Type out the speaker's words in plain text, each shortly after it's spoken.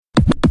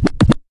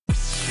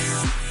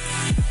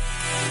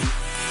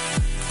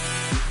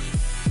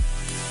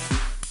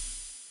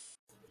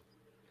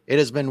It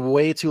has been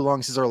way too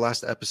long since our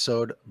last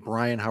episode.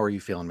 Brian, how are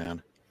you feeling,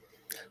 man?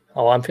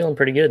 Oh, I'm feeling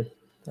pretty good.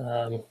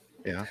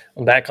 Yeah,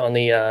 I'm back on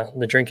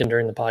the drinking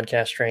during the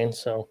podcast train,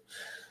 so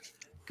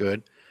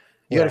good.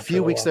 You had a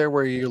few weeks there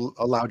where you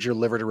allowed your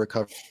liver to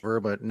recover,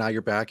 but now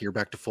you're back. You're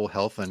back to full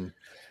health, and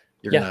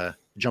you're gonna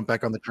jump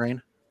back on the train.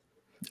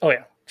 Oh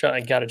yeah, I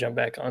got to jump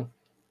back on.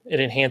 It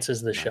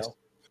enhances the show.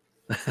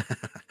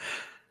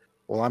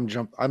 Well,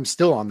 I'm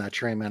still on that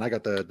train, man. I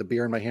got the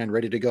beer in my hand,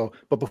 ready to go.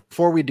 But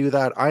before we do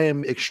that, I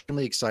am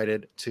extremely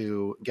excited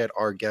to get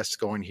our guests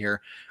going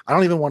here. I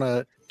don't even want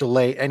to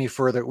delay any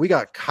further. We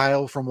got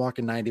Kyle from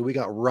Walking 90. We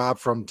got Rob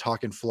from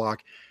Talking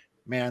Flock.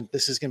 Man,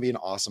 this is going to be an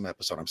awesome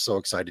episode. I'm so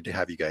excited to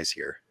have you guys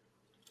here.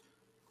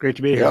 Great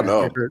to be here.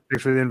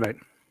 Thanks for the invite.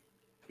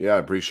 Yeah, I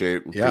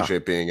appreciate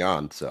being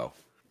on. So,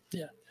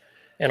 yeah,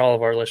 and all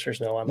of our listeners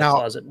know I'm a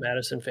closet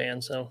Madison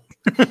fan. So,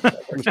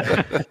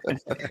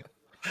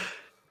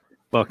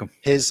 welcome.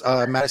 His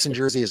Madison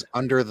jersey is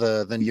under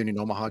the Union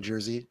Omaha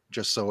jersey,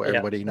 just so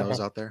everybody knows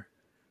out there.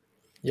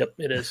 Yep,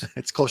 it is.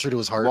 It's closer to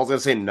his heart. I was gonna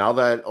say, now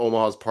that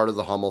Omaha is part of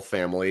the Hummel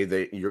family,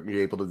 you're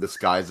able to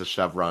disguise the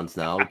chevrons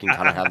now. We can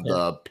kind of have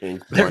the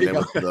pink one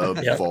with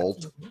the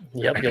volt.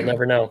 Yep, you'll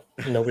never know.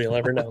 Nobody will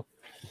ever know.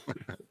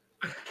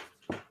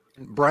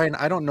 Brian,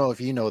 I don't know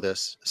if you know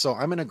this. So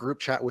I'm in a group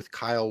chat with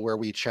Kyle where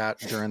we chat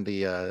during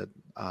the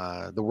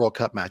World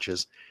Cup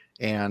matches.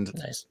 And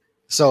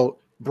so,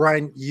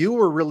 Brian, you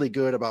were really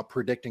good about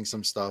predicting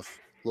some stuff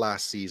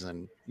last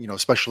season,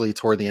 especially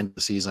toward the end of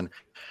the season.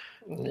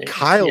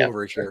 Kyle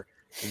over here,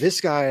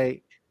 this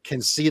guy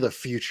can see the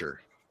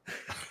future.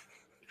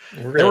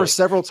 Really? There were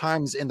several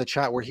times in the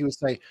chat where he would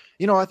say,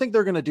 I think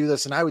they're going to do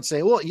this. And I would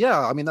say, well, yeah,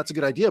 I mean, that's a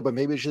good idea, but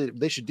maybe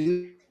they should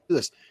do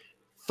this.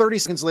 30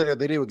 seconds later,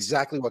 they do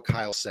exactly what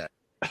Kyle said.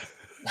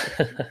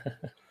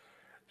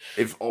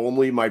 If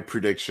only my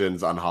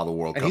predictions on how the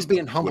World Cup he's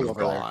being humble over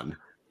gone.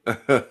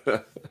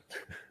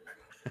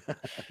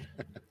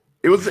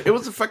 It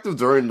was effective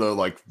during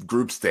the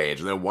group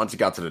stage, and then once it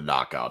got to the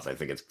knockouts, I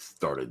think it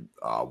started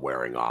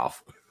wearing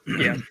off.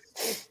 Yeah,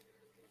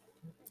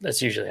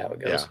 that's usually how it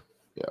goes.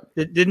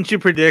 Yeah. Didn't you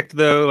predict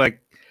though,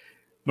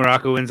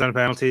 Morocco wins on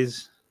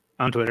penalties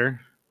on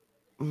Twitter?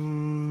 Or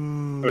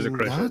was it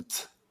Croatia?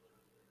 What?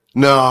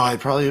 No, I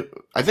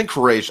think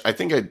Croatia. I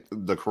think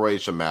the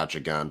Croatia match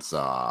against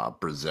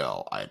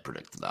Brazil, I had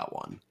predicted that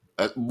one.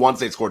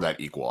 Once they scored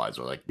that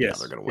equalizer, they're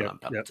going to win on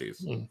penalties.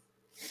 Yep.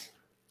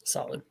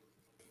 Solid.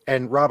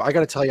 And Rob, I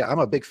got to tell you, I'm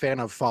a big fan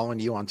of following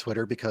you on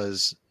Twitter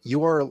because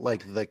you are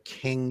the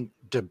king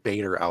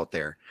debater out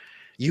there.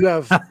 You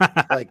have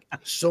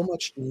so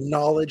much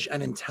knowledge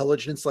and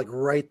intelligence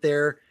right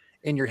there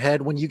in your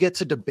head. When you get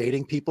to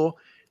debating people,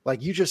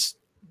 you just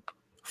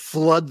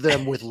flood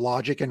them with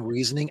logic and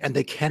reasoning, and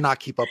they cannot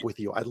keep up with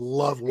you. I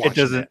love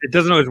watching It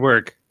doesn't always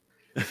work.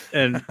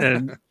 And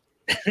and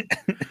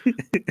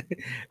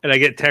I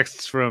get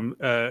texts from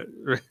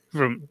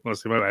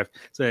mostly my wife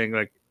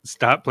saying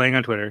stop playing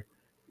on Twitter.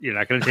 You're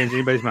not going to change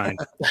anybody's mind.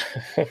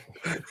 But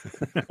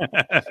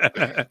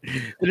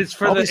it's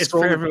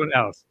for everyone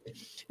else.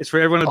 It's for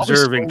everyone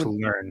observing to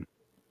learn.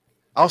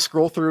 I'll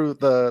scroll through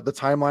the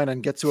timeline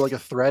and get to a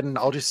thread, and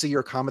I'll just see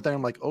your comment there.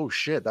 I'm like, oh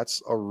shit,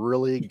 that's a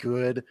really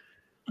good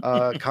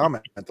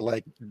comment.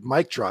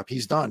 Mic drop.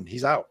 He's done.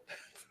 He's out.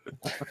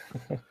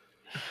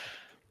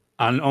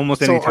 On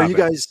almost any topic. Are you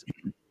guys?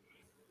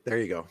 There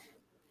you go.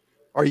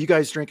 Are you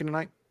guys drinking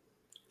tonight?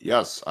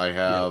 Yes, I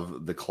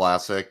have the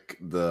classic,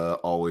 the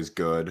always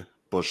good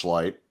Busch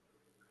Light.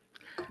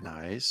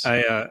 Nice.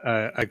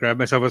 I grabbed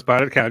myself a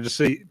Spotted Cow just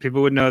so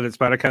people would know that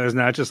Spotted Cow is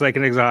not just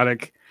an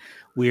exotic,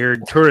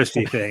 weird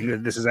touristy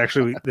thing. This is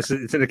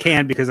it's in a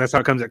can because that's how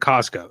it comes at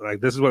Costco.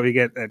 This is what we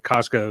get at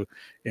Costco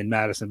in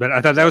Madison. But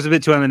I thought that was a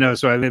bit too on the nose,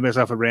 so I made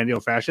myself a brandy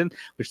old fashioned,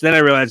 which then I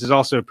realized is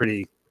also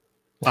pretty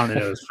on the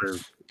nose for.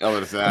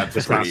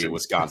 That's pretty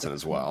Wisconsin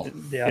as well.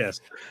 Yeah.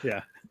 Yes.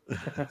 Yeah.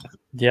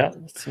 Yeah,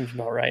 seems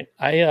about right.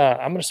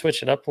 I'm going to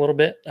switch it up a little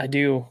bit. I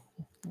do.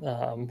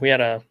 We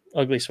had a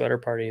ugly sweater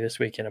party this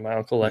weekend, and my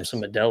uncle left some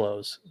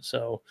Modelo's.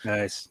 So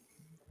nice.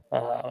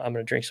 I'm going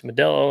to drink some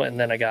Modelo, and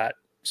then I got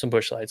some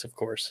Busch Lights, of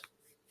course,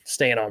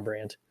 staying on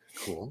brand.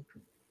 Cool.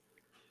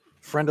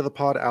 Friend of the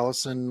pod,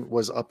 Allison,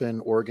 was up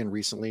in Oregon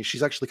recently.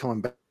 She's actually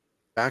coming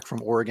back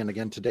from Oregon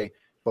again today.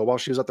 But while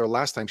she was up there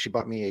last time, she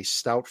bought me a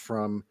stout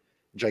from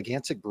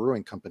Gigantic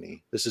Brewing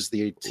Company. This is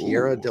the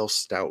Tierra del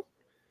Stout.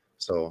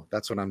 So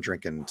that's what I'm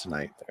drinking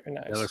tonight. Very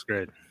nice. That looks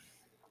great.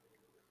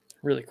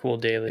 Really cool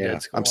daily. Yeah,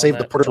 I'm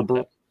saving the portable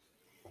brew.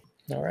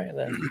 All right,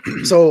 then.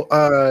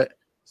 So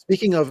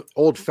speaking of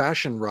old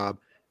fashioned, Rob,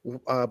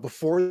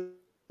 before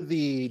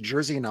the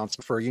jersey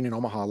announcement for Union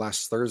Omaha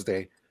last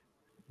Thursday,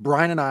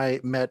 Brian and I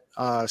met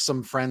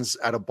some friends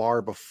at a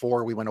bar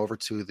before we went over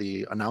to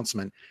the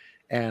announcement.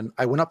 And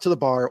I went up to the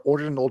bar,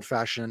 ordered an old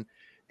fashioned.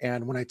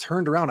 And when I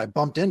turned around, I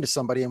bumped into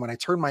somebody. And when I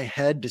turned my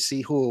head to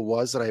see who it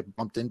was that I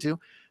bumped into,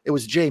 it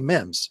was Jay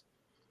Mims.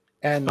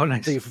 And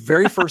the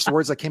very first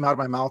words that came out of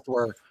my mouth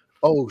were,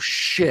 "Oh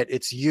shit,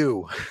 it's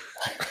you."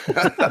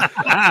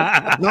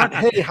 Not,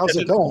 "Hey, how's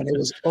it going?" It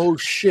was, "Oh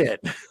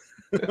shit."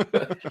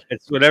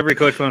 It's what every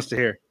coach wants to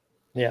hear.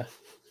 Yeah.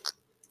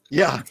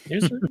 Yeah.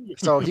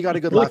 So he got a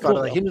good laugh out of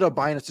that. Though. He ended up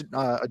buying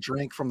a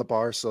drink from the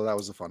bar, so that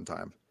was a fun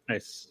time.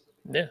 Nice.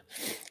 Yeah.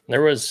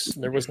 There was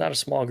not a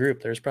small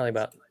group. There was probably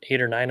about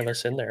 8 or 9 of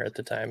us in there at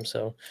the time.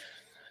 So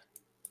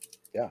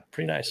yeah,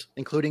 pretty nice.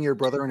 Including your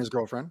brother and his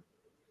girlfriend?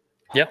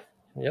 Yeah.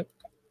 Yep.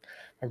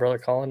 My brother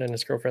Colin and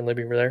his girlfriend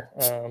Libby were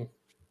there.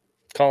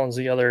 Colin's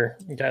the other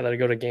guy that I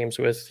go to games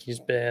with. He's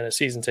been a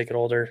season ticket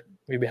holder.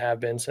 We have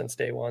been since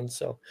day one.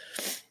 So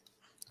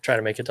try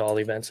to make it to all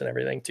the events and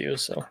everything too.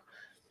 So,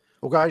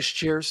 well, guys,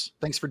 cheers.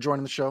 Thanks for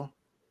joining the show.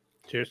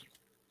 Cheers.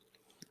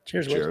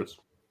 Cheers. Cheers.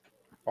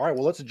 All right,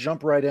 well, let's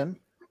jump right in.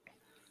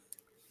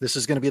 This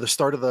is going to be the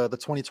start of the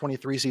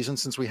 2023 season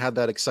since we had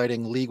that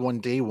exciting League One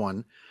Day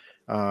One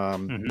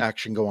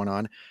action going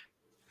on.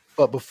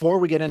 But before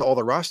we get into all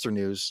the roster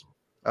news,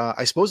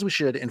 I suppose we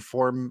should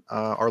inform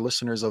our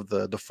listeners of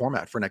the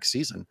format for next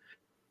season,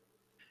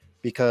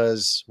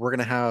 because we're going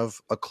to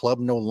have a club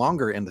no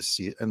longer in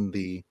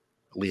the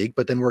league,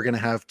 but then we're going to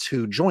have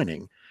 2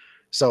 joining.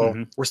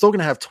 So we're still going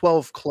to have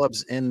 12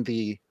 clubs in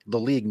the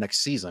league next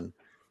season.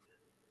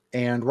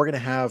 And we're going to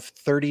have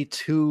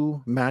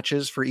 32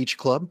 matches for each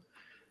club.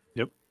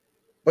 Yep.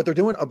 But they're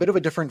doing a bit of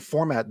a different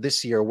format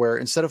this year, where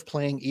instead of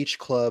playing each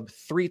club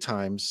 3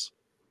 times,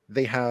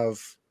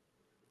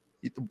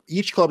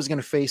 each club is going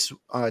to face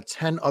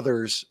 10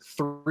 others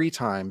 3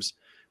 times,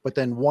 but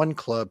then 1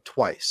 club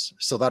twice.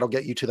 So that'll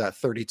get you to that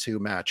 32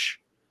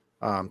 match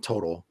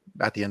total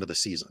at the end of the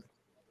season.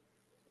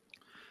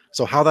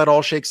 So how that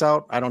all shakes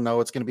out, I don't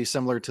know. It's going to be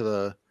similar to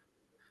the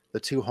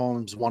 2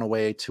 homes, 1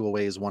 away, 2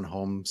 aways, 1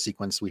 home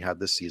sequence we had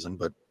this season.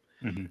 But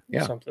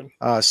yeah, something.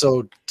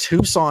 So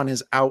Tucson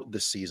is out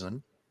this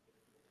season,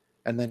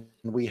 and then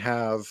we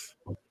have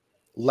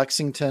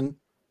Lexington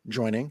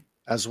joining,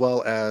 as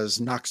well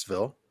as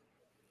Knoxville.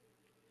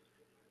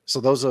 So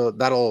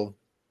that'll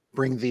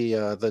bring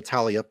the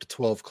tally up to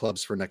 12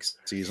 clubs for next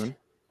season.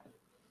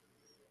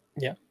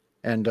 Yeah,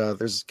 and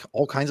there's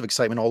all kinds of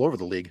excitement all over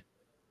the league.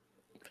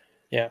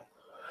 Yeah,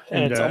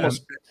 and it's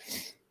almost.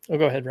 Oh,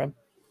 go ahead, Rob.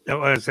 I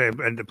would say,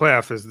 and the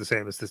playoff is the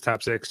same. It's the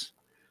top 6.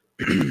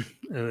 And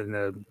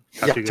the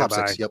top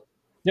 6.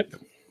 Yep.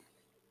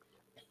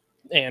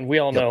 And we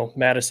all know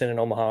Madison and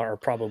Omaha are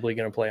probably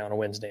going to play on a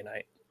Wednesday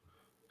night,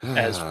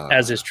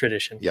 as is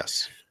tradition.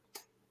 Yes.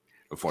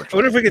 Unfortunately, I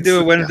wonder if we could do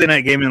a Wednesday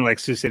night game in like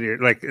Sioux City or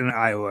like in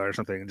Iowa or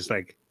something, and just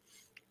like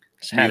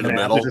in the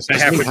middle, just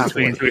halfway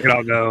between, so we could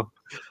all go.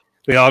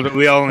 We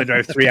all only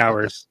drive 3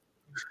 hours.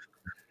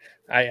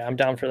 I'm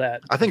down for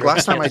that. I think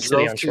last time I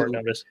drove on short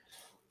notice.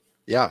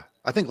 Yeah,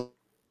 I think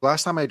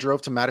last time I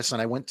drove to Madison,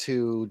 I went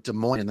to Des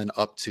Moines and then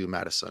up to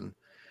Madison.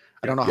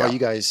 I don't know how you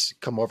guys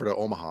come over to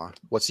Omaha.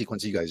 What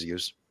sequence do you guys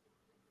use?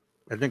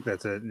 I think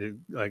that's it.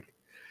 Like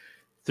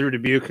through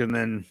Dubuque and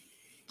then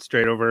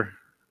straight over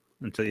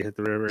until you hit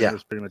the river. Yeah,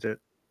 that's pretty much it.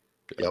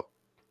 Yep,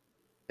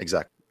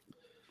 exactly.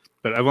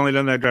 But I've only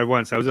done that drive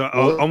once. I was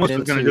almost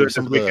going to do it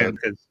this weekend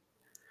because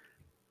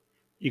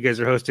you guys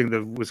are hosting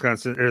the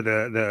Wisconsin or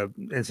the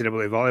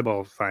NCAA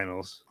volleyball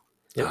finals.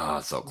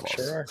 Yep. So close.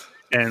 Sure.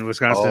 And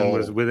Wisconsin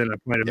was within a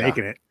point of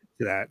making it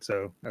to that.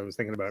 So I was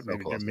thinking about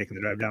maybe making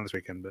the drive down this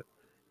weekend, but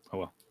oh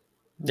well.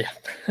 Yeah.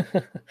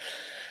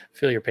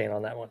 Feel your pain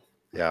on that one.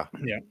 Yeah.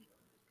 Yeah.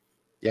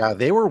 Yeah.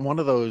 They were one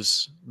of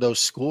those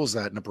schools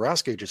that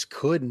Nebraska just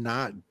could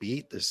not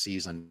beat this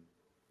season.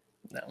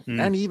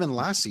 No. And even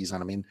last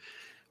season. I mean,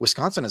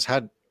 Wisconsin has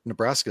had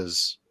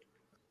Nebraska's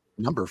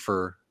number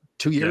for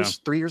 2 years,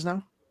 3 years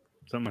now.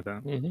 Something like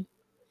that. Mm-hmm.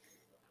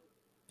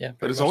 Yeah,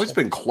 but it's always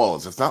been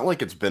close. It's not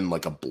like it's been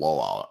like a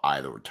blowout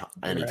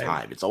any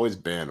time. It's always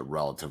been a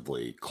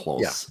relatively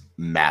close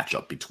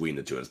matchup between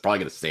the two. It's probably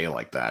going to stay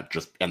like that.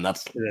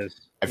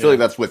 I feel like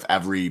that's with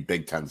every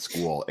Big Ten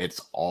school.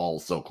 It's all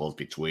so close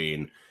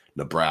between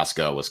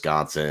Nebraska,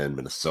 Wisconsin,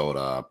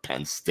 Minnesota,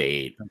 Penn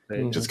State.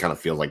 It just kind of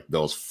feels like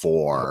those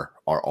 4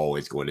 are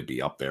always going to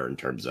be up there in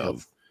terms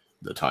of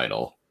the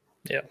title.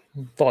 Yeah,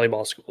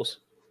 volleyball schools.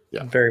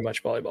 Yeah, very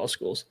much volleyball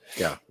schools.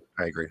 Yeah,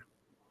 I agree.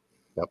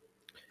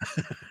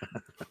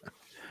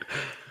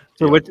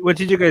 So what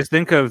did you guys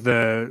think of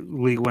the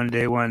League One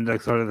Day One,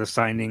 like sort of the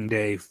signing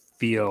day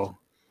feel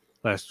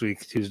last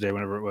week, Tuesday,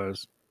 whenever it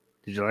was?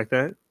 Did you like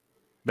that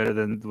better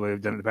than the way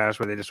we've done in the past,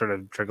 where they just sort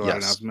of trickle out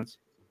announcements?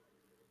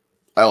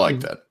 I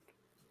liked it.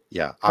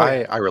 Yeah,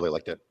 I really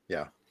liked it.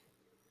 Yeah.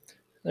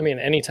 I mean,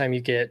 anytime you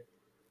get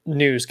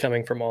news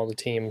coming from all the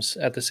teams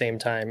at the same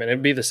time, and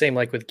it'd be the same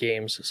like with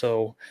games.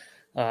 So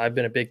I've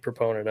been a big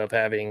proponent of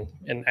having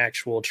an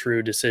actual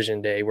true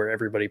decision day where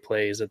everybody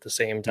plays at the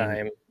same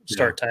time.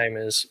 Start time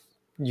is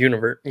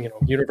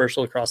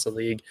universal across the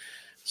league.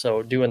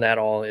 So doing that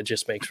all, it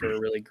just makes for a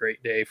really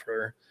great day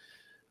for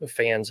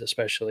fans,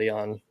 especially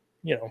on,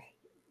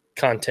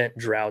 content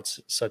droughts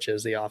such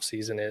as the off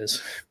season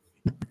is.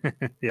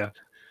 Yeah.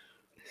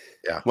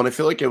 When I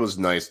feel like it was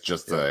nice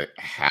just to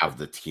have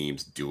the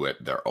teams do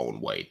it their own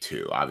way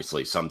too.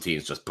 Obviously, some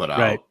teams just put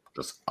out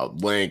just a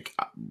link.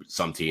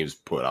 Some teams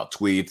put out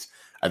tweets.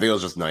 I think it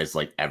was just nice,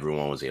 like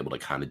everyone was able to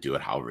kind of do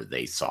it however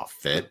they saw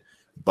fit.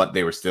 but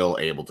they were still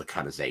able to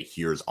kind of say,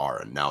 here's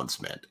our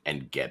announcement,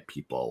 and get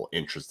people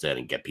interested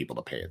and get people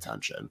to pay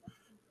attention.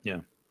 Yeah.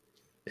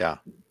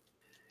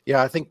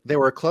 I think there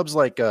were clubs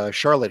like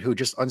Charlotte who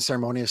just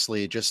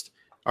unceremoniously just,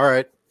 all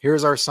right,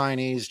 here's our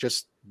signees.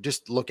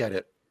 Just look at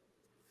it.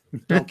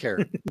 Don't care.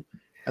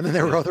 And then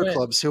there were other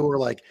clubs who were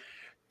like,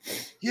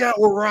 yeah,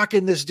 we're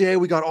rocking this day.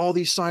 We got all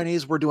these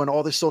signees. We're doing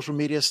all this social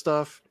media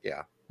stuff.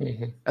 Yeah.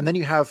 Mm-hmm. And then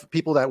you have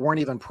people that weren't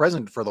even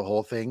present for the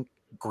whole thing.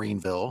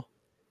 Greenville.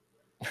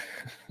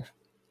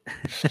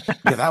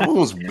 Yeah, that one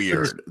was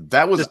weird.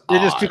 That was they're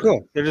just too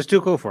cool. They're just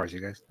too cool for us, you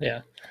guys.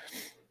 Yeah.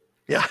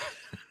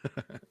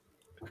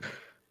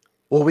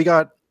 Well, we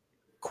got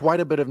quite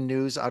a bit of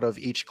news out of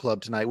each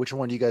club tonight. Which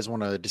one do you guys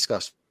want to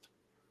discuss?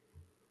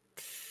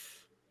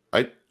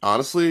 I kind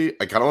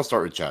of want to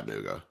start with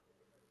Chattanooga.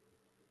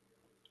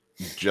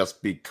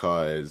 Just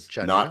because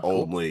not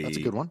only that's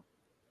a good one.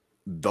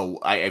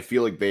 I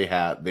feel like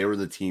they were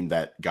the team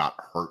that got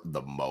hurt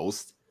the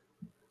most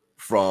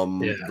from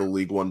the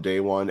League One day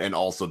one, and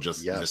also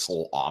just this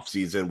whole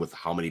offseason with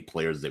how many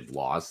players they've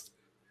lost.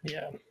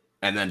 Yeah.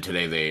 And then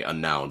today they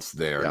announced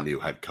their new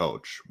head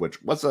coach,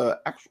 which was a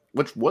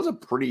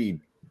pretty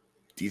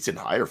decent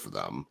hire for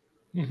them.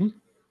 Mm-hmm.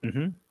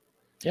 Mm-hmm.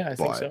 Yeah, I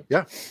think so.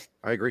 Yeah,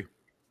 I agree.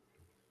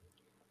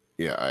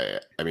 Yeah,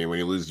 I mean, when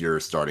you lose your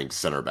starting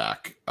center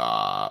back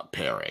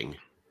pairing,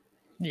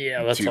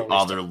 that's to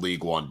other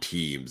League One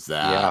teams,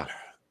 that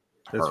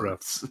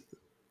hurts.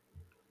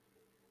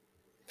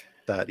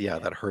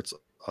 That hurts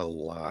a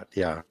lot.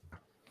 Yeah,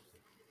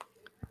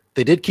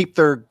 they did keep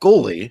their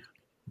goalie,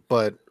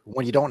 but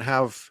when you don't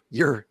have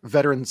your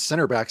veteran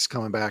center backs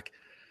coming back,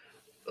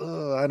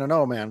 I don't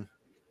know, man.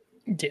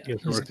 Yeah,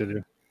 there's work to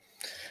do.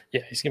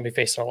 Yeah, he's going to be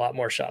facing a lot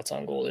more shots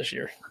on goal this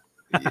year.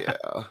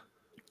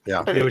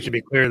 Yeah. We should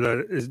be clear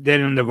though. Is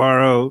Daniel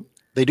Navarro?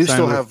 They do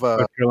still have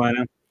North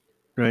Carolina,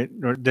 right?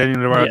 Daniel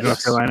Navarro,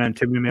 North Carolina, and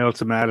Timmy Mail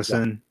to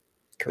Madison.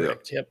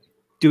 Correct. Yep.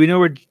 Do we know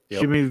where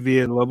Jimmy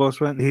Villalobos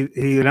went?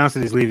 He announced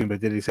that he's leaving, but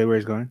did he say where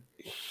he's going?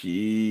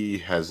 He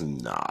has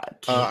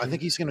not. I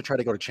think he's going to try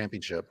to go to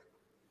championship,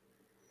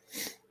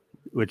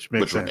 which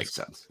makes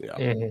sense. Yeah.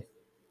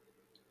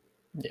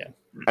 Mm-hmm. Yeah.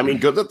 I mean,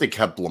 good that they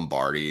kept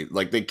Lombardi.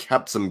 Like they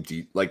kept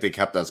they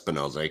kept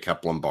Espinoza, they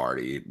kept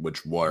Lombardi,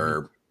 which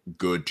were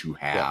good to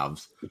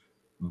have. Yeah.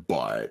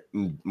 But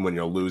when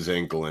you're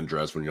losing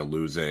Galindres, when you're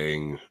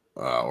losing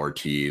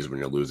Ortiz, when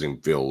you're losing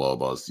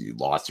Villalobos, you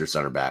lost your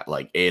center back.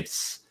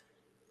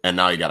 And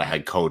now you got a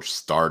head coach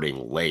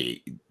starting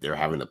late. They're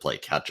having to play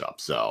catch up.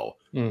 So,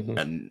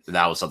 and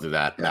that was something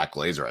that Matt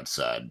Glazer had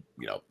said.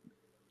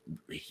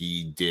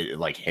 He did,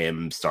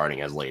 him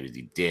starting as late as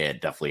he did,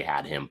 definitely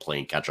had him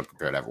playing catch up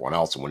compared to everyone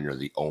else. And when you're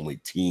the only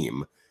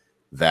team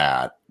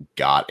that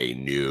got a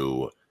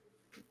new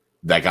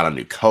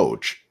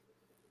coach,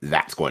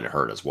 that's going to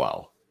hurt as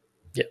well.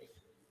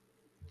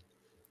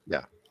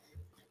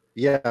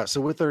 Yeah.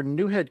 So with their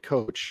new head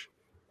coach,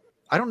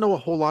 I don't know a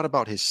whole lot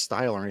about his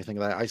style or anything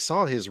like that. I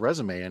saw his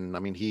resume, and I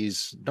mean,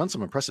 he's done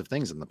some impressive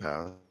things in the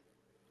past.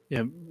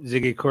 Yeah,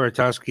 Ziggy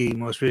Koratowski,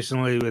 most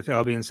recently with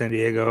Albion San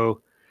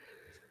Diego,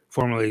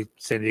 formerly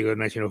San Diego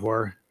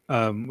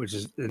 1904, which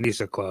is a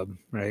NISA club,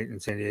 right, in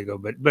San Diego.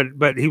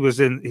 But he was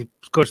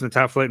coaching the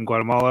top flight in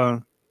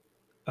Guatemala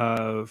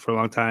for a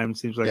long time.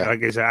 Seems like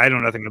I said, I know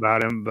nothing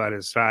about him, about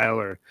his style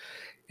or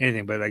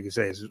anything, but like you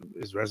say,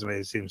 his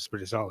resume seems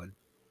pretty solid.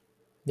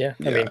 Yeah,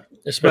 I mean,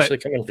 especially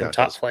coming from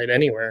top flight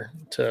anywhere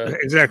to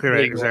exactly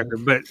right,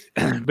 exactly.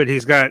 But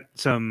he's got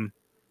some.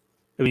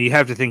 I mean, you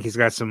have to think he's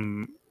got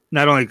some.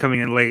 Not only coming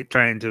in late,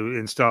 trying to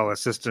install a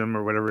system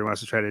or whatever he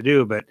wants to try to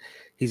do, but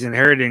he's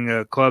inheriting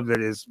a club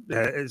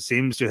that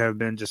seems to have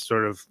been just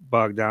sort of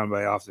bogged down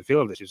by off the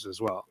field issues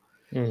as well.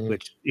 Mm-hmm.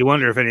 Which you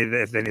wonder if any of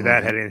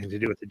that had anything to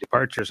do with the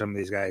departure of some of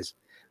these guys.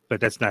 But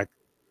that's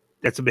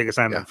a big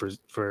assignment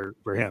for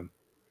him.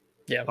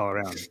 Yeah, all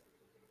around.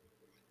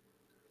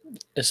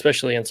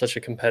 Especially in such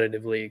a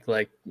competitive league,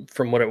 like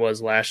from what it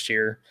was last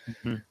year.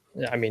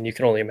 Mm-hmm. I mean, you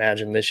can only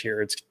imagine this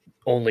year it's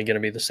only going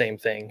to be the same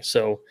thing.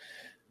 So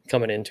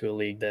coming into a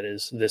league that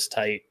is this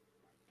tight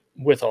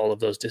with all of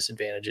those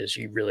disadvantages,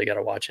 you really got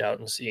to watch out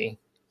and see.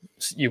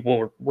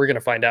 We're going to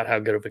find out how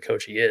good of a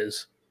coach he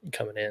is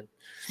coming in.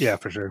 Yeah,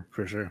 for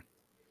sure.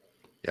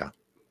 Yeah.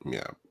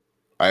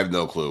 I have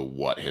no clue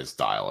what his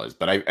style is,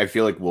 but I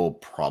feel like we'll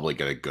probably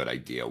get a good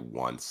idea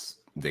once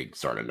they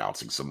start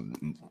announcing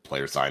some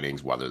player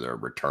signings, whether they're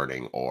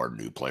returning or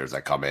new players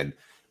that come in.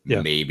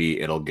 Yeah.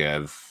 Maybe it'll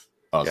give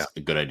us a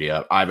good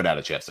idea. I haven't had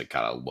a chance to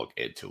kind of look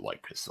into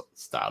his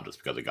style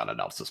just because it got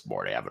announced this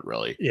morning. I haven't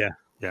really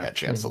had a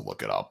chance to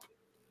look it up.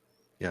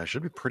 Yeah, it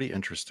should be pretty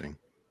interesting.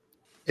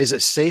 Is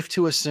it safe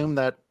to assume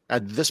that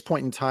at this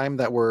point in time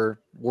that we're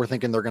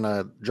thinking they're going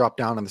to drop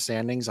down in the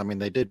standings? I mean,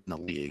 they did in the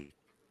league.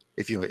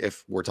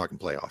 If we're talking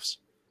playoffs.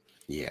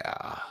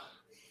 Yeah.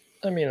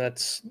 I mean,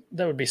 that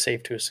would be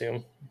safe to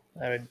assume.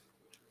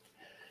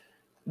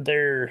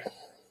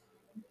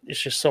 It's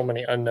just so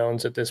many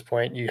unknowns at this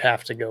point. You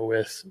have to go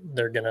with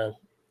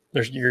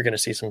you're gonna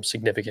see some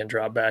significant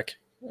drop back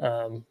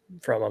from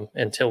them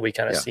until we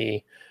kind of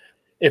see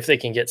if they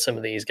can get some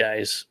of these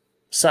guys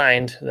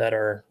signed that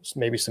are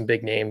maybe some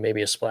big name,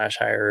 maybe a splash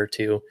hire or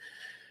two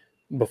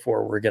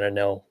before we're going to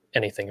know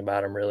anything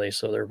about them really.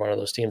 So they're one of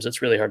those teams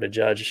that's really hard to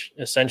judge.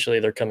 Essentially,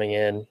 they're coming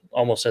in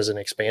almost as an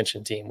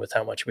expansion team with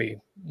how much we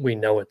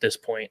know at this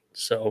point.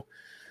 So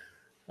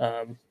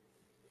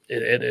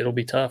it'll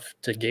be tough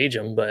to gauge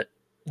them, but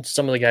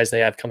some of the guys they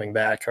have coming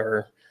back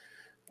are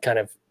kind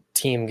of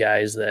team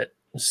guys that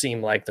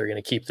seem like they're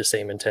going to keep the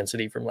same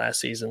intensity from last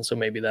season. So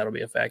maybe that'll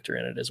be a factor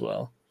in it as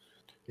well.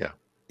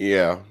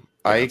 Yeah.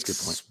 I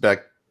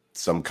expect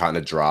some kind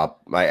of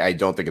drop. I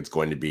don't think it's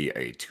going to be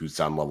a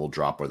Tucson level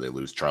drop where they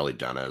lose Charlie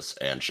Dennis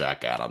and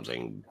Shaq Adams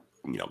and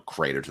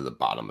crater to the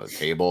bottom of the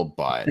table.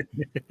 But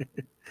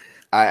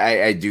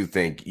I do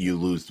think you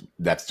lose.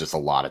 That's just a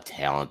lot of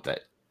talent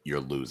that you're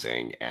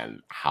losing,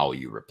 and how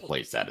you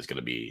replace that is going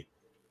to be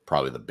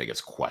probably the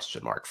biggest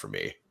question mark for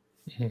me.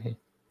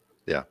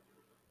 Yeah.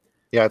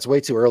 It's way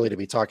too early to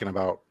be talking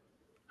about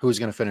who's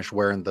going to finish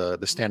where in the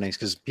standings,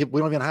 because we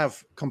don't even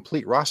have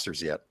complete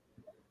rosters yet.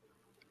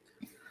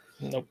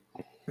 Nope.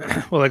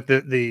 Well, like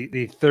the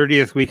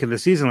 30th week of the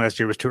season last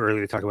year was too early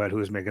to talk about who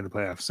was making the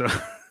playoffs. So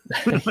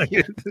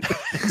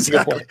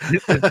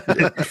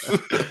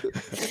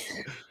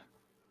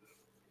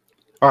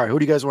All right, who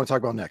do you guys want to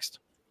talk about next?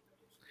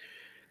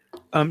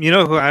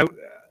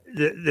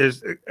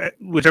 There's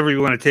whichever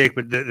you want to take,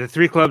 but the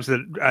three clubs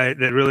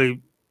that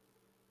really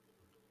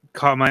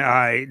caught my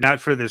eye, not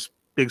for this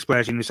big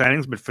splashy new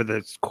signings, but for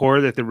the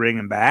core that they're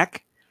bringing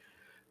back,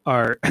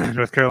 are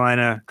North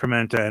Carolina,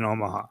 Tormenta, and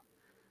Omaha.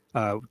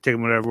 Take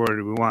them whatever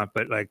order we want,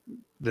 but like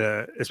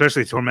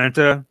especially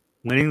Tormenta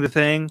winning the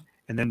thing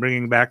and then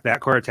bringing back that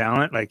core of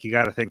talent, like you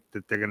got to think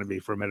that they're going to be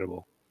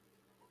formidable.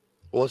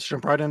 Well, let's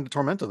jump right into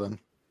Tormenta then.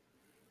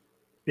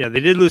 Yeah,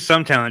 they did lose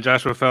some talent.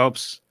 Joshua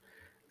Phelps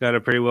got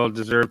a pretty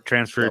well-deserved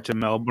transfer to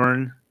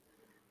Melbourne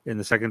in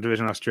the second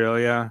division,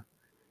 Australia.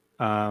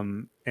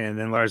 And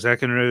then Lars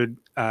Eckenrud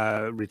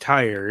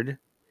retired.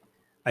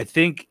 I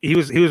think he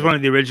was one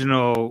of the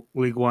original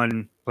League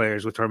One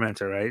players with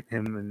Tormenta, right?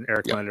 Him and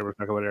Eric Linder. We're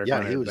talking about Eric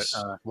Linder. He was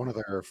one of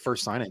their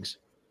first signings.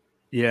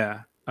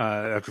 Yeah.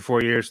 After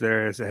 4 years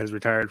there, has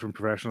retired from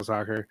professional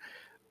soccer.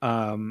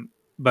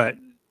 But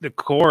the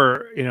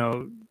core,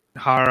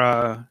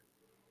 Hara,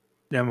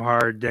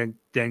 Nemhard,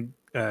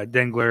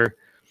 Dengler,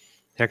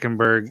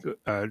 Heckenberg,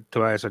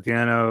 Tobias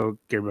Otieno,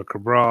 Gabriel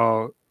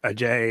Cabral,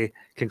 Ajay,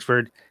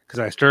 Kingsford,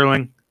 Kazai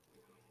Sterling,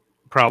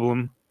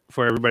 problem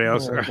for everybody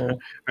else, Arthur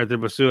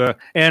Bosua.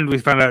 And we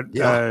found out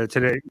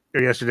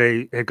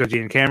yesterday, head coach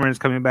Ian Cameron's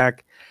coming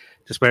back,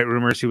 despite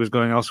rumors he was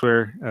going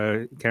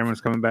elsewhere.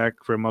 Cameron's coming back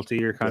for a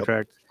multi-year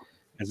contract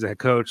as the head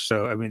coach.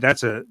 So, I mean,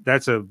 that's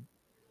the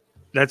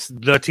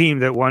team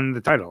that won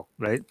the title,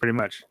 right? Pretty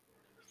much.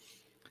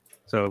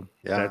 So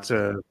that's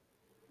quite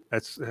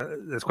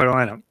a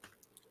lineup.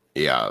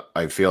 Yeah,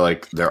 I feel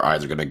like they're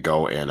either going to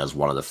go in as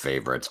one of the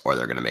favorites or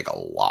they're going to make a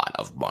lot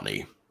of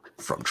money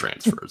from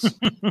transfers.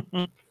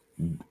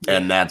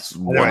 And that's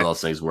one of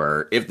those things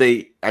where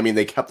they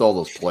kept all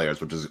those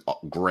players, which is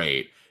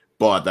great,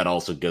 but that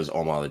also gives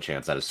Omaha the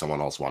chance that if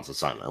someone else wants to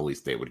sign, at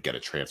least they would get a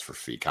transfer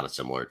fee, kind of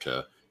similar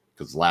to,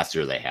 because last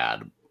year they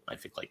had, I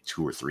think, like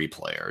 2 or 3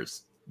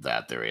 players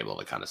that they're able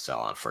to kind of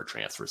sell on for a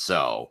transfer.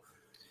 So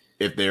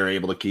if they're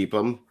able to keep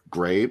them,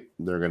 great.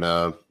 They're going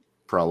to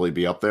probably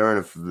be up there.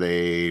 And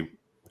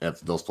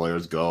if those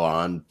players go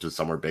on to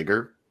somewhere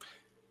bigger,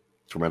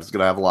 Tormenta's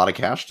going to have a lot of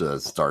cash to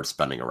start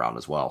spending around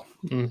as well.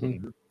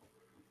 Mm-hmm.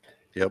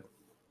 Yep.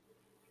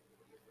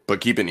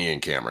 But keeping Ian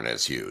Cameron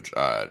is huge.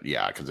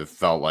 Because it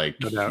felt like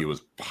he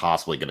was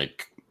possibly going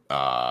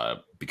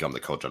to become the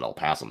coach at El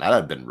Paso. And that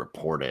had been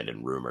reported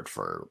and rumored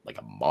for like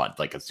a month,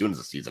 like as soon as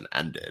the season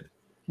ended.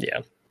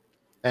 Yeah.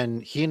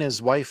 And he and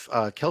his wife,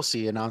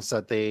 Kelsey, announced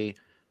that they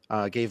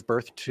gave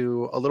birth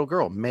to a little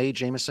girl, May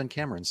Jameson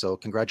Cameron. So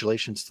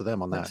congratulations to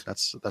them on that.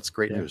 That's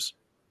great news.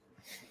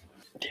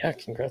 Yeah,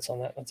 congrats on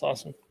that. That's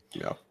awesome.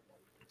 Yeah.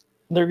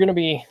 They're going to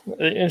be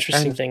an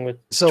interesting thing with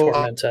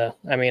Tormenta.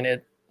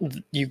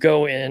 You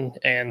go in,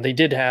 and they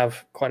did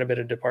have quite a bit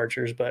of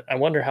departures, but I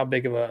wonder how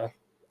big of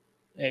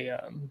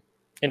an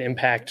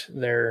impact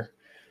their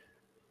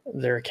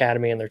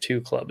academy and their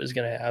 2 club is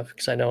going to have,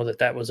 because I know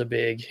that was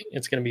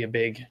it's going to be a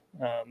big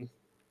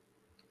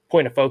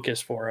point of focus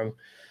for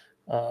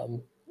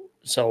them.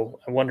 So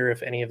I wonder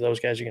if any of those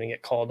guys are going to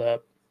get called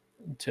up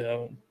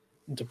to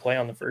play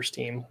on the first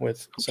team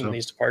with some of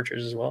these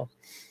departures as well.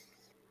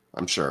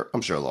 I'm sure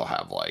they'll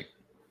have like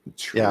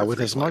 2 with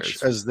as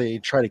much as they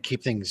try to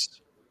keep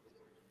things.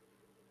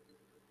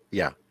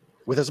 Yeah,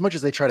 with as much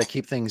as they try to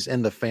keep things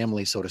in the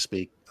family, so to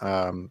speak.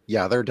 They're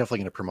definitely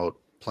going to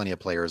promote plenty of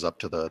players up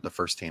to the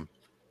first team.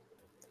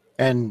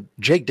 And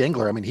Jake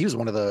Dengler, he was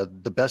one of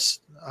the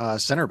best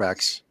center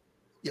backs.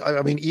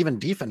 Even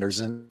defenders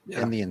in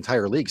the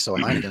entire league. So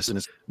Heineken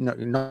is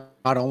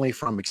not only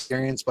from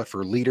experience, but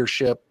for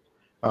leadership.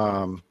 He's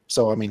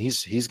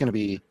going to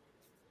be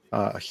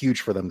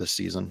huge for them this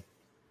season.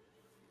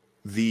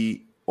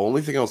 The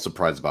only thing I was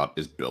surprised about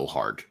is Bill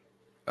Hart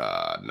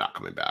not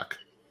coming back.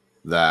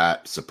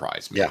 That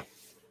surprised me. Yeah.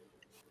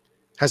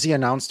 Has he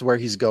announced where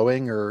he's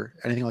going or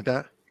anything like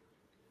that?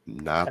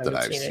 Not that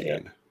I've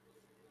seen.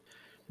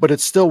 But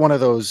it's still one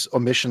of those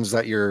omissions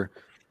that you're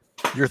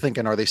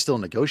thinking, are they still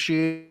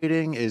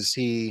negotiating? Is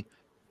he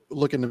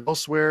looking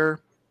elsewhere?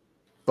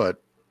 But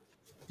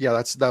yeah,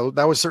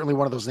 that was certainly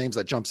one of those names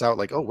that jumps out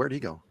like, oh, where'd he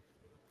go?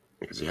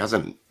 Because he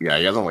hasn't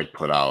like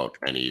put out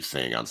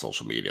anything on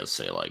social media to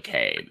say like,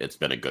 hey, it's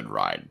been a good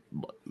ride.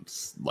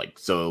 Like,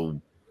 so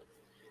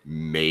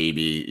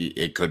maybe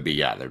it could be,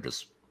 they're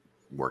just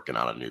working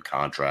on a new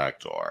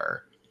contract,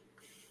 or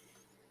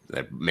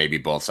that maybe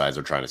both sides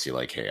are trying to see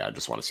like, hey, I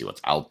just want to see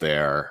what's out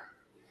there.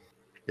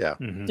 Yeah.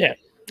 Mm-hmm. Yeah.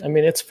 I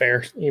mean, it's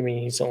fair. I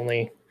mean, he's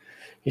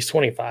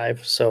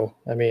 25. So,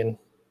 I mean,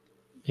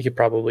 he could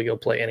probably go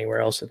play anywhere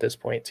else at this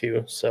point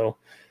too. So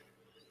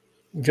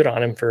good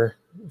on him for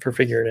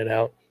figuring it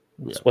out.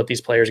 It's what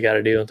these players got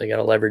to do. They got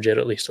to leverage it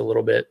at least a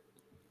little bit.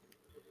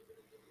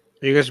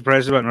 Are you guys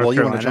surprised about North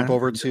Carolina? You want to jump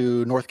over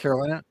to North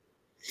Carolina?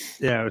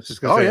 Yeah, I was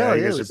just going to say, are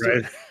you guys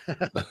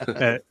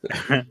surprised?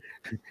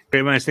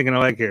 Great minds thinking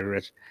alike here,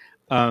 Rich.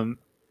 The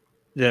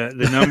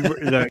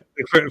number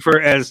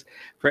for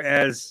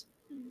as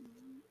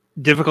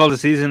difficult a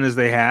season as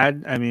they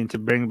had, I mean, to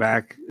bring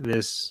back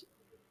this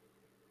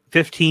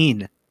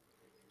 15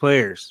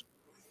 players,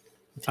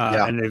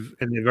 and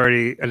they've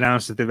already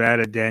announced that they've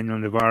added Daniel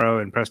Navarro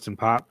and Preston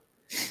Pop.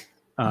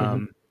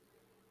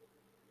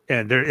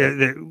 And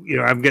they're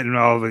I'm getting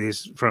all of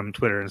these from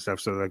Twitter and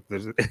stuff, so like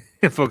there's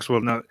folks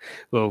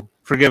will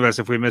forgive us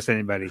if we miss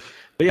anybody.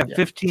 But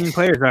 15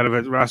 players out of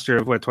a roster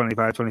of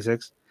 25,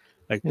 26.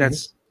 Like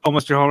that's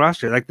almost your whole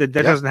roster. Like that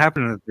doesn't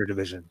happen in the third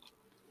division.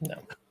 No.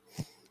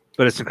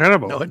 But it's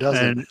incredible. No, it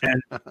doesn't.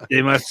 And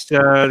they must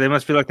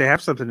feel like they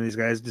have something in these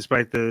guys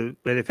despite the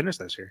way they finished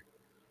this year.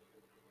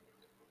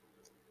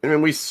 I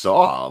mean, we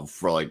saw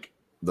for like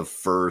the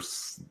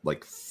first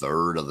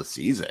third of the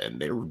season,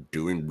 they were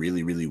doing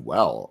really, really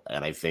well.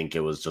 And I think it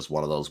was just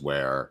one of those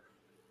where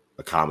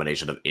a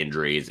combination of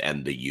injuries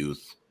and the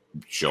youth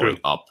showing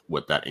up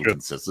with that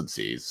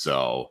inconsistency.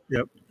 So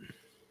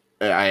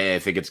I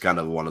think it's kind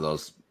of one of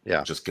those,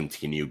 just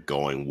continue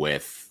going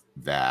with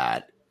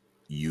that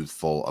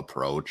youthful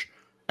approach.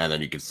 And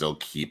then you can still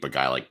keep a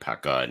guy like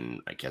Pekka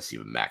and I guess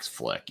even Max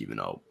Flick, even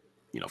though,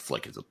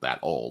 Flick isn't that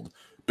old.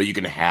 But you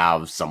can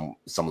have some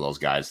of those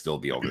guys still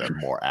be over there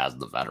more as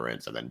the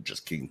veterans, and then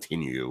just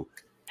continue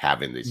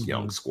having this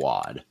young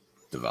squad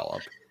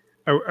develop.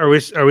 Are we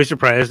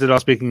surprised at all?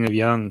 Speaking of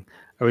young,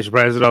 are we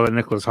surprised at all that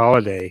Nicholas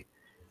Holiday,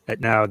 at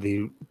now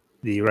the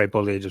ripe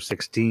old age of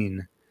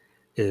 16,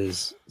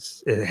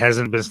 it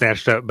hasn't been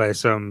snatched up by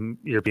some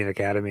European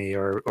academy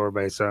or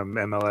by some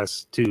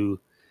MLS 2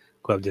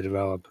 club to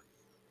develop?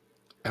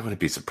 I wouldn't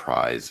be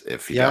surprised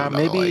if he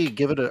maybe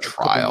give it a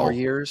couple more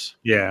years.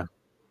 Yeah.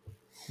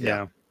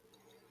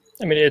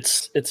 I mean,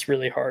 it's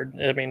really hard.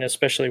 I mean,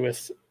 especially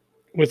with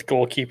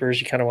goalkeepers,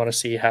 you kind of want to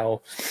see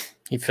how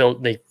he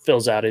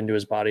fills out into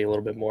his body a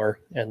little bit more,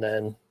 and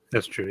then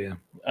that's true.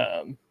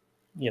 Yeah.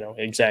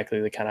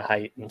 Exactly the kind of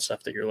height and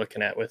stuff that you're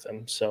looking at with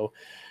him. So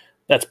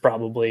that's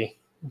probably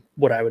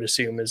what I would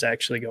assume is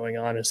actually going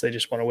on. Is they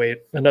just want to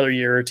wait another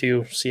year or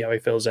two, see how he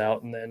fills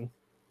out, and then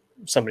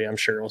somebody I'm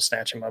sure will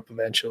snatch him up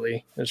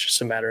eventually. It's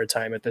just a matter of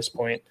time at this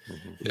point.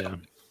 Yeah.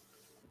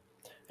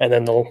 And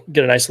then they'll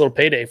get a nice little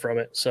payday from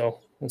it.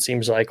 So it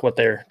seems like what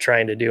they're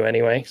trying to do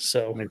anyway.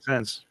 So makes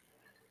sense.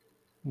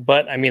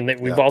 But I mean,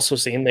 we've also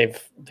seen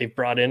they've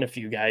brought in a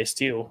few guys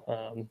too,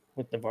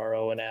 with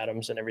Navarro and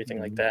Adams and everything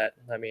like that.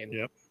 I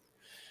mean,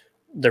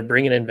 they're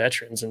bringing in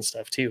veterans and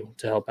stuff too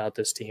to help out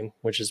this team,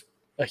 which is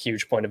a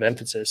huge point of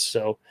emphasis.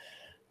 So,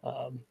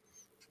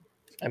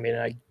 I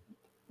mean,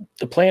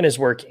 the plan is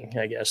working,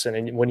 I guess.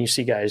 And when you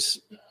see guys,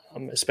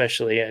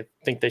 especially, I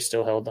think they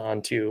still held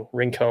on to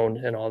Rincon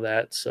and all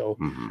that. So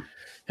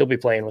he'll be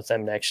playing with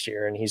them next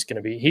year, and he's going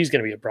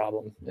to be a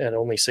problem. At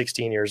only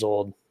 16 years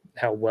old,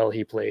 how well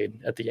he played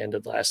at the end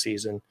of last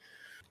season,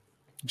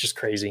 just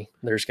crazy.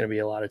 There's going to be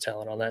a lot of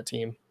talent on that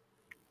team.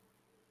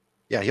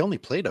 Yeah, he only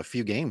played a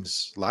few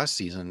games last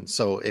season.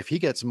 So if he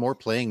gets more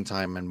playing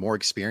time and more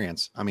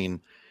experience, I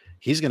mean,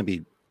 he's going to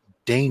be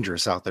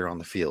dangerous out there on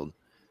the field.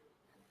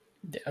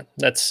 Yeah,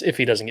 that's if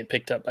he doesn't get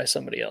picked up by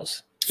somebody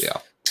else. Yeah.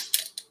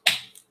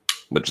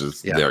 Which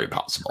is very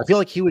possible. I feel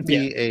like he would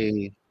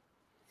be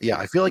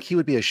I feel like he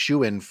would be a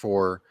shoo-in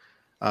for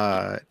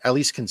at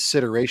least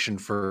consideration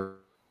for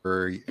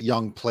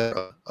young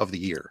player of the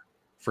year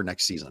for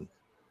next season.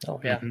 Oh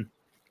yeah.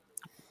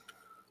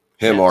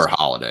 Him or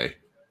Holiday.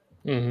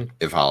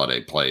 If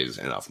Holiday plays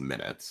enough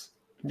minutes.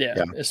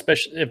 Yeah,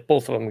 especially if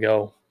both of them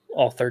go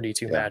all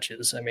 32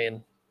 matches. I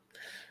mean,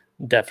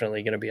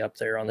 definitely going to be up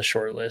there on the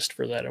short list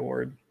for that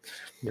award.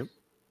 Yep.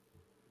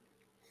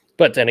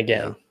 But then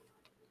again,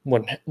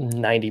 when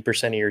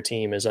 90% of your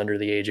team is under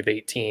the age of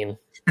 18,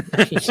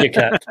 you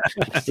got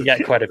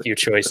quite a few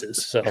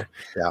choices. So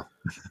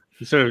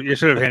you're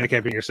sort of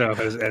handicapping yourself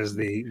as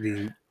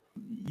the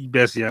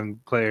best young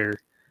player.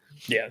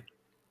 Yeah.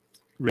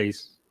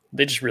 Race.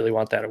 They just really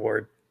want that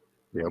award.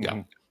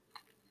 Yeah.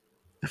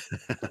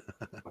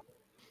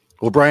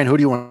 Well, Brian, who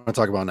do you want to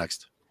talk about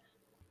next?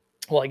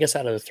 Well, I guess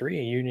out of the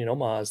three, Union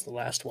Omaha is the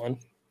last one.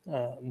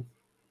 And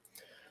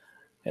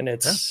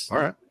it's all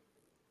right.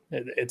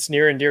 It's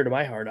near and dear to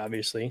my heart,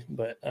 obviously,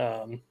 but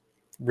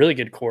really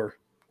good core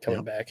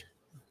coming back.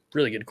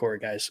 Really good core,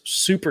 guys.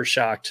 Super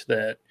shocked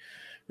that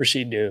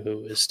Rashid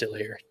Nuhu is still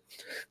here.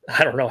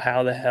 I don't know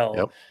how the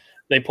hell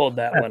they pulled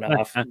that one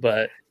off,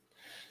 but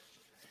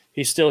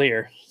he's still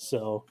here.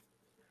 So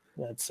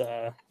that's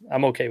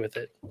I'm okay with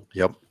it.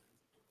 Yep.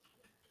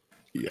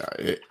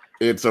 Yeah,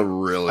 it's a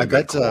really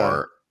good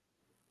core.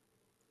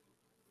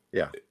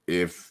 Yeah.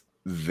 If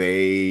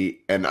they,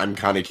 and I'm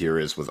kind of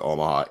curious with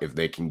Omaha, if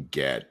they can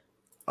get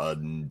a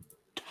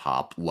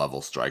top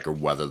level striker,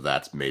 whether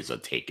that's Mesa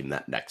taking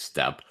that next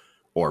step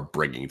or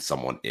bringing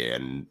someone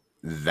in,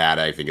 that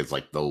I think is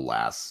like the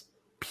last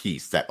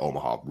piece that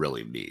Omaha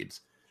really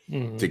needs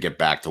to get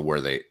back to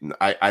where they,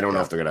 I don't know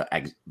if they're going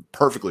to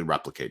perfectly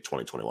replicate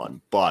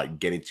 2021, but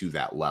getting to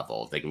that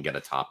level, if they can get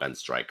a top end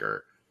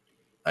striker.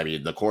 I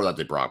mean, the core that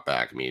they brought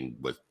back, I mean,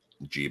 with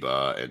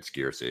Jiba and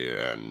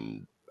Skiersey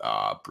and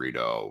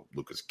Brito,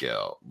 Luis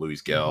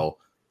Gill,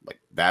 like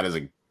that is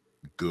a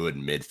good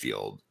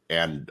midfield.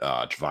 And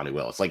Giovanni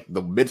Willis, like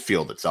the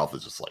midfield itself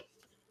is just like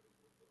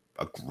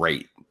a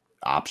great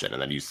option.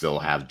 And then you still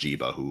have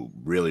Jiba, who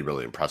really,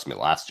 really impressed me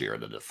last year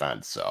in the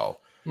defense. So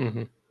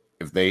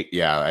if they,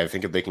 I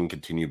think if they can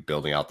continue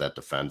building out that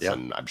defense,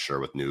 and I'm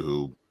sure with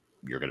Nuhu,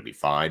 you're going to be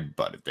fine.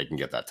 But if they can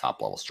get that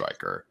top level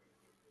striker,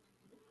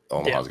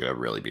 Omaha's going to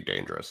really be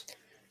dangerous.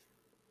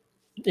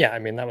 Yeah, I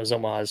mean, that was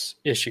Omaha's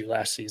issue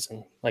last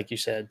season, like you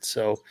said.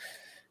 So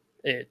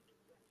you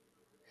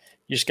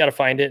just got to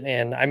find it.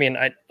 And I mean,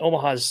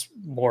 Omaha's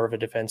more of a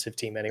defensive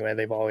team anyway.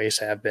 They've always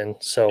have been.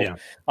 So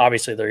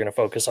obviously they're going to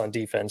focus on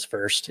defense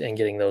first and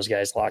getting those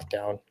guys locked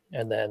down.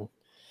 And then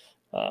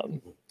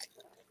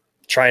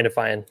trying to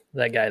find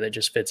that guy that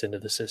just fits into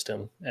the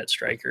system at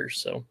strikers.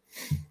 So,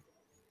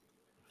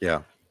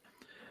 yeah.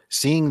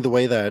 Seeing the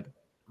way that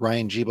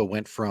Ryan Jiba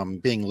went from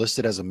being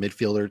listed as a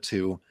midfielder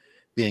to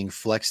being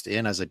flexed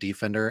in as a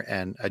defender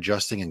and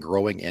adjusting and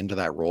growing into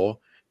that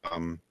role.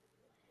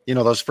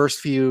 Those first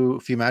few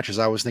matches,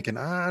 I was thinking,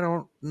 I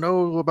don't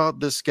know about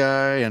this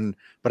guy.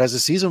 But as the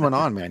season went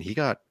on, man, he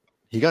got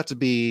to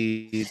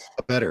be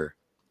better.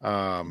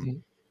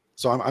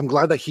 So I'm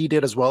glad that he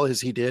did as well as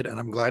he did. And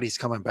I'm glad he's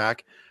coming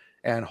back,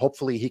 and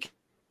hopefully he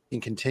can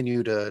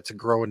continue to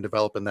grow and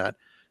develop in that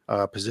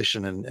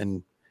position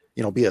and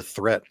be a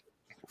threat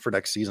for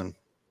next season.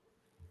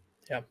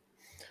 Yeah.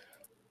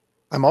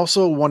 I'm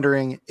also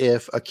wondering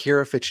if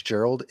Akira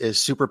Fitzgerald is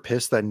super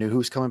pissed that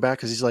Nuhu's coming back,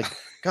 because he's like,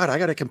 God, I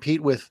got to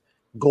compete with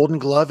Golden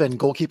Glove and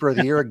Goalkeeper of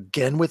the Year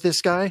again with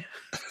this guy.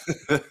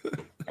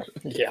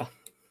 Yeah.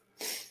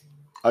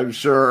 I'm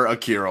sure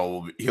Akira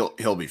will be,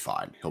 he'll be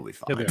fine. He'll be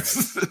fine.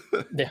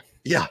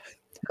 Yeah.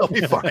 He'll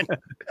be fine.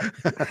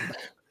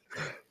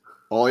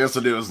 All he has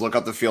to do is look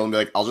up the field and be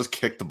like, I'll just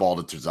kick the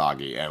ball to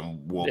Terzaghi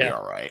and we'll be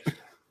all right.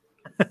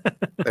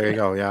 There you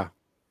go. Yeah.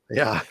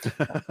 Yeah.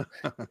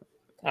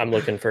 I'm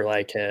looking for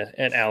like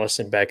an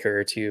Allison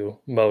Becker to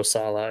Mo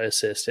Salah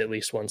assist at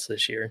least once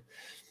this year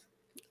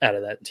out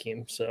of that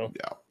team. So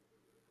yeah.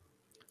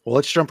 Well,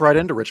 let's jump right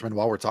into Richmond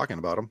while we're talking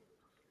about them.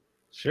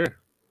 Sure.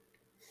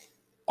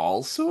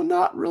 Also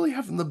not really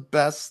having the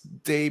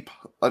best day.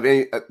 I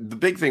mean, the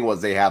big thing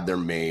was they had their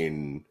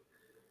main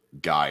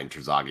guy in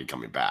Terzaghi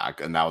coming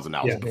back, and that was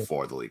announced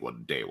before the league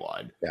went day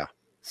one. Yeah.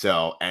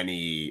 So I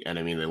mean,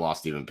 they lost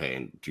Stephen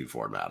Payne to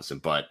Ford Madison,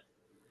 but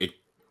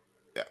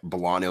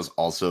Bolaño's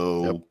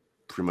also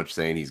pretty much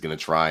saying he's going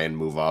to try and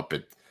move up.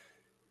 It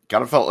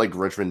kind of felt like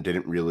Richmond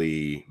didn't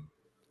really,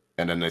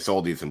 and then they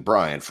sold Ethan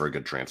Bryant for a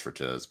good transfer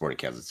to Sporting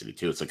Kansas City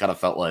too. So it kind of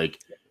felt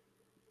like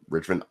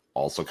Richmond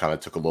also kind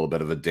of took a little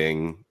bit of a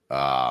ding,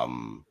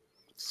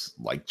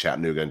 like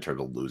Chattanooga, in terms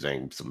of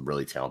losing some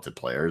really talented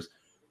players.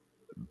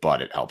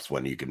 But it helps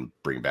when you can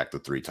bring back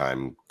the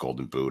 3-time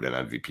Golden Boot and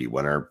MVP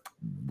winner,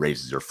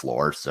 raises your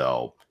floor.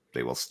 So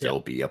they will still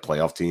be a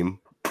playoff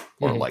team,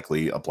 or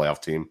likely a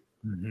playoff team.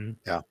 Mm-hmm.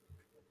 Yeah.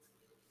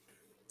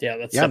 Yeah,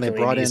 that's and they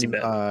brought an easy in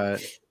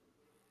bet.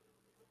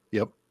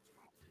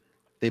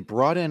 They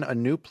brought in a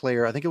new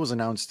player. I think it was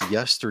announced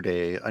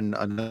yesterday,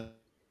 another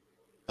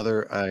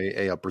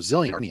a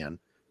Brazilian,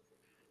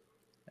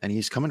 and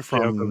he's coming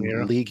from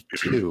League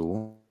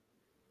Two.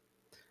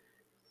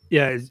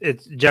 Yeah,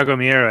 it's Jago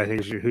Miera, I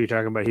think is who you're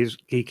talking about.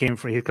 He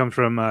comes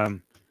from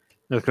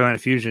North Carolina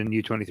Fusion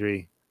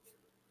U23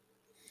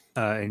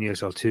 in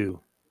USL 2.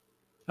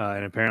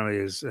 And apparently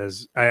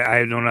is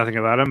I know nothing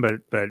about him,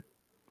 but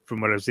from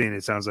what I've seen,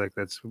 it sounds like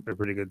that's a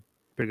pretty good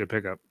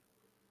pickup.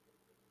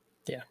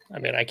 Yeah, I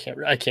mean, I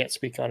can't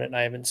speak on it, and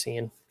I haven't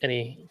seen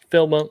any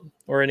film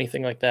or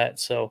anything like that,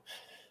 so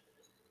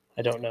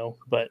I don't know.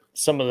 But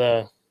some of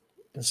the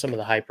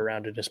hype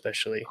around it,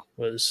 especially,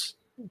 was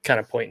kind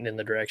of pointing in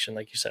the direction,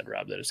 like you said,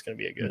 Rob, that it's going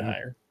to be a good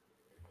hire.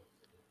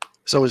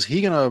 So is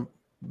he going to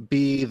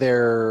be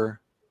there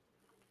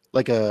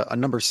like a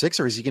number 6,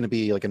 or is he going to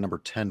be like a number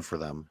 10 for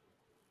them?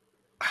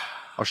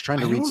 I was trying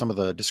to read some of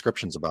the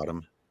descriptions about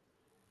him.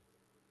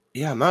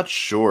 Yeah, I'm not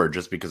sure,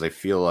 just because I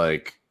feel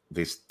like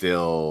they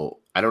still,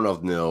 I don't know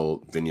if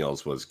Nil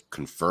Vinyals was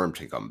confirmed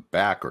to come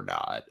back or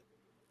not.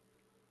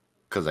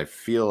 Because I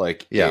feel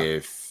like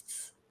if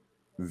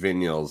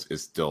Vinyals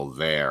is still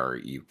there,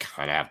 you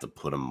kind of have to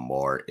put him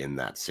more in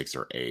that 6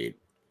 or 8.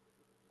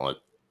 Well,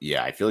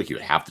 yeah, I feel like you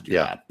would have to do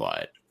that,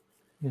 but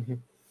I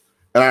don't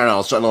know. I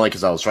was trying to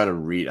because I was trying to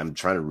read. I'm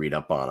trying to read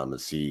up on him to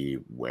see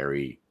where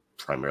he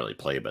primarily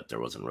played, but there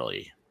wasn't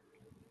really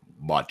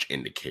much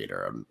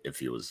indicator if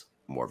he was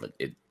more of a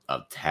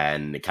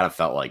 10. It kind of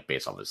felt like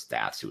based on his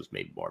stats, he was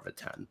maybe more of a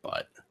 10.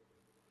 But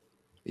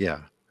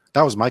yeah,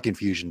 that was my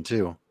confusion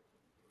too.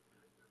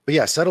 But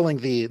yeah, settling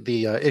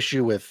the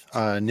issue with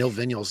Nil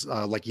Vinyals,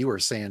 like you were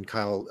saying,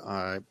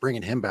 Kyle,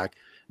 bringing him back,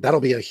 that'll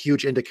be a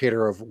huge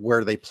indicator of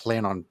where they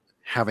plan on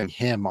having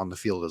him on the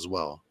field as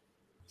well.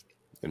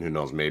 And who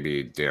knows,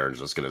 maybe Darren's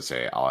just going to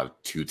say, I'll have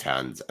 2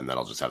 10s, and then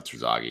I'll just have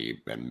Terzaghi,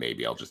 and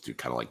maybe I'll just do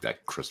kind of like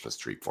that Christmas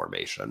tree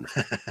formation.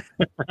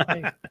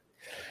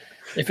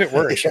 If it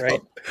works,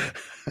 right?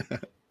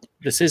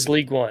 This is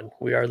League One.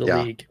 We are the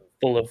league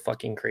full of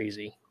fucking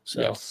crazy.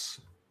 So.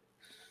 Yes.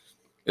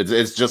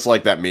 It's just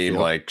like that meme,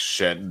 like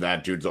shit.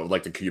 That dude's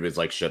like the Cubans,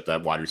 like shit.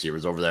 That wide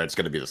receiver's over there. It's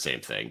going to be the same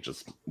thing.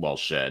 Just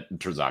shit.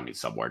 Terzaghi's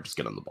somewhere. Just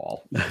get him the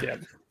ball. Yeah.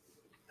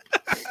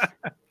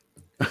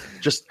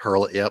 Just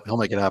hurl it. Yep, he'll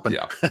make it happen.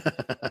 Yeah.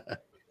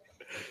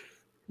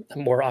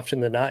 More often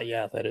than not,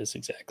 yeah, that is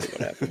exactly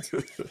what happens.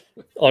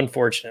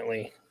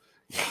 Unfortunately.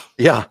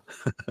 Yeah.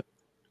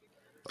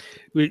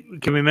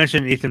 Can we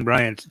mention Ethan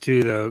Bryant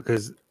too, though?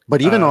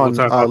 But even on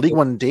League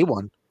One Day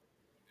One,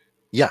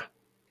 yeah.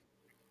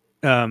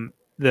 He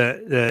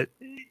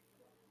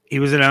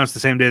was announced the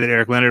same day that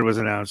Eric Leonard was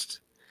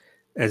announced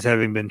as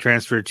having been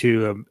transferred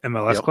to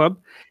MLS club,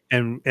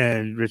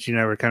 and Richie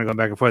and I were kind of going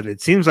back and forth.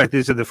 It seems like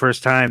this is the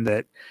first time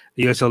that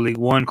the USL League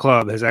One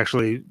club has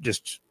actually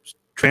just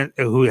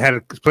who had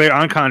a player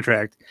on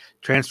contract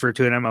transferred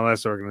to an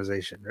MLS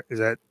organization. Does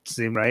that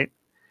seem right?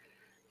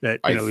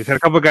 That we've had a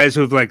couple of guys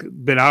who've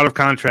been out of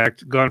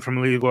contract, gone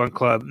from League One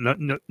club.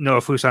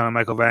 Noah Fuson and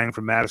Michael Vang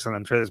from Madison.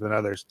 I'm sure there's been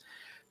others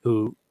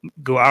who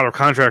go out of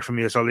contract from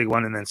USL League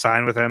One and then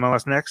sign with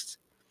MLS next.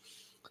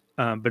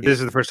 But this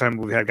is the first time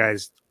we've had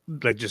guys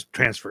just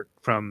transferred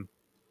from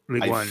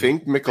League One. I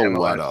think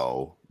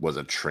Micheletto was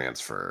a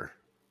transfer.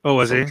 Oh,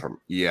 was he?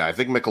 Yeah, I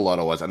think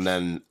Micheletto was, and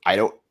then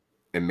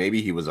and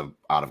maybe he was out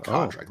of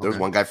contract. There's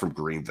one guy from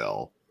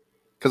Greenville,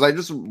 because I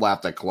just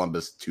laughed that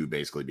Columbus 2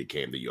 basically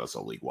became the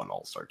USL League One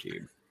All-Star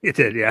team. It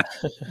did, yeah.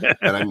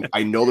 And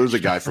I know there's a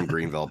guy from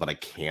Greenville, but I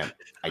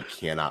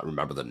cannot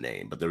remember the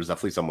name. But there was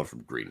definitely someone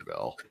from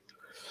Greenville.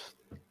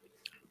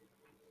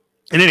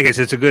 In any case,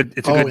 it's a good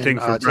thing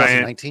for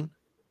Bryant. 2019.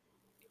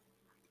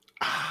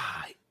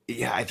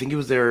 Yeah, I think he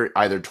was there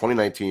either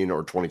 2019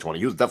 or 2020.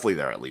 He was definitely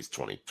there at least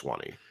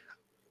 2020.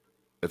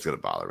 It's gonna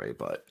bother me,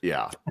 but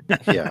yeah.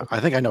 Yeah, I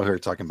think I know who you're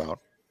talking about.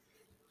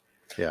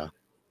 Yeah.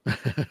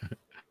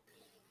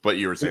 But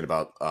you were saying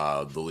about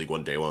the League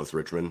One Day One with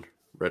Richmond,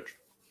 Rich?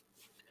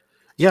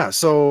 Yeah,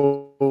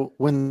 so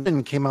when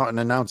it came out and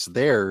announced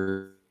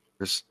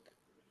theirs,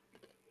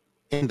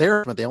 in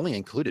there they only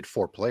included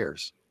 4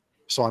 players.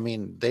 So I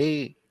mean,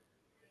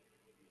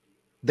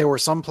 there were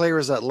some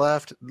players that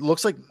left.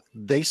 Looks like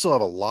they still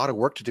have a lot of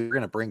work to do. They're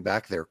going to bring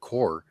back their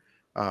core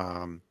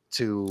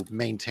to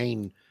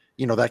maintain,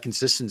 that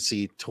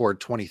consistency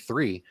toward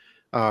 23.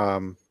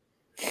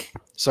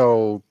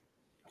 So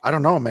I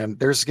don't know, man.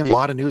 There's going to be a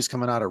lot of news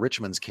coming out of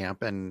Richmond's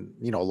camp, and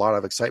a lot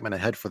of excitement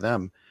ahead for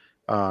them.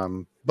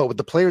 But with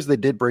the players they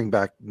did bring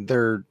back,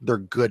 they're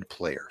good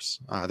players.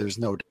 There's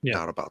no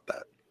doubt about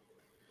that.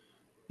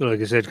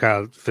 Like I said,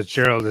 Kyle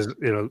Fitzgerald is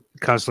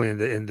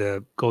constantly in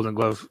the Golden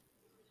Glove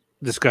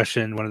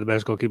discussion. One of the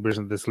best goalkeepers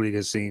in this league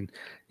has seen.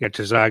 You got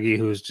Terzaghi,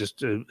 who's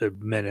just a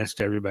menace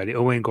to everybody.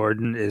 Owain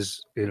Gordon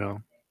is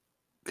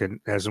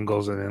has some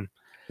goals in him.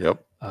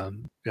 Yep.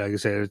 Like I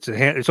said,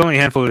 it's only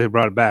a handful that they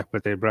brought it back,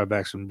 but they brought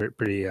back some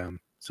pretty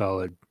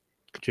solid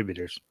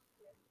contributors.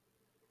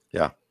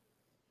 Yeah.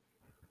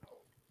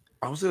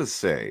 I was gonna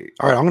say.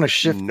 All right, I'm gonna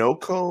shift.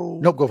 Noko.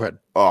 Nope, go ahead.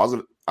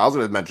 Oh, I was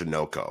gonna mention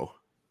Noko.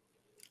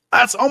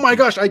 Oh my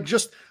gosh! I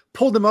just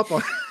pulled him up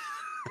on.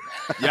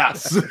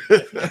 Yes.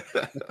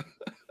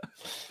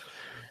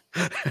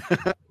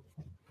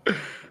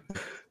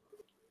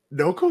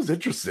 Noko's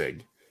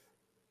interesting.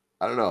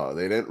 I don't know.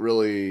 They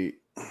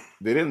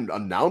didn't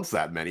announce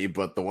that many,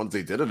 but the ones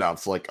they did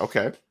announce,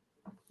 okay,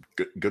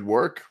 good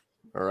work.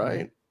 All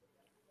right.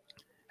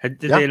 Did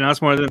they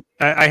announce more than?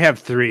 I have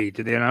 3.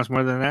 Did they announce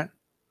more than that?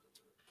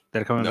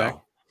 That are coming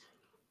back?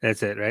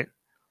 That's it, right?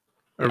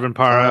 Urban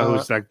Para,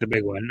 who's the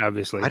big one,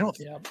 obviously. I don't.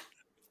 Yeah.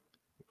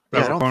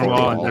 I don't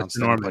Cornwall and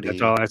Dustin Norman.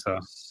 That's all I saw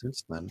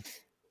since then.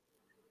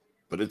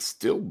 But it's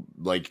still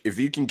if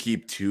you can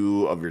keep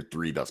 2 of your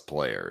 3 best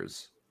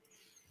players,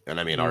 and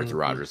I mean Arthur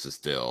Rogers is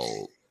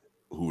still,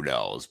 who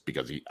knows,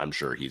 because I'm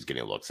sure he's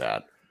getting looks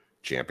at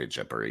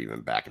championship or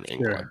even back in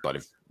England. Sure. But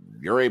if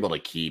you're able to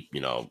keep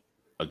a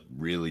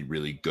really,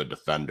 really good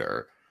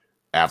defender,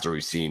 after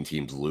we've seen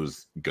teams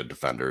lose good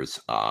defenders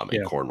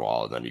in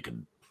Cornwall, and then you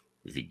can,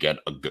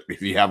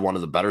 if you have one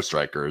of the better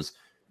strikers,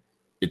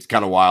 it's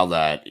kind of wild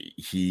that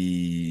if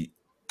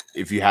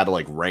you had to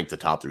like rank the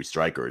top 3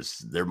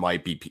 strikers,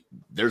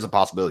 there's a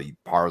possibility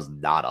Parra's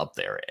not up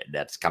there, and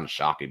that's kind of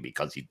shocking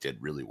because he did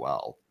really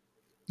well.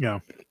 Yeah.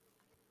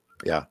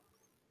 Yeah.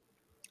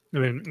 I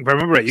mean, if I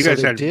remember right, you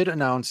guys did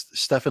announce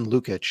Stefan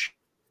Lukic.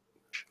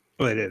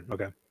 Oh, they did.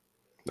 Okay.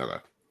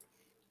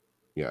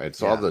 Yeah, I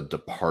saw the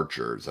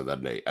departures, and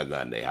then they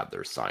had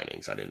their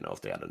signings. I didn't know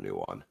if they had a new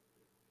one.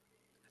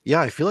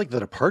 Yeah, I feel like the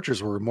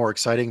departures were more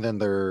exciting than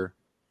there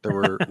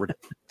were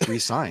 3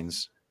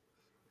 signs.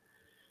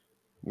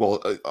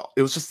 Well,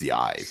 it was just the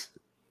eyes.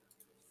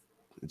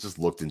 It just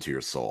looked into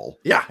your soul.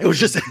 Yeah, it was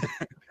just.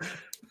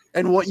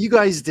 And what you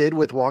guys did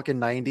with Walking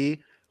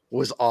 90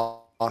 was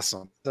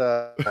awesome.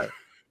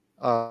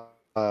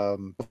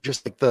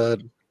 Just like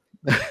the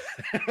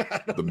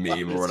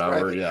meme or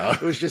whatever. Yeah,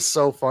 it was just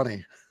so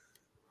funny.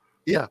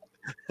 Yeah.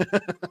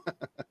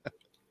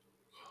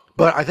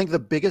 But I think the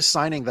biggest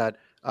signing that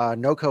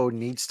NOCO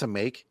needs to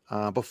make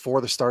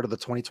before the start of the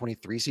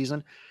 2023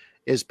 season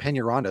is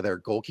Peñaranda, their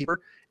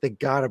goalkeeper. They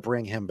got to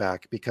bring him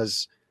back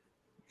because,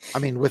 I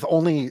mean, with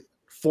only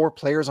 4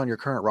 players on your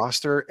current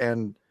roster,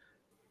 and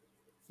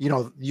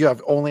you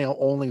have only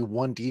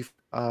one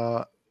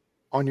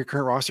on your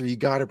current roster, you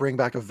got to bring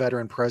back a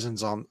veteran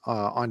presence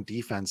on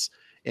defense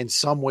in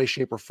some way,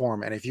 shape, or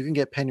form. And if you can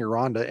get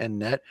Peñaranda in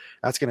net,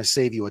 that's going to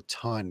save you a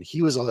ton.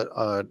 He was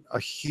a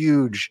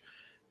huge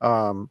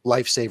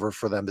lifesaver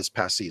for them this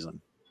past season.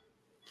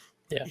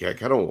 Yeah, I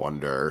kind of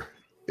wonder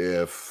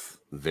if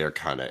they're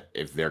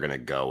going to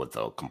go with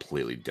a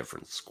completely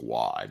different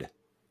squad,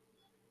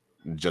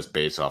 just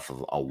based off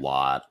of a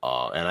lot.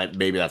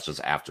 Maybe that's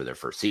just after their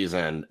first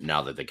season.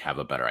 Now that they have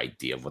a better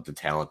idea of what the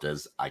talent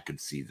is, I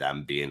could see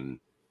them being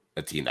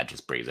a team that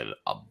just brings in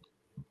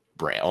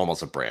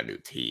almost a brand new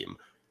team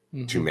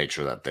to make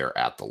sure that they're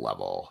at the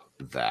level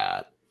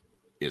that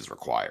is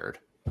required.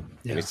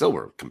 Yeah. They still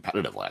were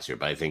competitive last year,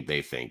 but I think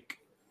they think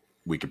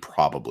we could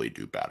probably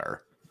do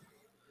better.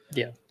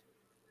 Yeah.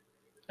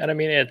 And I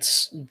mean,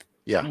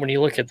 when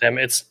you look at them,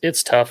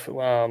 it's tough.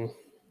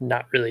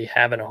 Not really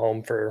having a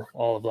home for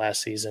all of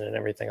last season and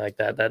everything like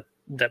that.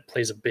 That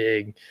plays a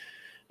big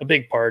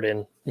part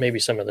in maybe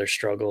some of their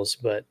struggles,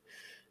 but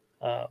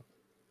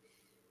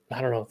I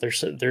don't know.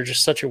 They're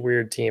just such a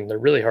weird team. They're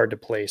really hard to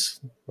place.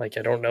 Like,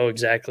 I don't know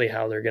exactly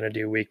how they're going to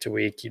do week to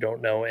week. You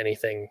don't know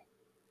anything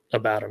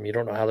about them. You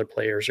don't know how their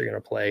players are going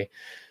to play,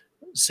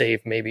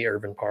 save maybe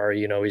Irvin Parra.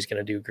 He's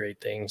going to do great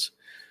things.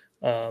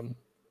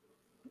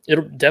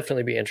 It'll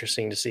definitely be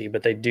interesting to see,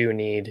 but they do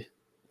need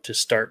to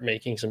start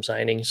making some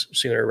signings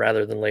sooner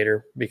rather than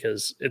later,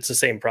 because it's the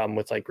same problem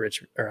with like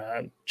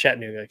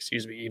Chattanooga,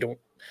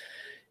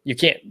 you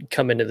can't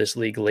come into this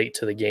league late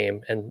to the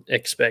game and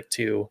expect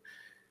to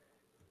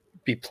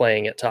be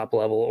playing at top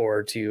level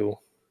or to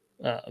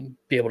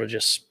be able to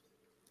just,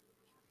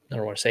 I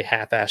don't want to say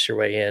half-ass your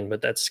way in,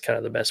 but that's kind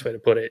of the best way to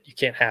put it. You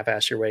can't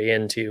half-ass your way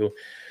into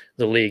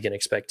the league and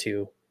expect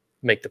to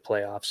make the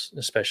playoffs,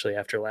 especially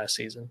after last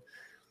season.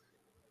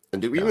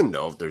 And do we even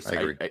know if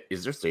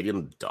is their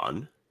stadium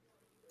done?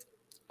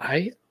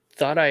 I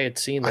thought I had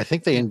seen. I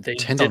think they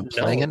intend on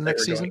playing it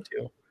next season.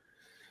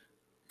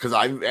 Because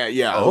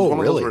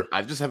really?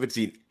 I just haven't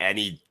seen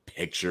any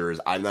pictures.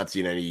 I'm not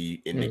seeing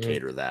any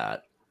indicator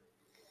that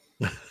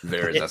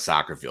there is a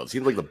soccer field. It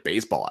seems like the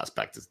baseball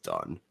aspect is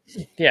done.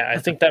 Yeah, I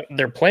think that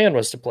their plan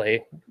was to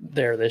play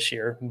there this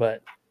year,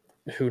 but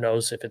who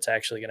knows if it's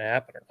actually going to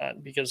happen or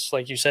not? Because,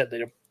 like you said,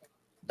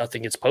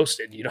 nothing gets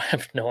posted. You don't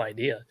have no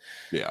idea.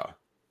 Yeah.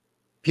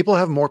 People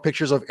have more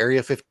pictures of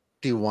Area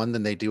 51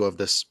 than they do of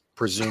this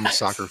presumed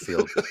soccer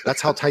field.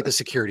 That's how tight the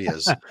security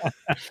is.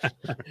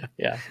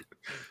 Yeah,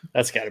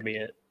 that's got to be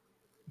it.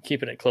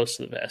 Keeping it close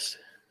to the vest.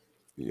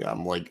 Yeah,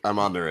 I'm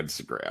on their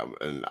Instagram,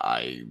 and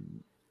I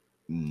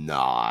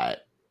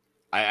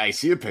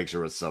see a picture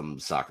with some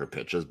soccer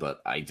pitches,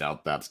 but I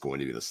doubt that's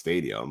going to be the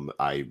stadium.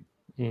 I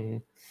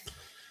don't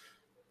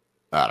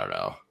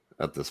know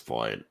at this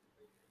point.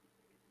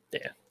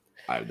 Yeah,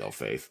 I have no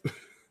faith.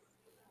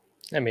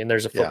 I mean,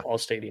 there's a football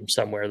stadium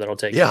somewhere that'll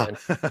take you in.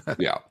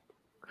 Yeah.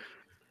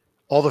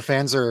 All the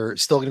fans are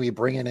still going to be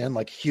bringing in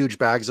like huge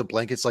bags of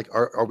blankets. Like,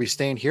 are we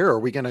staying here? Or are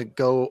we going to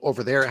go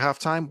over there at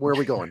halftime? Where are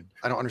we going?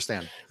 I don't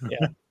understand.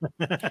 Yeah.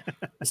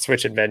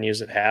 Switching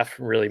venues at half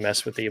really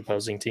mess with the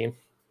opposing team.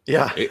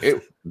 Yeah.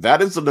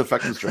 That is an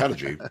effective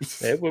strategy.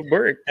 It would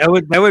work. That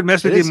would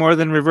mess with you more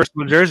than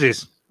reversible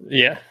jerseys.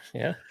 Yeah.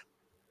 Yeah.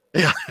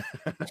 Yeah.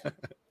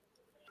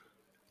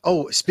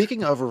 Oh,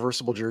 speaking of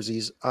reversible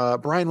jerseys,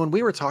 Brian, when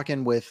we were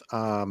talking with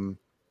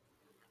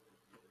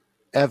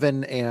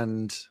Evan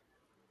and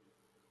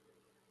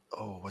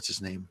what's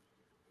his name?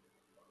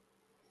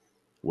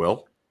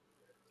 Will,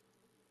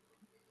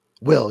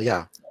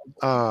 yeah.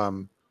 How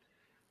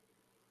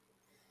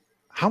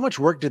much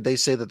work did they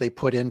say that they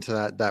put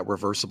into that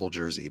reversible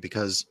jersey?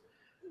 Because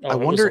I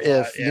wonder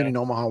if Union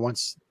Omaha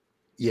wants.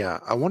 Yeah,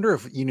 I wonder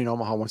if Union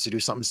Omaha wants to do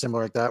something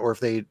similar like that, or if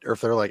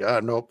they're like,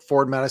 nope,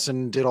 Ford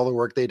Madison did all the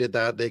work, they did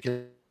that, they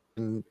can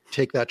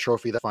take that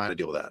trophy. That's fine to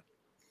deal with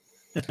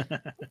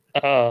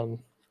that.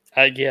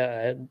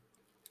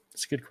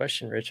 It's a good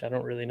question, Rich. I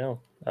don't really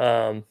know.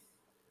 I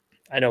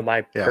know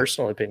my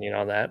personal opinion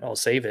on that. I'll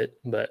save it,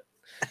 but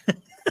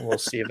we'll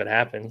see if it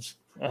happens.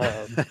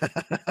 It's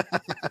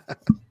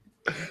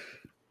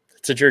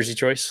a jersey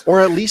choice, or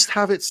at least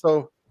have it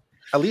so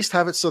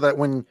that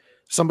when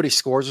somebody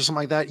scores or something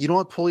like that, you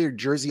don't pull your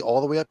jersey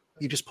all the way up.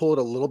 You just pull it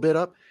a little bit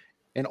up,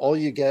 and all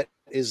you get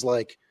is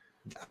like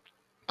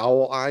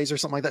owl eyes or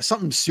something like that.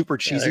 Something super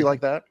cheesy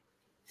like that.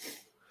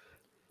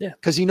 Yeah,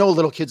 because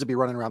little kids would be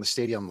running around the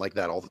stadium like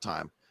that all the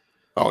time.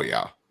 Oh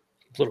yeah,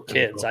 little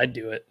kids. I'd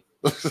do it.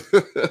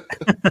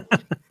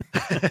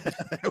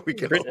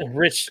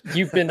 Rich,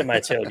 you've been to my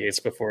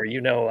tailgates before.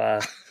 You know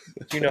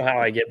how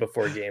I get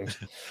before games.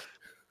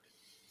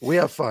 We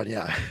have fun,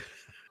 yeah.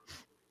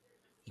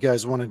 You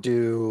guys want to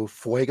do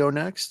Fuego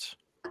next?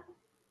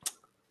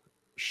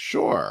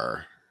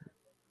 Sure.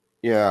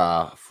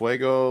 Yeah,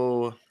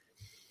 Fuego.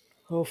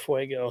 Oh,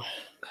 Fuego.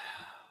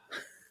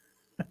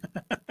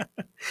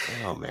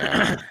 Oh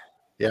man.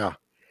 Yeah.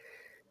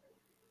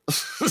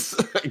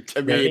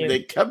 I mean, they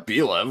kept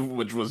Bilev,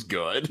 which was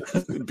good.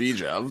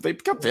 Bijev, they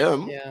kept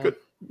him. Yeah. Good.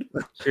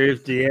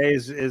 Sharif DA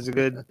is a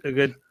good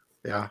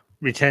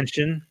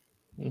retention.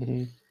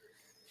 Mm-hmm.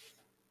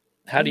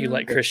 How do you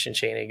let Christian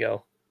Chaney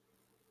go?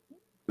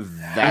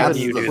 That's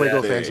the the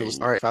Fuego thing. fans.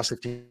 All right, fast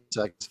 15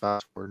 seconds.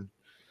 Fast forward.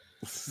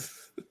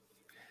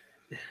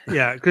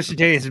 Yeah, Christian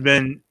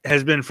Chaney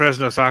has been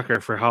Fresno soccer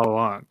for how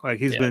long? Like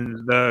he's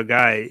been the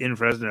guy in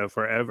Fresno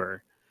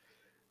forever,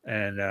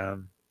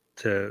 and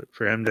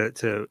for him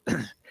to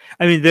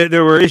I mean,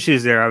 there were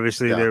issues there.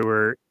 Obviously, there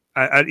were.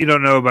 You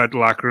don't know about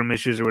locker room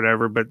issues or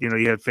whatever, but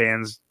you had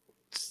fans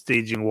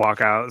staging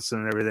walkouts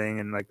and everything,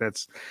 and like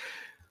that's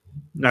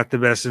not the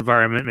best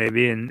environment,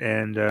 maybe.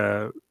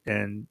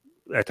 And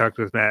I talked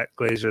with Matt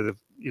Glazer,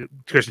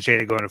 Christian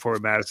Chaney going to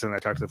Fort Madison. I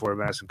talked to the Fort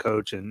Madison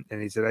coach, and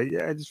he said,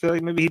 I just feel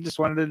like maybe he just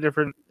wanted a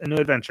new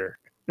adventure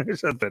or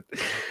something,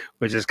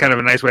 which is kind of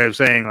a nice way of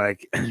saying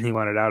like he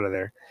wanted out of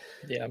there.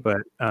 Yeah,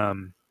 but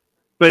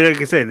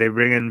like I say, they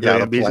bring in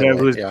Bijev,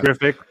 who's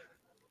terrific.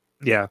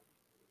 Yeah.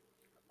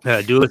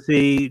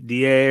 Dulasey,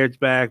 DA is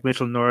back,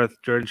 Mitchell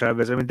North, Jordan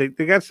Chavez. I mean,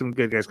 they got some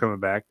good guys coming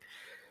back.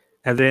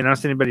 Have they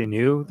announced anybody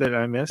new that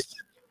I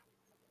missed?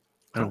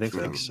 I don't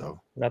think so.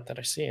 Not that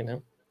I see,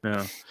 no.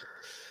 No.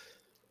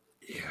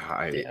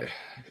 Yeah,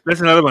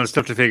 that's another one that's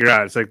tough to figure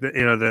out. It's like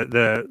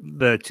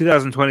the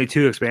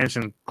 2022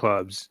 expansion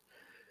clubs,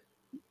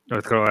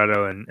 North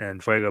Colorado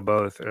and Fuego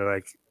both are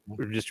like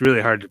just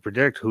really hard to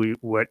predict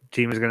what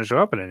team is going to show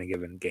up in any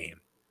given game.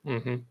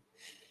 Mm-hmm.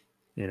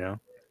 Yeah.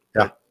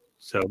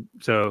 So,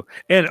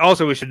 and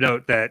also we should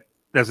note that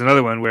that's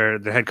another one where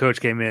the head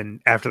coach came in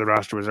after the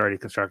roster was already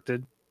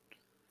constructed.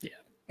 Yeah.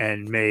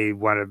 And may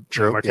want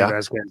to. Martin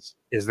Vasquez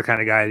is the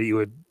kind of guy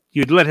that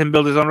you'd let him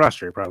build his own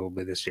roster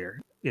probably this year.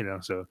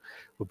 So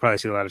we'll probably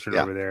see a lot of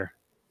turnover there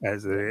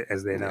as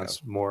they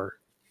announce more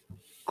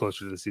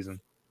closer to the season.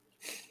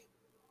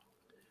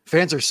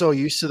 Fans are so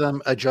used to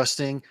them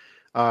adjusting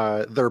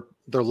their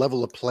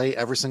level of play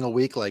every single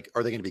week. Like,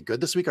 are they going to be good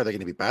this week? Are they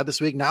going to be bad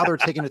this week? Now they're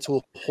taking it to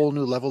a whole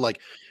new level.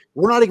 Like,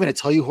 we're not even going to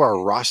tell you who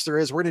our roster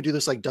is. We're going to do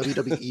this like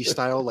WWE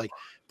style, like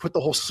put the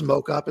whole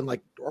smoke up and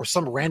or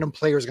some random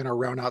player is going to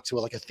round out to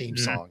a theme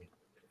song.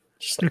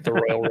 Just like the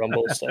Royal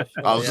Rumble stuff.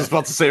 I was just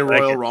about to say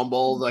Royal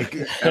Rumble. Like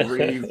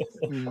every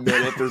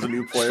minute there's a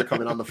new player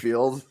coming on the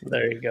field.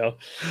 There you go.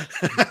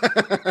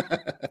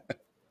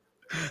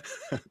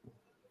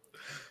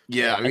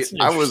 Yeah, I mean,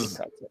 I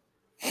was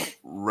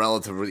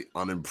relatively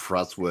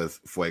unimpressed with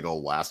Fuego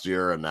last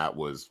year, and that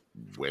was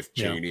with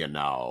Chaney, and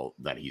now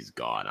that he's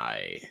gone,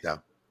 I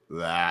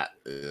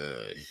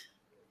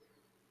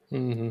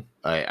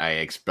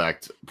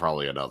expect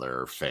probably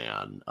another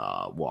fan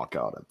walk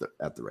out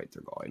at the rate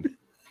they're going.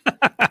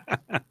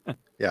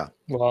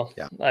 Well,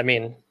 I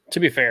mean, to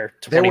be fair,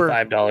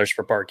 $25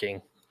 for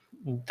parking,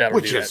 that'll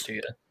do that to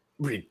you.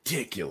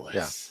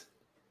 Ridiculous.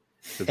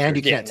 Yeah. And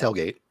you can't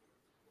tailgate.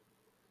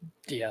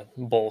 Yeah,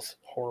 both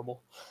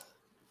horrible.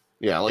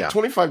 Yeah,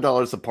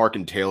 $25 to park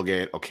and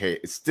tailgate. Okay,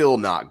 it's still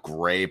not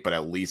great, but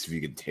at least if you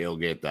can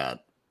tailgate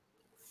that,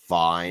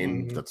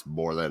 fine. Mm-hmm. That's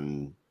more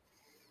than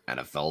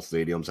NFL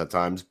stadiums at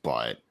times,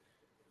 but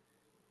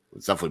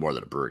it's definitely more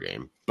than a Brewer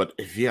game. But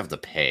if you have to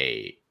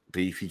pay,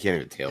 but if you can't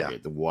even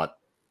tailgate, then what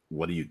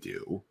do you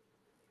do?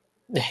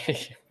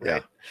 Right. Yeah.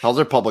 How's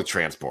their public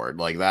transport?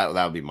 Like that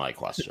would be my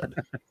question.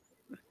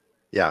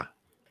 Yeah.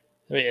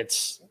 I mean,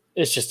 it's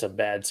just a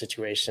bad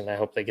situation. I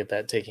hope they get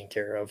that taken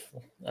care of.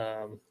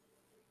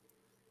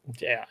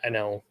 Yeah, I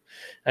know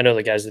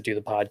the guys that do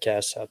the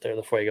podcasts out there,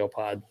 the Fuego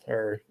Pod,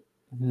 are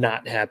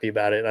not happy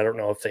about it. I don't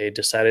know if they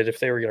decided if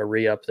they were going to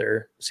re-up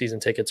their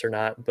season tickets or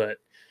not, but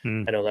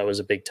I know that was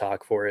a big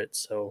talk for it.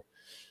 So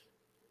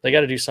they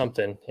got to do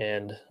something,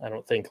 and I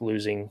don't think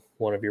losing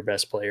one of your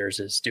best players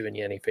is doing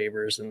you any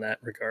favors in that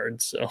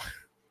regard. So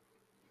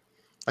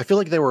I feel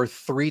like there were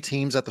 3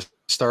 teams at the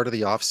start of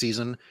the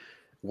offseason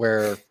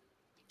where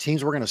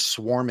teams were going to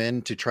swarm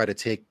in to try to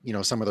take,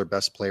 some of their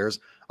best players.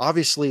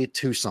 Obviously,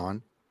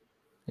 Tucson.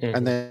 Mm-hmm.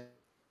 And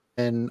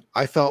then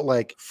I felt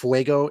like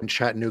Fuego and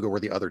Chattanooga were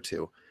the other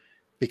 2.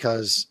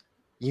 because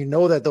you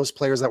know that those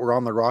players that were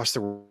on the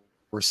roster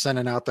were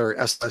sending out their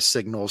SOS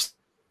signals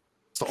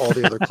to all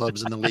the other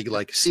clubs in the league,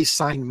 like, see,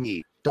 sign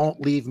me,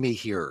 don't leave me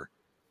here.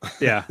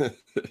 Yeah.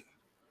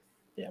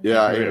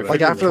 Yeah,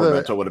 like after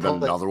Tormenta would have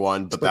been another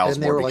one, but that was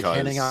then they more were because like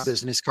handing out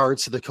business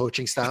cards to the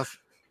coaching staff.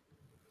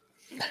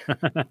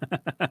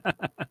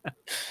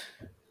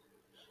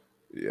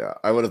 Yeah,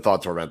 I would have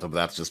thought Tormenta, but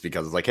that's just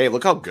because it's like, hey,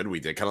 look how good we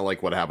did. Kind of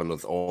like what happened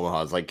with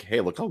Omaha. It's like, hey,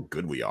 look how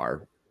good we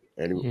are.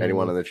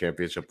 Anyone in the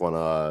championship want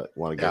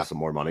to give some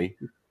more money?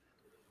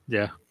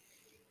 Yeah.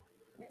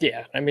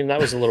 Yeah, I mean,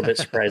 that was a little bit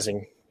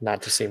surprising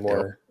not to see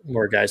more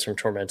guys from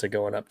Tormenta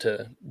going up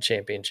to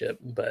championship,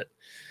 but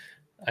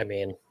I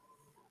mean,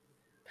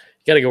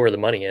 you got to go where the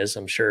money is.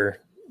 I'm sure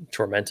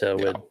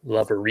Tormenta would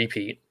love a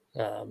repeat.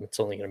 It's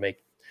only going to make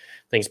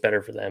things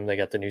better for them. They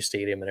got the new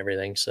stadium and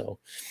everything, so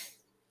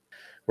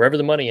wherever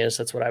the money is,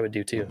 that's what I would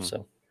do too.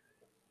 So,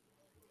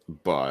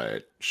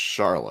 but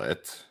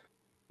Charlotte,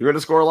 you're going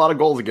to score a lot of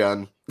goals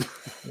again.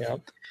 Yeah,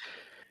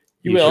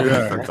 you will.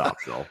 Defense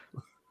optional.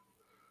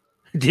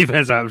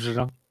 Defense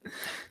optional.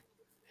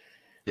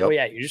 Yep. Oh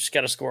yeah, you just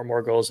got to score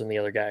more goals than the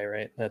other guy,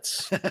 right?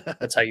 That's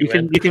how you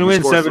win. You can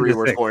win 7-6.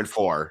 We're scoring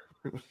 4.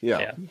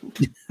 Yeah.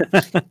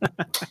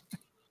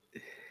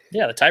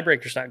 Yeah, the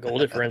tiebreaker's not goal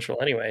differential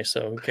anyway,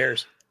 so who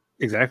cares?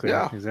 Exactly.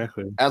 Yeah,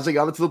 exactly. As they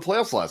got into the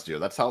playoffs last year,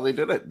 that's how they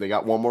did it. They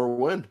got one more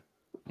win.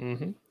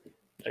 Mm-hmm.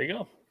 There you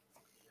go.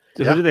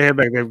 So who do they have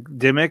back there?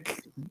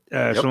 Dimmick,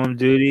 Shalom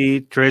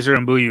Duty, Tracer,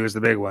 and Mbuyu is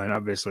the big one,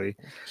 obviously.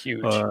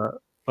 Huge.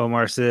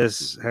 Omar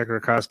Sis, Hector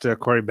Acosta,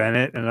 Corey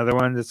Bennett, another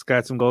one that's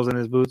got some goals in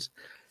his boots.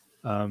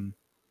 Have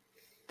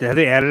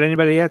they added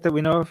anybody yet that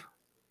we know of?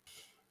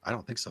 I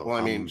don't think so. Well,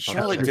 I mean,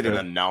 Charlotte didn't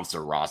announce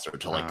their roster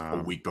until like a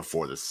week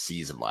before the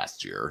season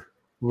last year.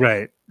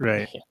 Right.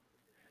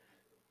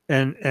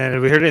 And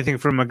have we heard anything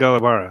from Miguel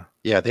Ibarra?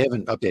 Yeah, they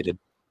haven't updated.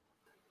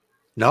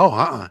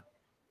 No,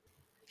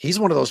 He's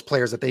one of those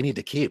players that they need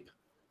to keep.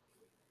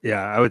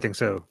 Yeah, I would think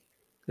so,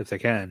 if they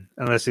can,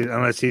 unless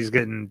he's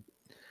getting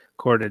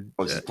courted.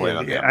 I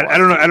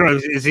don't know.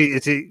 Is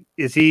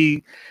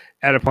he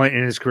at a point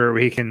in his career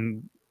where he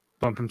can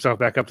bump himself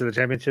back up to the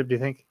championship? Do you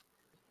think?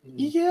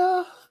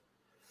 Yeah.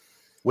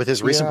 With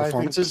his recent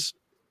performances,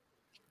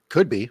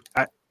 could be.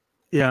 I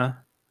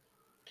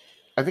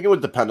think it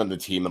would depend on the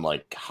team and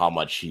like how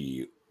much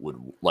he would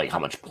how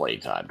much play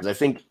time. Because I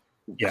think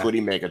could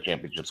he make a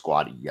championship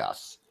squad?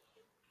 Yes.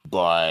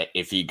 But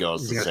if he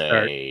goes to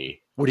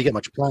say, would he get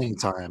much playing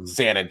time?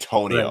 San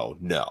Antonio?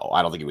 Right. No,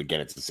 I don't think he would get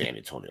into San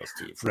Antonio's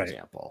team, for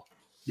example.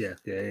 Yeah.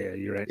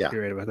 You're right. Yeah.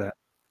 You're right about that.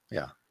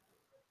 Yeah.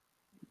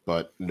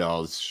 But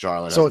no,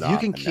 Charlotte. So if you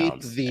can keep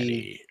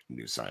any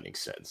new signing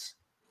since.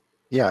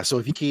 Yeah. So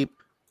if you keep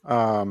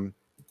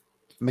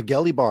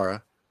Miguel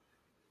Ibarra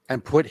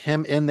and put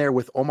him in there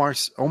with Omar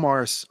Sis,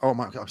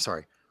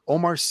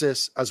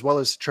 as well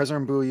as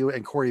Trezor Mbuyu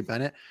and Corey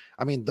Bennett.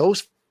 I mean,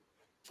 those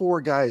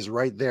 4 guys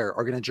right there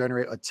are going to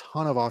generate a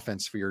ton of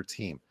offense for your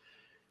team.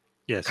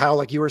 Yes. Kyle,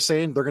 like you were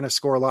saying, they're going to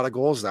score a lot of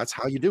goals. That's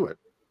how you do it.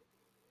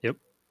 Yep.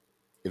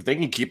 If they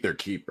can keep their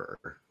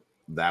keeper,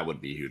 that would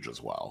be huge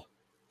as well.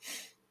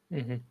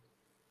 Mm-hmm.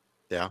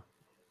 Yeah.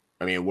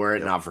 I mean, were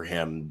it not for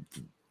him,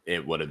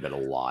 it would have been a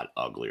lot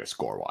uglier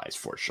score-wise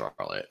for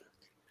Charlotte.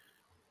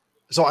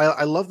 So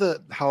I love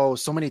how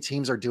so many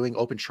teams are doing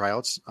open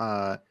tryouts,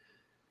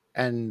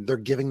 and they're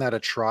giving that a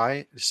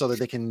try so that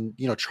they can,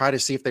 try to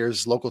see if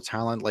there's local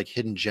talent, like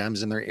hidden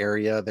gems in their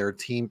area. There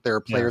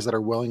are players that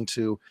are willing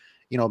to,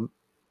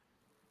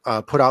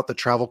 put out the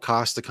travel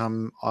costs to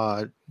come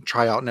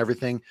try out and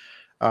everything.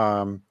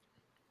 So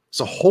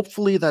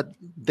hopefully that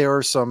there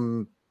are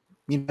some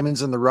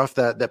diamonds in the rough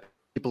that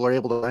people are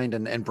able to find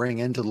and bring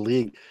into the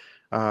league,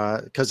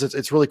 because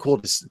it's really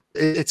cool.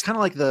 It's kind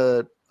of like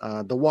the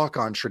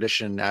walk-on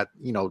tradition at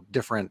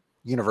different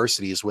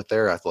universities with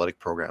their athletic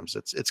programs.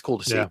 It's cool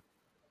to see.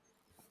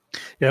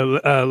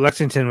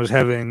 Lexington was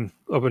having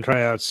open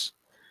tryouts.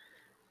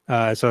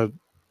 So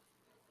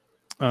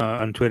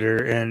on Twitter,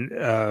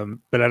 and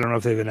but I don't know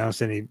if they've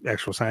announced any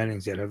actual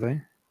signings yet. Have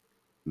they?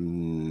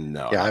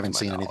 No. Yeah, I haven't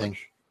seen anything.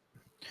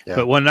 Yeah.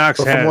 But One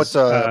Knox has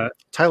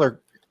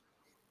Tyler.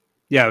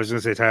 Yeah, I was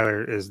going to say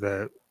Tyler is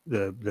the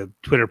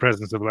Twitter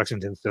presence of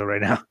Lexington still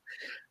right now,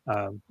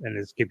 and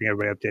is keeping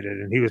everybody updated.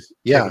 And he was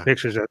taking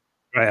pictures of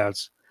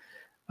tryouts,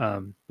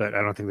 but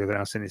I don't think they've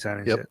announced any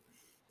signings yet.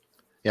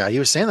 Yeah, he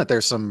was saying that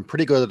there's some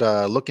pretty good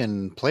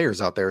looking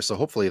players out there, so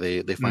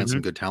hopefully they find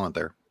some good talent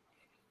there.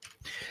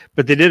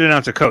 But they did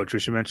announce a coach. We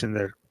should mention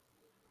there.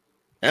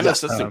 And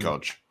assistant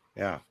coach.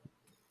 Yeah.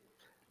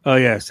 Oh,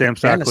 yeah, Sam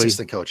Stockley. And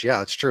assistant coach. Yeah,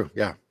 that's true.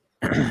 Yeah.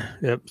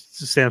 Yep.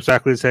 Sam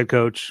Stockley's head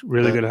coach.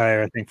 Really good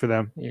hire, I think, for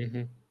them.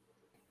 Mm-hmm.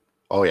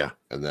 Oh, yeah.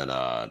 And then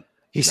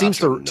he seems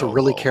to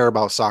really care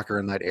about soccer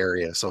in that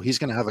area, so he's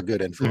going to have a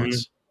good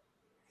influence.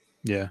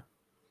 Mm-hmm. Yeah.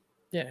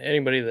 Yeah,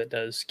 anybody that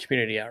does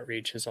community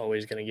outreach is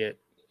always going to get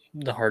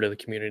the heart of the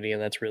community,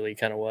 and that's really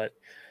kind of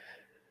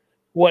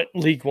what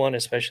League One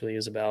especially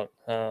is about.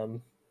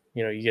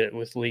 You get it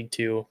with League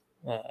Two,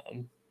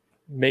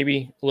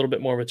 maybe a little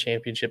bit more with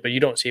Championship, but you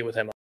don't see it with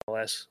MLS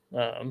MLS.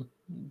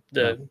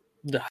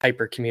 The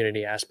hyper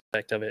community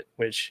aspect of it,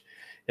 which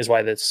is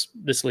why this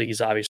league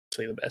is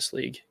obviously the best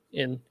league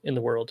in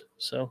the world.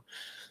 So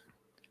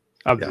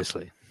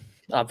obviously.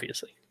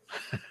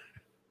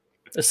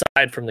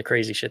 Aside from the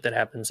crazy shit that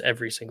happens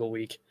every single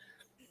week.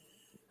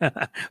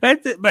 But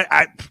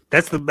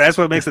that's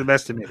what makes it the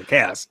best to me, the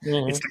chaos.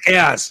 Mm-hmm. It's the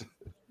chaos.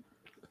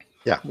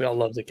 Yeah. We all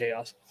love the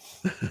chaos.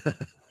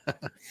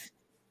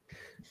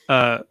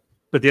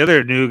 But the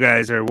other new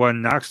guys are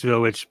one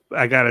Knoxville, which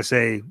I gotta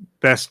say,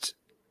 best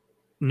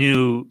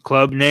new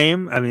club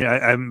name. I mean,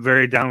 I'm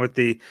very down with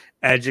the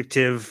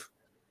adjective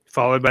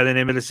followed by the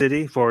name of the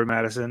city. Forward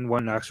Madison,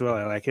 one Knoxville.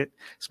 I like it.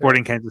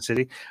 Sporting Kansas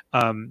City.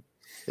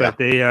 But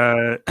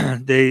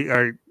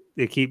they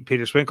keep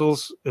Peter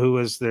Swinkles, who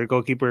was their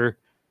goalkeeper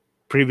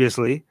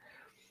previously.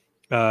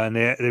 And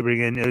they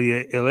bring in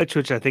Ilya Illich,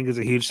 which I think is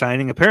a huge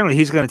signing. Apparently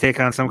he's going to take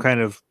on some kind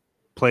of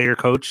player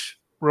coach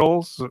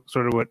role,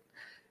 sort of what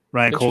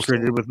Ryan Coulter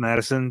did with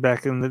Madison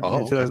back in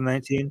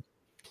 2019.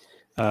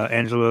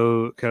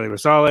 Angelo Kelly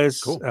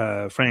Rosales, cool.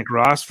 Frank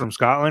Ross from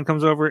Scotland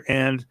comes over,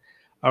 and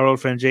our old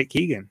friend Jake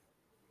Keegan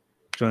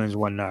joins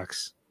One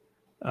Knox.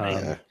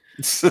 Yep.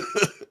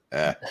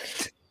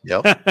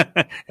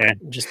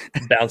 Just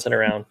bouncing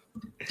around.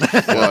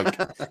 Look,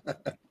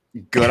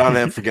 good on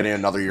him for getting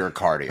another year of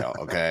cardio.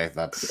 Okay,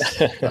 that's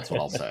what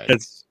I'll say.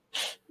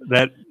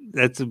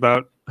 That's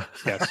about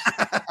yes.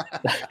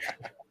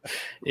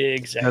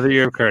 Exactly. Another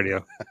year of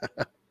cardio.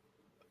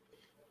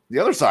 The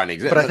other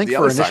signings, but I think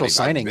for initial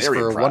signings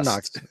for One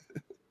Knox,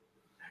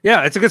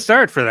 yeah, it's a good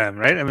start for them,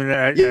 right? I mean,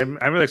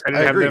 I'm really excited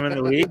to have them in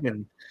the league,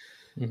 and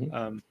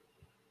I think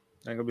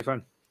it'll be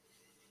fun.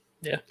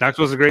 Yeah,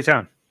 Knoxville's a great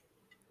town.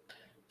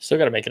 Still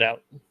got to make it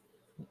out.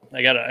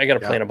 I gotta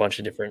plan a bunch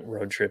of different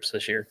road trips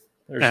this year.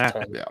 There's a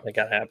ton that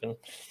got to happen.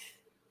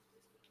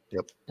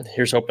 Yep.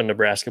 Here's hoping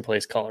Nebraska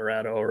plays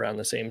Colorado around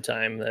the same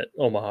time that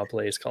Omaha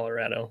plays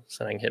Colorado,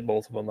 so I can hit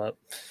both of them up.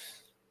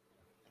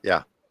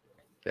 Yeah.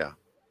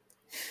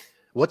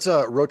 What's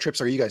road trips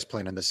are you guys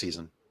planning this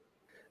season?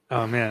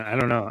 Oh man, I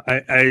don't know.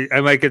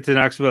 I might get to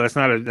Knoxville. That's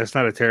not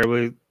a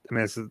terribly. I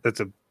mean, that's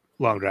a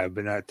long drive,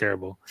 but not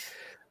terrible.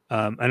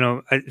 I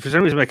know for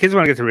some reason my kids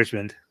want to get to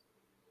Richmond,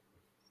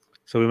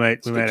 so we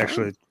might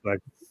actually like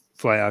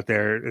fly out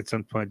there at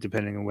some point,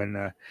 depending on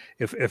when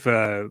if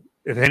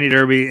Henny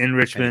Derby in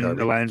Richmond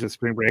aligns with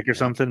spring break or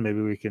something,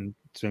 maybe we can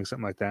swing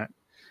something like that.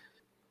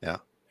 Yeah,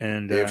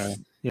 and if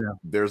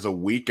there's a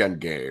weekend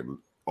game,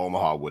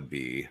 Omaha would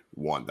be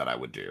one that I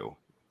would do.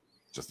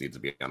 Just needs to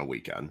be on a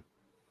weekend.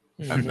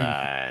 And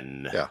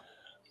then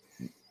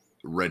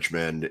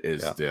Richmond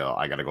is still,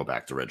 I got to go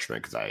back to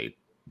Richmond because I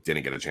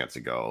didn't get a chance to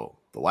go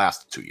the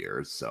last 2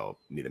 years. So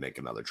need to make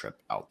another trip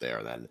out there.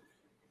 And then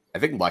I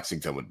think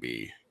Lexington would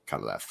be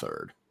kind of that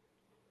third.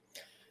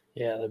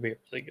 Yeah, that'd be a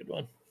really good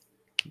one.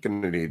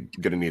 Gonna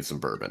need some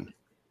bourbon.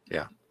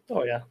 Yeah.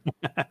 Oh yeah.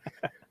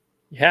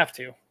 You have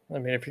to. I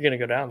mean, if you're gonna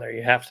go down there,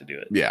 you have to do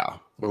it. Yeah.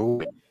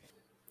 Ooh.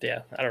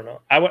 Yeah, I don't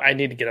know. I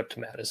need to get up to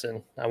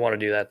Madison. I want to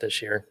do that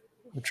this year.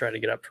 I'm trying to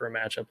get up for a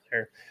match up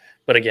there.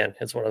 But again,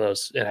 it's one of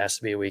those, it has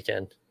to be a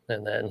weekend.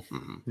 And then,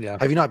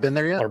 Have you not been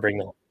there yet? I want to bring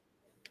them.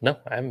 No,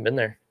 I haven't been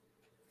there.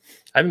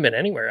 I haven't been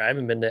anywhere. I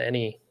haven't been to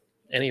any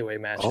away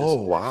matches.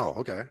 Oh, wow.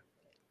 Okay.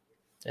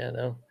 Yeah,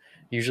 no.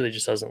 Usually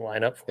just doesn't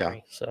line up for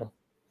me. So,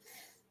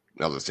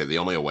 I was going to say, the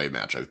only away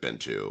match I've been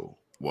to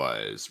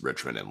was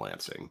Richmond and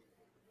Lansing.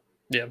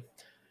 Yeah. I'm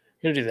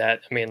going to do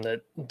that. I mean,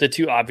 the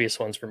two obvious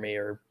ones for me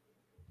are,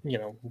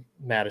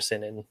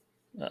 Madison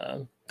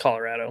and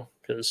Colorado,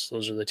 because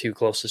those are the two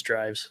closest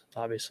drives,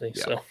 obviously.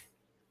 Yeah. So,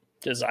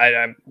 because I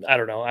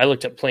don't know, I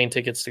looked at plane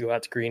tickets to go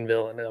out to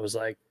Greenville, and it was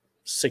like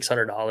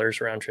 $600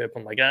 round trip.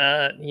 I'm like,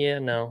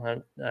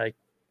 no,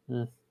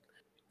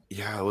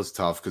 Yeah, it was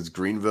tough because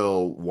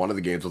Greenville, one of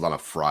the games was on a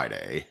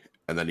Friday,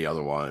 and then the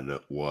other one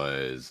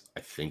was, I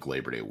think,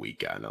 Labor Day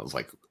weekend. I was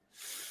like,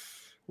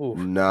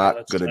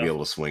 not going to be able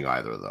to swing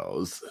either of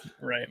those.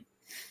 Right.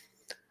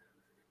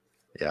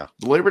 Yeah.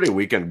 The Labor Day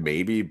weekend,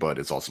 maybe, but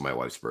it's also my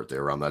wife's birthday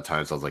around that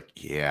time. So I was like,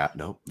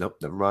 nope,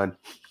 never mind.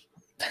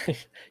 You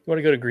want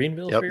to go to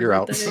Greenville? Yep, you're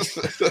out.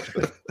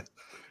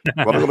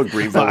 I want to go to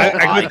Greenville.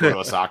 I go to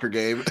a soccer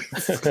game.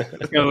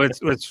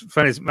 What's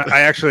funny is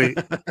I actually,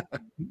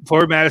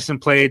 Forward Madison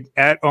played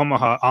at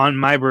Omaha on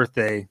my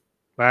birthday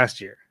last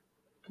year.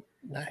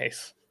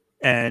 Nice.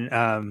 And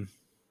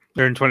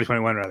or in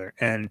 2021 rather.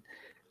 And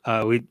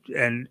my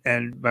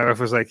wife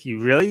was like,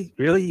 "You really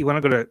you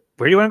want to go to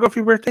where do you want to go for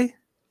your birthday?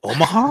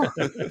 Omaha?"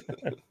 I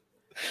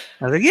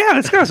was like, "Yeah,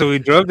 let's go." So we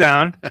drove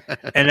down,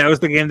 and that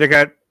was the game that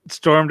got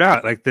stormed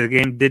out. Like the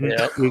game didn't.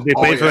 They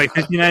played for like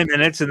 59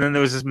 minutes, and then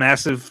there was this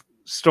massive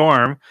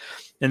storm,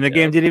 and the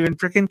game didn't even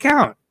freaking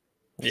count.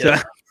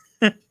 Yeah.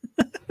 So,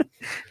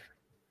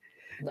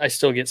 I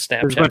still get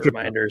Snapchat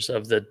reminders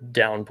of the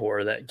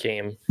downpour that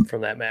came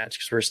from that match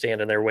because we're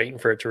standing there waiting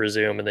for it to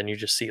resume, and then you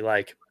just see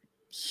like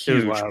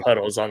huge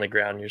puddles on the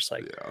ground. And you're just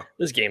like,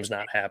 "This game's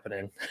not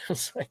happening."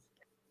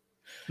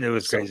 It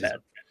was so crazy. Bad.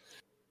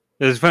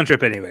 It was a fun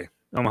trip anyway.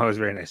 Omaha was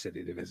a very nice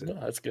city to visit. No,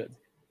 that's good.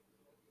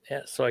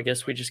 Yeah, so I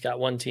guess we just got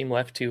one team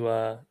left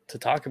to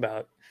talk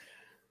about,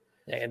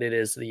 and it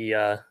is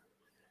the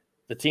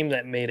team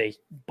that made a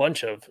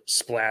bunch of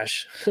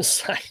splash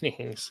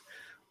signings.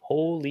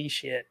 Holy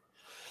shit!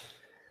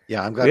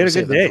 Yeah, I'm glad we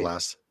saved them for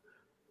last.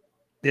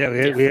 Yeah,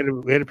 we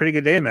had a pretty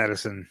good day in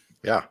Madison.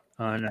 Yeah,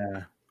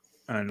 on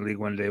League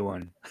One Day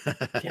One.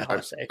 Yeah, I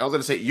was going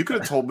to say, you could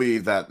have told me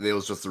that it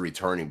was just the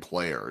returning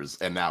players,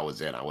 and that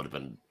was it. I would have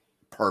been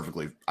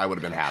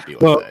happy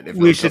with it if it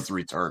was just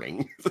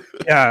returning.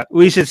 Yeah,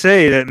 we should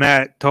say that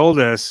Matt told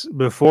us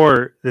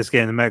before this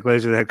game, the Matt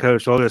Glazer, the head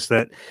coach, told us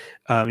that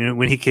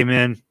when he came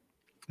in,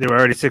 there were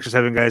already 6 or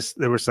 7 guys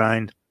that were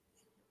signed.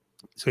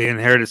 So he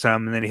inherited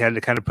some, and then he had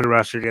to kind of put a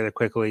roster together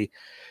quickly.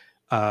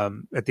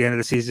 At the end of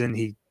the season,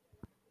 he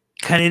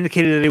kind of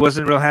indicated that he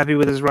wasn't real happy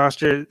with his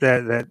roster,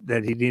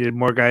 that he needed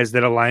more guys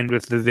that aligned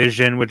with the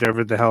vision,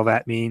 whatever the hell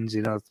that means.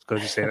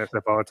 Coaches say that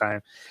stuff all the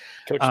time.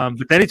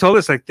 But then he told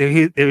us like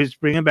he was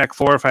bringing back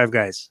 4 or 5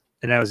 guys,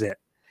 and that was it.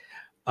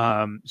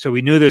 So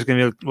we knew there's going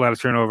to be a lot of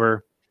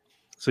turnover.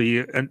 So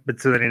then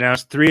he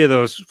announced 3 of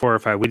those 4 or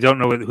 5. We don't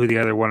know who the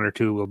other 1 or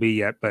 2 will be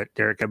yet, but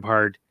Derek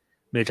Gebhard,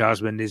 Mitch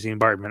Osmond, Nazim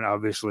Bartman,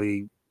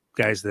 obviously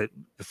guys that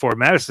the 4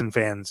 Madison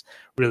fans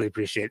really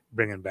appreciate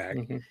bringing back.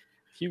 Mm-hmm.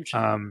 Huge.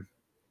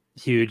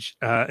 Huge.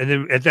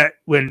 And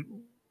then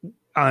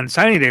on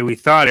signing day, we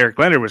thought Eric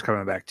Leonard was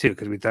coming back too,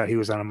 because we thought he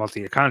was on a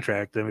multi-year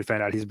contract. Then we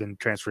found out he's been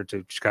transferred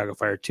to Chicago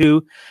Fire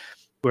 2,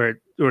 or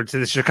to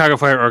the Chicago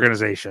Fire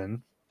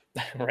organization.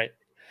 Right.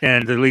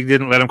 And the league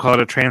didn't let him call it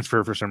a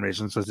transfer for some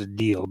reason, so it's a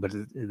deal, but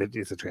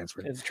it's a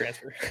transfer. It's a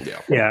transfer.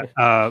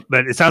 Yeah.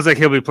 But it sounds like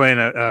he'll be playing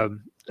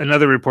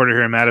another reporter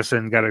here in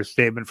Madison got a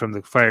statement from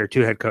the Fire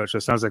 2 head coach. So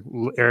it sounds like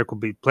Eric will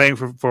be playing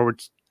for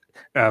forward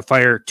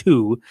Fire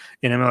 2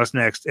 in MLS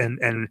Next,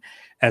 and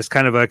as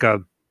kind of like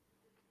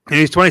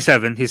he's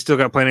 27. He's still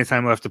got plenty of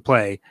time left to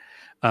play,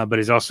 but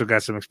he's also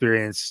got some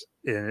experience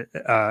and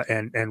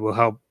will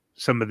help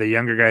some of the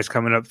younger guys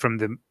coming up from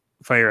the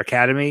Fire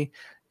Academy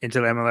into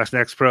the MLS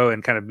Next Pro,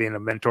 and kind of being a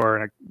mentor.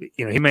 And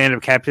he may end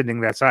up captaining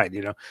that side,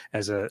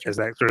 as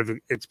that sort of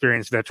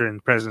experienced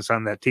veteran presence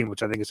on that team,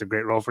 which I think is a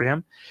great role for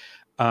him.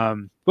 But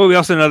we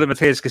also know that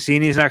Mateus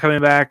Cassini is not coming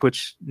back,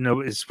 which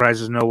it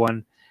surprises no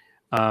one.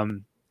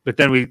 But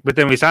then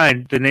we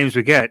signed the names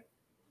we get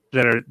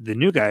that are the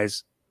new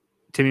guys: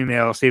 Timmy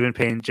Mail, Stephen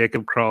Payne,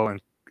 Jacob Krull,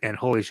 and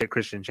holy shit,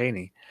 Christian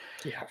Chaney.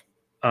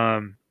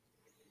 Yeah.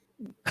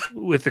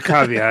 With the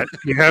caveat,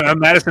 I'm a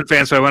Madison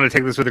fan, so I want to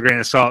take this with a grain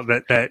of salt.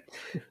 That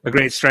a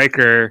great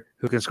striker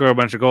who can score a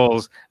bunch of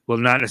goals will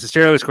not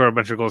necessarily score a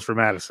bunch of goals for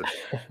Madison.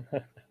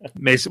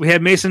 We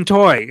had Mason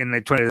Toy in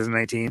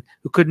 2019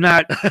 who could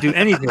not do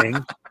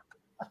anything.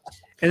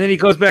 And then he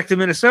goes back to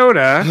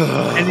Minnesota,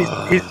 and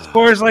he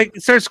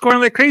starts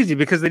scoring like crazy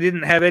because we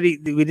didn't have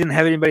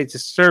anybody to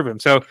serve him.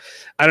 So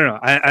I don't know.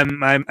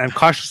 I'm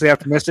cautiously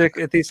optimistic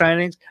at these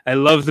signings. I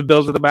love the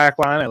build of the back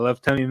line. I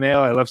love Timmy Mail.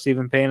 I love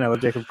Stephen Payne. I love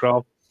Jacob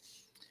Krull,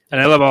 and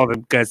I love all the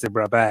guys they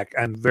brought back.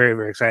 I'm very,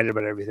 very excited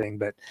about everything,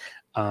 but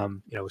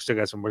we still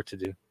got some work to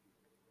do.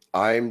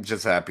 I'm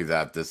just happy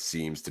that this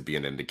seems to be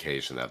an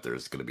indication that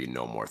there's going to be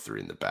no more 3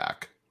 in the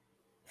back.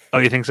 Oh,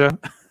 you think so?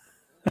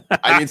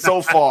 I mean,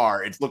 so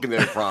far it's looking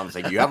very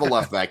promising. You have a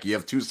left back, you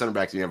have 2 center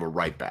backs, and you have a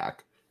right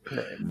back.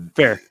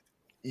 Fair.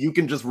 You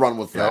can just run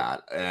with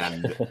that,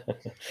 and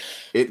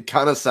it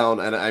kind of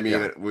sounds. And I mean,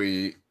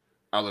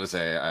 I'm going to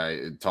say,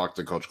 I talked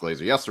to Coach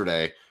Glazer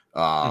yesterday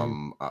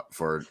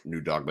for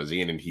New Dog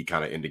Mazine, and he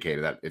kind of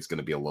indicated that it's going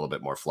to be a little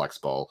bit more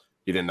flexible.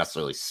 He didn't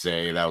necessarily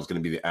say that was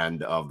going to be the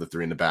end of the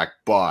 3 in the back,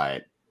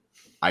 but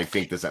I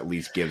think this at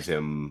least gives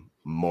him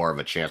more of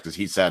a chance, because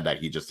he said that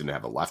he just didn't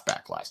have a left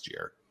back last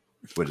year,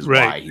 which is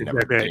why he never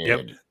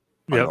did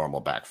a normal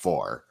back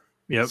 4.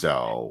 Yep.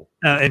 So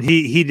and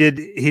he did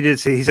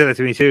say, he said that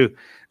to me too,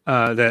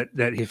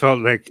 that he felt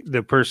like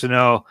the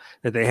personnel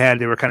that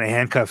they were kind of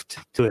handcuffed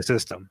to a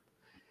system,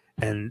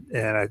 and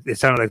it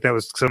sounded like that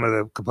was some of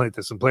the complaint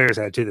that some players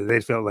had too, that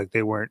they felt like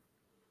they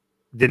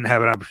didn't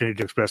have an opportunity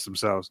to express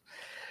themselves.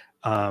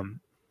 What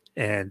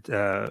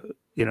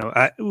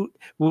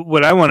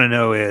I want to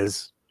know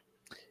is,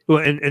 well,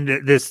 and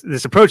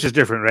this approach is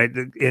different, right?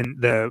 In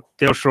the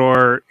Dale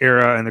Shore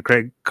era and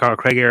the Carl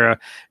Craig era,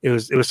 it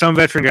was some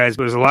veteran guys,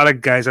 but it was a lot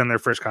of guys on their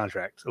first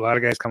contract, a lot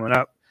of guys coming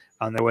up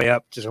on their way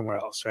up to somewhere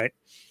else, right?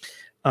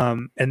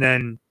 And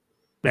then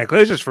Matt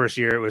Glazer's first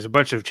year, it was a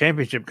bunch of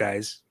championship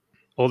guys,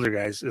 older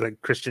guys like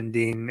Christian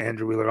Dean,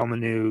 Andrew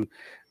Wheeler-Olmanu,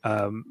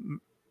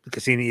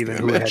 Cassini, even,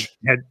 who had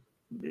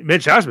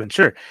Mitch Osmond,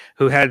 sure,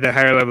 who had the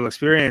higher level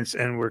experience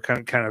and were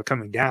kind of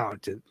coming down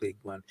to League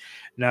One.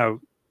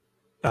 Now,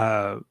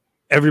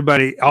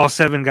 everybody, all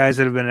 7 guys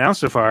that have been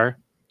announced so far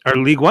are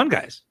League One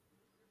guys,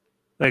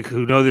 like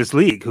who know this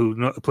league,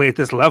 who play at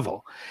this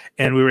level.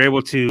 And we were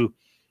able to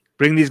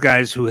bring these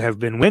guys who have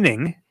been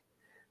winning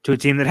to a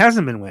team that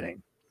hasn't been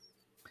winning,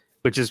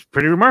 which is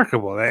pretty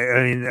remarkable.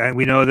 I mean,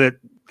 we know that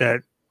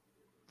the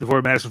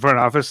Fort Madison front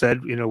office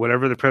said,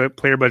 whatever the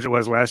player budget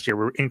was last year,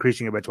 we're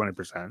increasing it by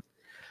 20%.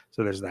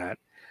 So there's that.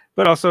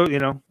 But also,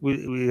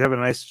 we have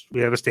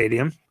a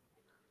stadium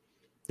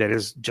that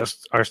is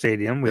just our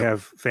stadium. We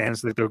have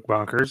fans that go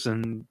bonkers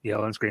and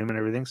yell and scream and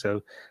everything.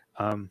 So,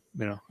 I'm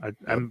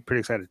pretty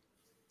excited.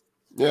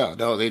 Yeah,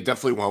 no, they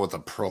definitely went with a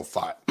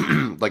profile.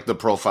 Like the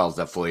profile is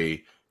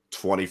definitely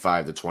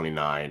 25 to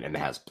 29 and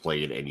has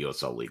played in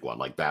USL League One.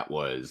 Like that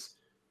was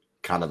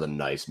kind of the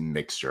nice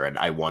mixture. And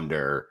I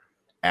wonder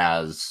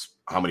as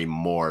how many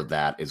more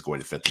that is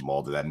going to fit the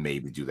mold. That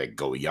maybe do they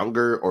go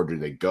younger or do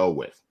they go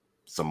with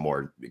some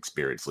more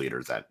experienced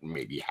leaders that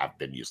maybe have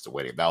been used to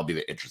winning? That'll be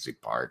the interesting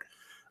part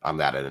on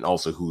that. And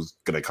also who's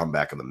going to come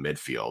back in the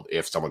midfield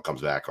if someone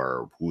comes back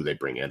or who they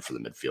bring in for the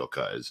midfield,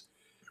 because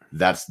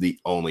that's the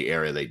only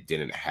area they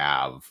didn't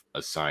have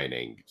a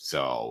signing.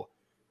 So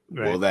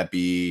will that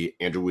be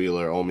Andrew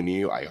Wheeler,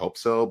 Omeniu? I hope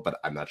so, but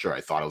I'm not sure. I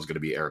thought it was going to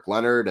be Eric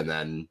Leonard, and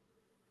then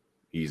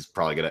he's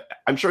probably going to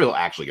 – I'm sure he'll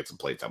actually get some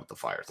play time with the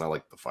Fire. It's not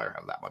like the Fire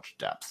have that much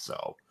depth,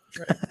 so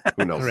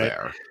who knows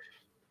there.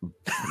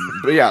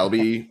 But, yeah, it'll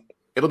be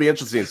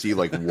interesting to see,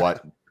 like,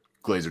 what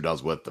Glazer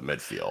does with the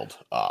midfield,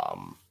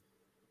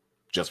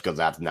 just because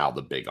that's now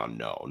the big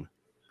unknown.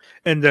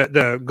 And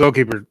the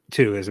goalkeeper,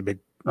 too, is a big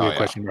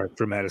question mark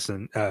for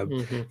Madison.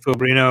 Phil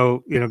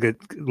Brino, get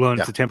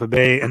loaned to Tampa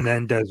Bay and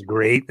then does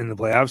great in the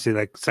playoffs.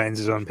 He signs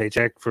his own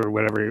paycheck for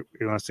whatever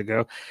he wants to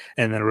go.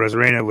 And then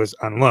Rosarena was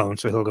on loan,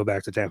 so he'll go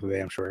back to Tampa Bay,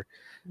 I'm sure.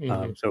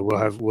 So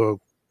we'll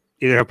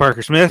either have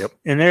Parker Smith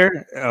in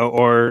there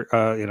or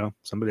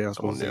somebody else.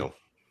 Someone new.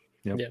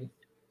 Yeah.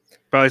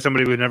 Probably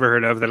somebody we've never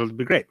heard of. That'll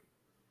be great.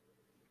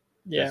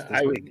 Yeah,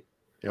 I would.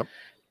 Yep.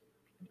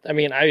 I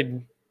mean,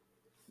 a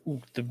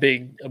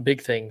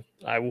big thing,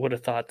 I would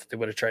have thought that they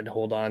would have tried to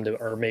hold on to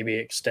or maybe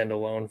extend a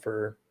loan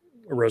for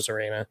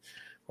Rosarena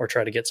or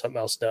try to get something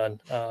else done,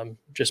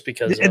 just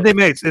because they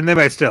might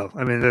still.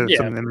 I mean, that's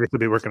something they could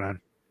be working on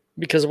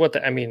because of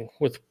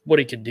with what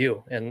he could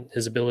do and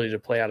his ability to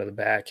play out of the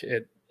back.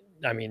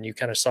 You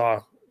kind of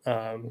saw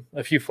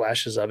a few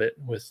flashes of it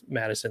with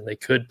Madison. They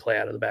could play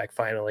out of the back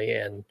finally,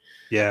 and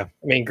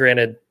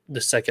granted,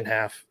 the second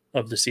half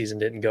of the season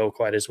didn't go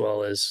quite as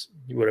well as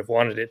you would have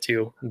wanted it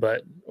to,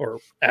 or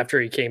after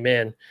he came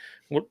in,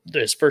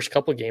 his first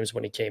couple of games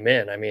when he came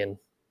in,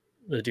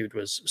 the dude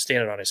was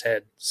standing on his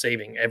head,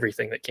 saving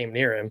everything that came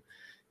near him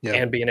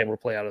and being able to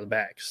play out of the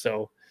back.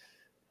 So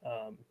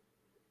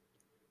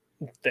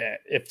that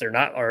if they're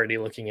not already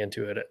looking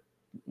into it,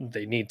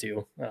 they need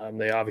to.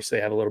 They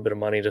obviously have a little bit of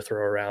money to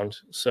throw around.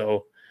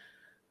 So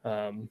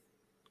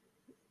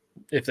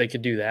if they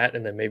could do that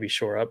and then maybe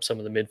shore up some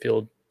of the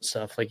midfield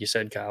stuff, like you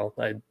said, Kyle,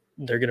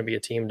 they're going to be a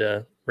team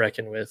to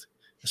reckon with,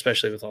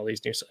 especially with all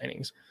these new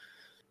signings.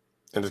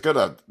 And it's good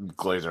that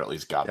Glazer at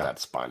least got that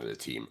spine of the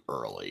team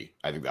early.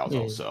 I think that was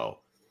also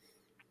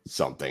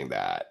something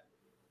that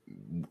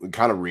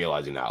kind of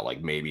realizing now,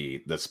 like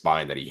maybe the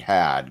spine that he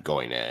had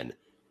going in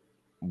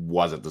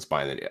wasn't the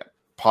spine that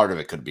part of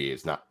it could be.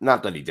 It's not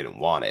that he didn't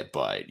want it,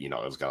 but it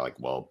was kind of like,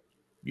 well,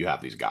 you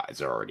have these guys,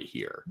 they're already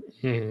here.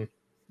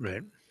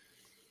 Right.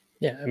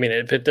 Yeah,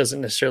 if it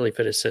doesn't necessarily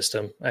fit his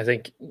system, I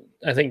think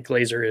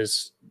Glazer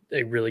is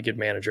a really good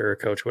manager or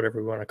coach,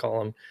 whatever we want to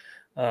call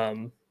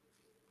him,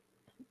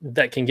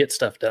 that can get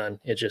stuff done.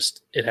 It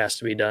has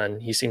to be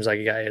done. He seems like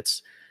a guy.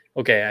 It's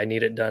okay. I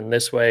need it done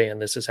this way,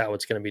 and this is how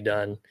it's going to be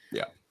done.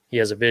 Yeah, he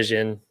has a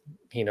vision.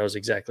 He knows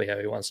exactly how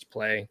he wants to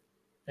play,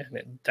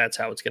 and that's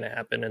how it's going to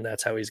happen, and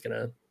that's how he's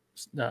going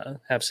to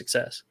have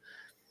success.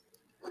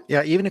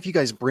 Yeah, even if you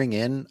guys bring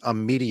in a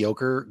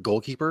mediocre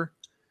goalkeeper,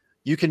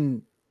 you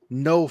can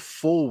know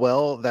full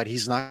well that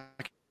he's not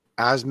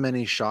as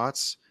many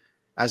shots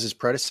as his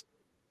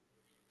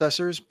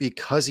predecessors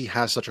because he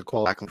has such a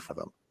quality for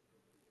them.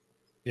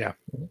 Yeah.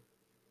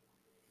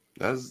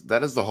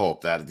 That is the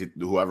hope that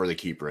whoever the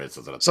keeper is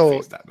doesn't have to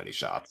face that many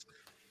shots.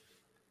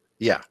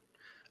 Yeah.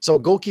 So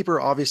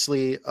goalkeeper,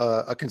 obviously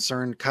a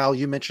concern. Kyle,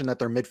 you mentioned that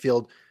their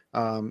midfield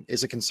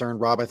is a concern.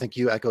 Rob, I think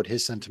you echoed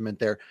his sentiment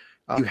there.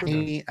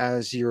 Haney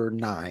as your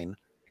 9.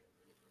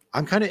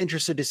 I'm kind of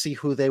interested to see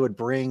who they would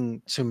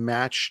bring to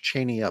match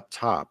Cheney up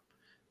top.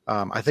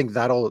 I think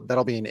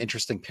that'll be an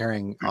interesting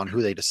pairing on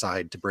who they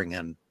decide to bring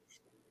in.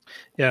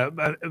 Yeah,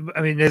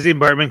 Nazim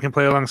Bartman can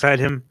play alongside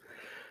him,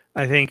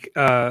 I think.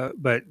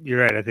 But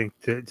you're right. I think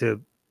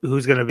to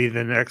who's going to be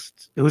the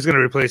next, who's going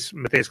to replace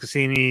Matheus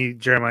Cassini,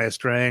 Jeremiah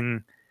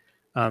Strang,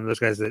 those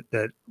guys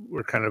that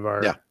were kind of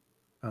our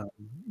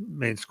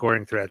main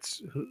scoring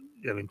threats.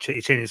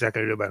 Cheney's not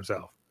going to do it by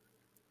himself.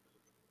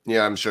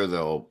 Yeah, I'm sure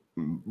they'll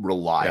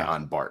rely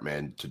on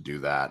Bartman to do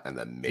that, and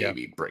then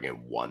maybe bring in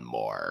one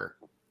more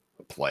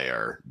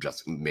player,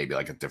 just maybe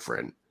like a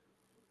different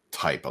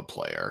type of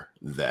player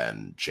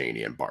than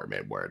Cheney and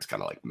Bartman, where it's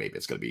kind of like maybe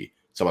it's going to be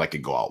someone that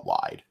could go out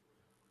wide.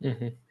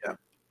 Mm-hmm. Yeah,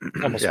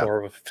 almost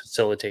more of a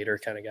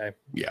facilitator kind of guy.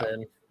 Yeah,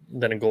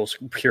 than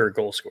a pure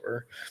goal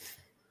scorer.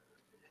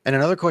 And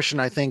another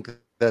question I think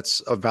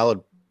that's a valid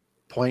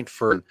point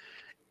for.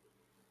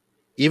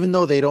 Even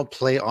though they don't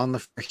play on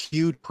the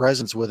huge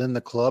presence within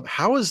the club,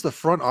 how is the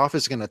front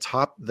office going to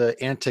top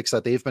the antics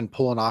that they've been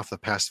pulling off the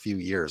past few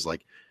years?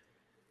 Like,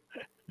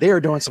 they are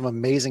doing some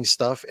amazing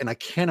stuff, and I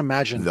can't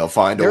imagine they'll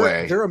find a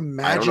way. Their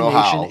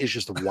imagination is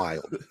just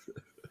wild.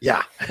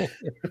 Yeah.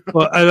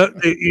 Well,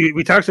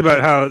 we talked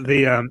about how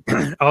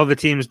the all the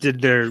teams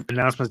did their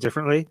announcements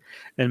differently,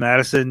 and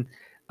Madison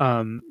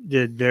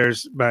did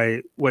theirs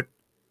by what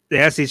they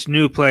asked each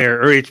new player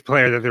or each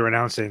player that they were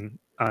announcing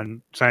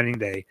on signing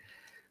day,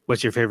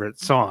 what's your favorite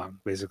song,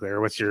 basically, or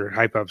what's your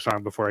hype up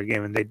song before a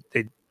game, and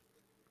they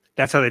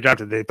that's how they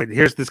dropped it. But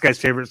here's this guy's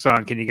favorite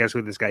song. Can you guess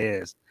who this guy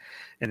is?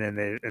 And then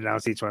they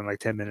announced each one like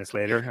 10 minutes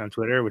later on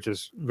Twitter, which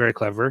is very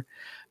clever.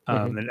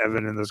 And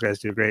Evan and those guys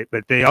do great.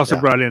 But they also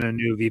brought in a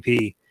new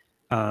VP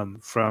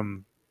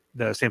from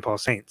the St. Paul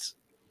Saints.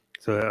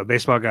 So a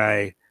baseball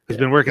guy who's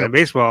been working in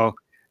baseball,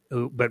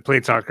 but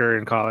played soccer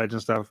in college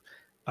and stuff.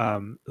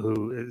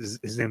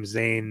 His name is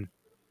Zane.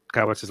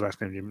 God, what's his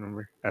last name? Do you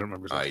remember? I don't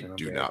remember. I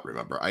do not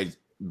remember.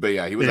 But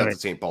yeah, he was at the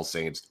St. Paul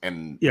Saints,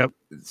 and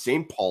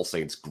St. Paul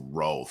Saints'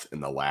 growth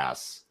in the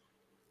last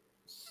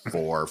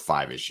 4 or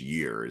 5-ish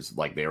years,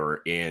 like they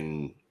were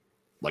in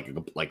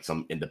like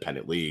some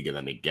independent league, and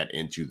then they get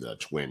into the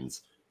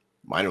Twins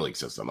minor league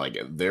system. Like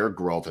their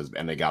growth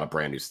and they got a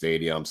brand new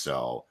stadium.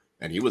 So,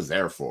 and he was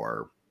there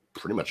for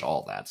pretty much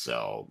all that.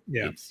 So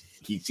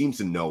he seems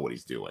to know what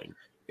he's doing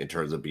in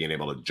terms of being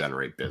able to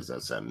generate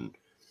business and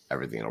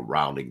everything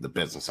surrounding the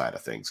business side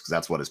of things, because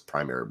that's what his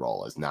primary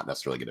role is, not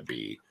necessarily going to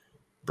be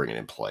bringing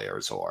in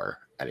players or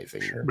anything.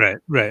 Sure.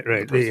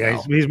 Right.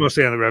 He's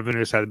mostly on the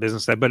revenue side of the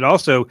business side, but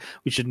also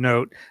we should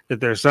note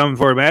that there are some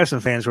Forward Madison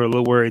fans who are a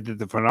little worried that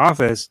the front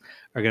office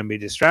are going to be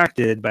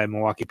distracted by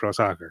Milwaukee Pro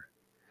Soccer,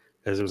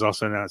 because it was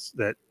also announced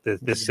that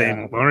this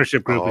same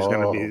ownership group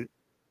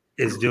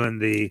is doing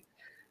the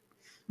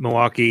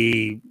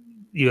Milwaukee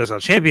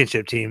USL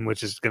Championship team,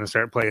 which is going to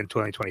start playing in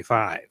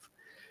 2025.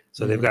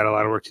 So they've got a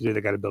lot of work to do.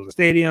 They got to build a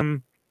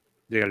stadium.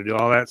 They got to do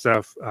all that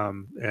stuff,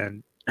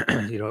 and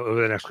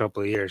over the next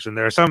couple of years. And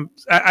there are some,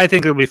 I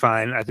think it'll be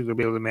fine. I think they'll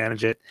be able to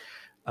manage it.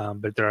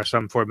 But there are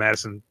some Ford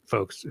Madison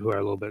folks who are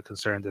a little bit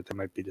concerned that they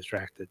might be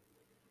distracted.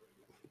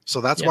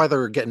 So that's why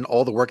they're getting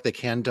all the work they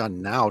can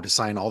done now to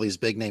sign all these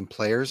big name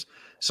players,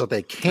 so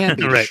they can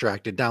be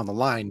distracted down the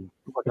line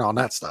working on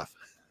that stuff.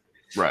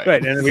 Right.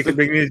 And then we can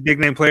bring these big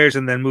name players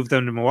and then move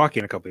them to Milwaukee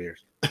in a couple of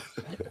years.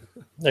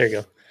 There you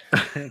go.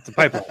 It's a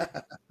pipeline.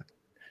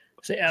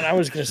 See, and I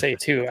was going to say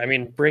too, I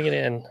mean, bringing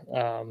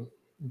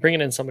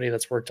in somebody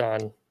that's worked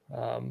on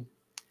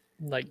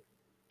like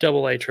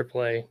AA,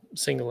 AAA,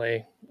 single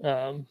A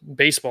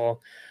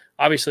baseball.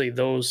 Obviously,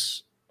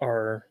 those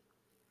are.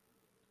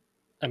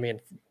 I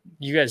mean,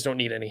 you guys don't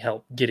need any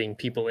help getting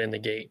people in the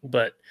gate,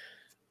 but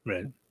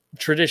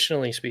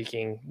traditionally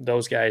speaking,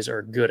 those guys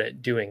are good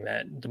at doing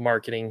that. The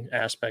marketing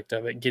aspect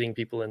of it, getting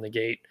people in the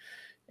gate,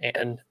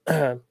 and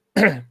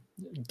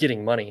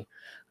getting money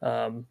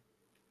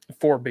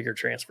for bigger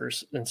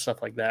transfers and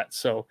stuff like that.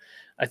 So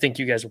I think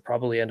you guys will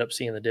probably end up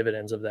seeing the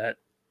dividends of that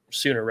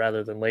sooner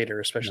rather than later,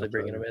 especially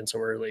bringing them in so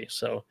early.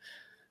 So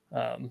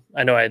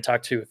I know I had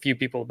talked to a few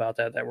people about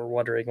that were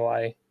wondering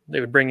why they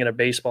would bring in a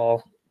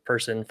baseball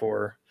person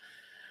for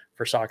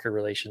soccer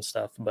relation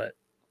stuff. But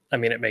I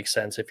mean, it makes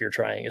sense if you're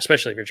trying,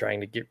 especially if you're trying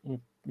to get,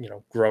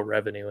 grow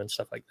revenue and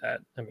stuff like that.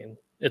 I mean,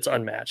 it's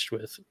unmatched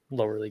with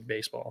lower league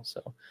baseball.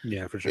 So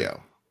yeah, for sure. Yeah.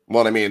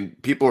 Well, I mean,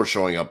 people are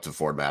showing up to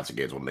Ford Madison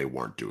games when they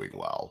weren't doing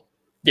well.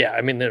 Yeah,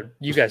 I mean,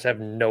 you guys have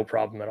no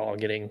problem at all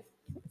getting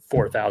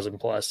 4,000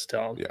 plus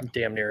to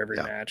damn near every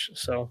match.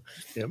 So,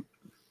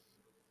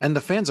 and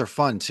the fans are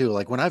fun too.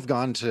 Like when I've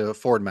gone to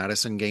Ford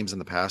Madison games in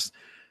the past,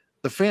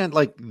 the fan,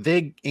 like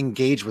they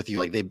engage with you,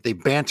 like they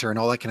banter and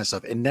all that kind of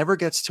stuff. It never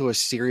gets to a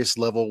serious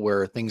level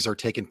where things are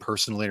taken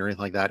personally or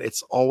anything like that.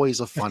 It's always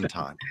a fun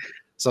time.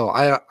 So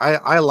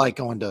I like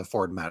going to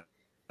Ford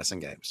Madison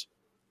games.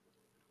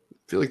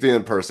 I feel like the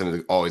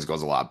in-person always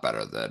goes a lot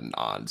better than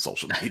on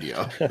social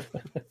media.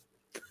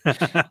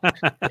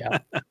 yeah.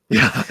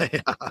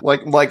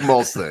 Like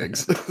most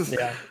things.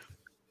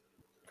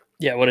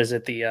 Yeah. What is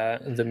it? The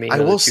meme I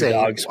of will the two say,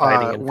 dogs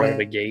fighting in front of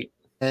a gate,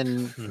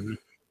 and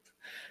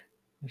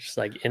just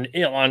like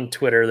on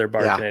Twitter, they're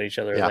barking at each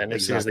other. And then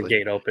as soon as the exactly.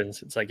 gate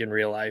opens, it's like in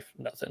real life,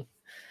 nothing.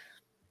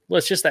 Well,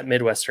 it's just that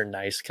Midwestern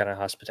nice kind of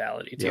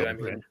hospitality too. I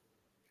mean,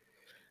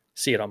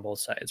 see it on both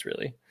sides,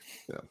 really.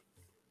 Yeah.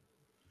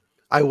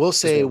 I will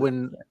say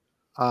when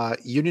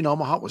Union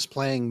Omaha was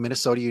playing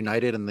Minnesota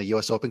United in the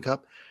U.S. Open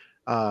Cup,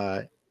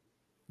 so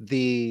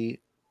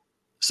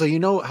you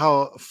know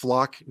how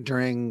Flock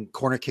during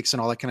corner kicks and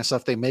all that kind of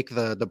stuff, they make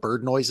the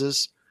bird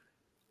noises.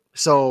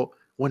 So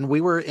when we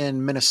were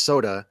in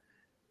Minnesota,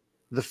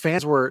 their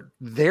fans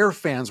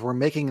were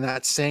making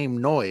that same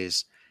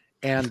noise,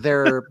 and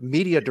their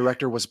media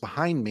director was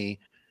behind me,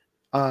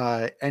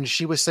 and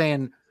she was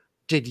saying,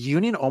 "Did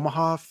Union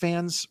Omaha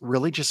fans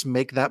really just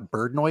make that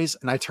bird noise?"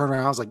 And I turned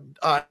around, I was like,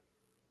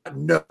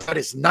 "No, that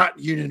is not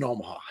Union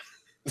Omaha."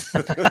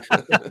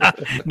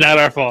 Not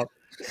our fault.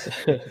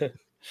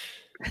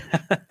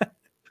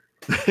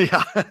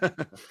 Yeah.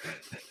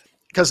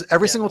 Because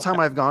every single time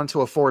I've gone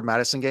to a Ford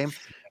Madison game,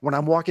 when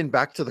I'm walking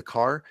back to the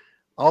car,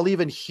 I'll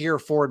even hear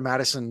Ford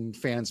Madison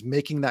fans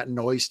making that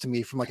noise to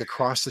me from like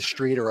across the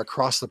street or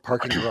across the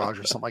parking garage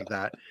or something like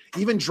that.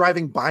 Even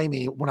driving by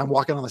me when I'm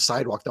walking on the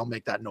sidewalk, they'll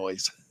make that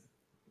noise.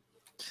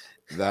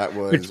 That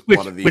was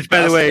one of the best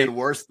by the way, and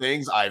worst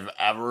things I've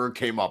ever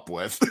came up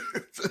with.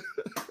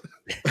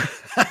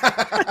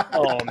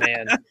 Oh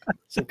man!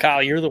 So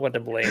Kyle, you're the one to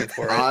blame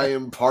for it. I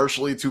am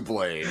partially to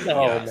blame.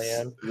 Oh yes.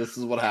 Man! This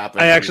is what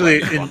happened. I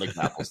actually on the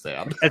Apple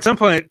stand. At some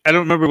point, I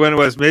don't remember when it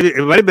was. Maybe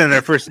it might have been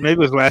their first. Maybe it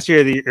was last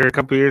year or a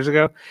couple of years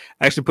ago.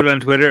 I actually put it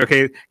on Twitter.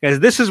 Okay, guys,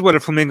 this is what a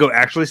flamingo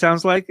actually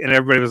sounds like, and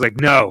everybody was like,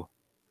 "No,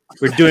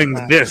 we're doing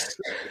this."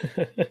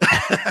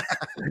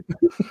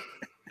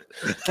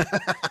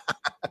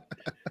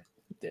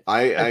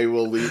 I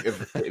will leave.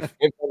 If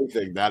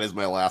anything, that is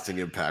my lasting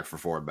impact for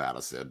Ford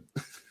Madison.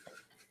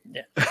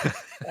 Yeah,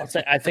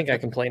 I think I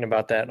complain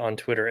about that on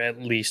Twitter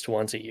at least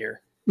once a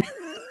year.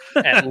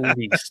 At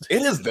least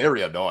it is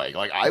very annoying.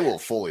 Like I will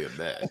fully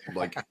admit,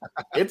 like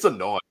it's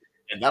annoying,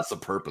 and that's the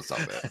purpose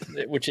of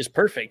it. Which is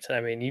perfect.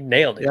 I mean, you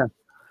nailed it. Yeah.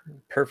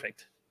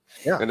 Perfect.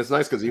 Yeah, and it's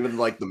nice because even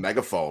like the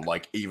megaphone,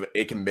 like even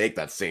it can make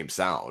that same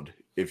sound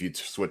if you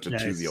switch it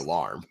to the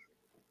alarm.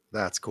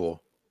 That's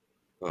cool.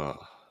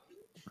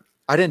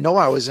 I didn't know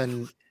I was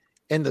in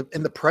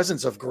the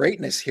presence of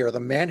greatness here. The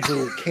man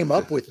who came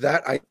up with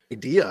that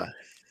idea.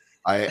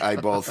 I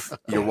both.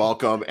 You're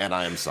welcome, and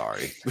I am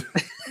sorry.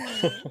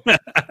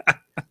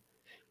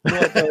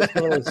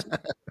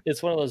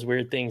 It's one of those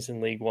weird things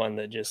in League One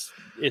that just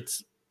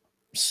it's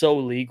so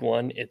League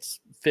One. It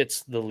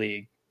fits the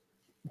league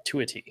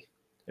to a T.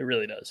 It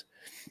really does.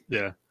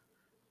 Yeah.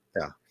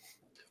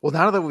 Well,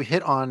 now that we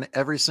hit on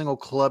every single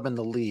club in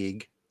the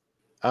league,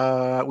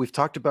 we've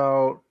talked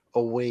about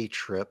away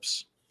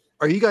trips.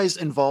 Are you guys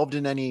involved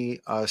in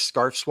any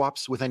scarf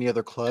swaps with any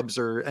other clubs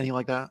or anything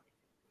like that?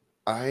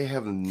 I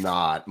have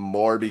not,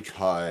 more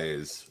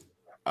because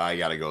I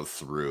got to go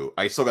through.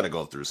 I still got to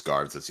go through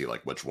scarves to see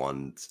like which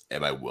ones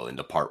am I willing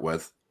to part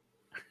with.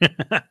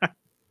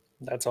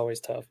 That's always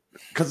tough.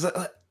 Because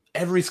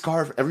every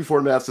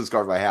Ford Madison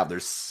scarf I have,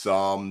 there's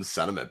some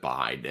sentiment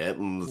behind it,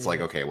 and it's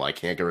like, okay, well, I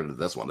can't get rid of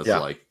this one. It's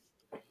like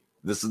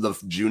this is the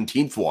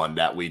Juneteenth one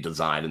that we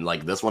designed, and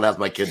like this one has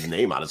my kid's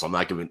name on it, so I'm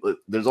not giving.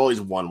 There's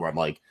always one where I'm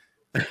like,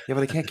 yeah, but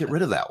I can't get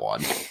rid of that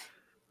one.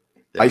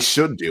 I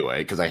should do it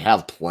because I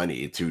have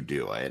plenty to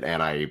do it,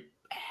 and I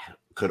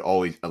could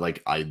always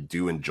like I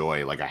do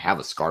enjoy like I have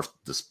a scarf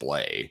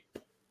display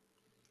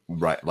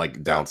right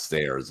like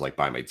downstairs like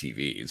by my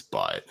TVs,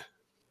 but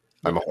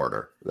I'm a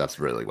hoarder. That's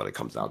really what it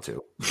comes down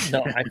to.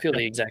 No, I feel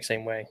the exact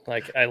same way.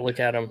 Like I look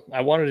at them.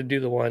 I wanted to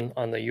do the one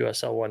on the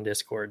USL One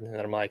Discord, and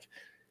then I'm like,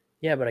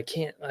 yeah, but I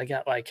can't. I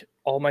got like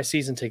all my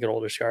season ticket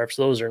holder scarves.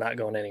 Those are not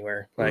going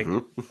anywhere. Like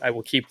I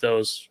will keep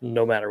those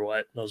no matter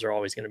what. Those are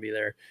always going to be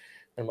there.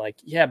 I'm like,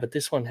 yeah, but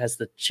this one has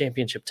the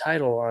championship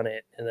title on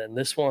it, and then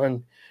this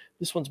one's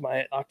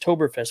my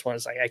Oktoberfest one.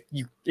 It's like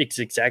it's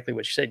exactly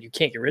what you said. You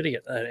can't get rid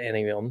of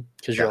any of them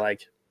because you're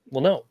like,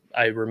 well, no,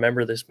 I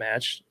remember this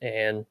match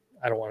and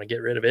I don't want to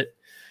get rid of it.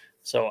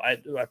 So I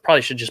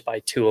probably should just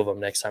buy 2 of them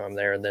next time I'm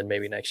there, and then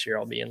maybe next year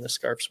I'll be in the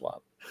scarf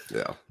swap.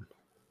 Yeah.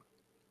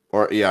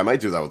 Or I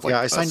might do that with like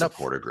I signed a up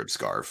supporter group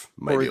scarf.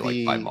 Maybe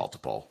like buy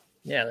multiple.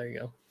 Yeah, there you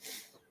go.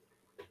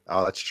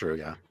 Oh, that's true.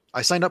 Yeah.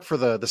 I signed up for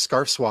the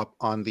scarf swap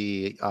on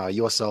the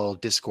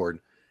USL Discord,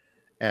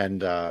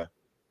 and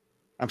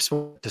I'm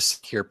supposed to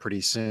sit here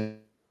pretty soon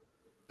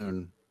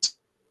to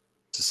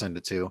send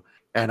it to.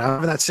 And I'm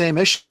having that same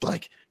issue.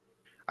 Like,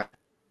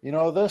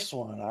 this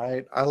one,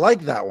 I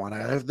like that one. I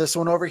have this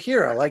one over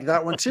here. I like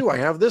that one too. I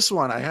have this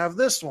one. I have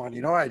this one.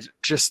 I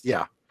just,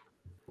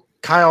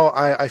 Kyle,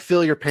 I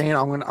feel your pain.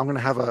 I'm gonna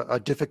have a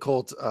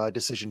difficult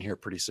decision here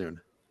pretty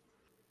soon.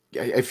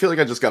 I feel like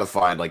I just got to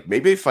find, like,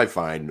 maybe if I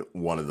find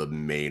one of the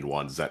main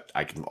ones that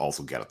I can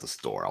also get at the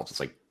store, I'll just,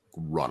 like,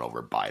 run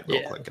over, buy it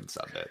real quick and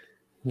send it.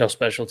 No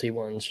specialty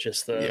ones,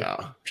 just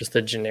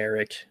the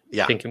generic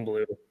pink and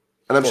blue.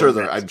 And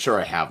I'm sure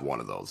I have one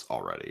of those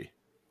already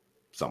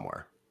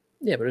somewhere.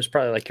 Yeah, but it was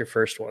probably, like, your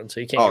first one, so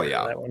you can't get rid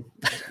of that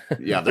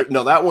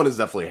one. That one is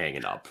definitely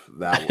hanging up.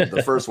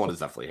 The first one is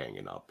definitely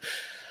hanging up.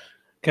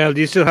 Kyle,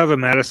 do you still have a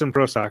Madison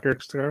Pro Soccer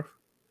scarf?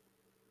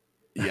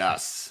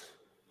 Yes.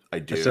 I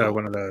do. I still have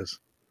one of those.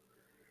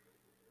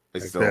 I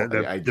do have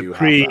that.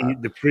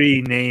 The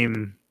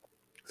pre-name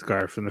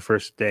scarf from the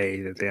first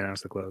day that they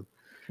announced the club.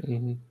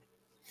 Mm-hmm.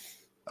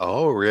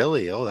 Oh,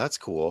 really? Oh, that's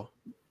cool.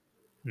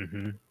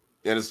 Mm-hmm.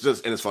 And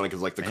it's funny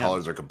because like the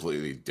colors are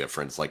completely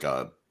different. It's like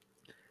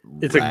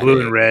it's like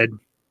blue and red.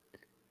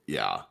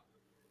 Yeah.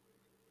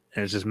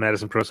 And it's just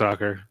Madison Pro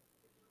Soccer.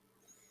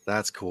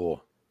 That's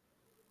cool.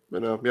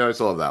 But I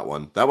still have that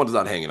one. That one's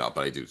not hanging up,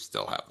 but I do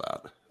still have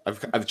that.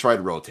 I've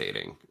tried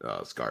rotating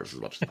scarves as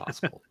much as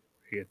possible.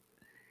 Good.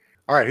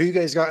 All right, who you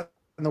guys got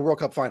in the World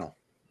Cup final?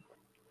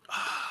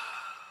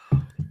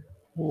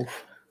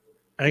 Oof.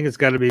 I think it's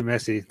got to be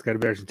Messi. It's got to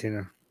be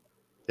Argentina.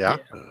 Yeah?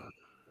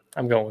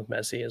 I'm going with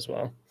Messi as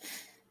well.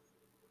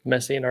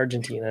 Messi and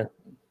Argentina.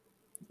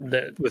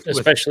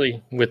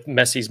 Especially with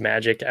Messi's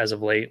magic as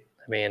of late.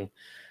 I mean,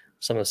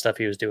 some of the stuff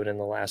he was doing in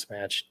the last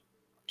match.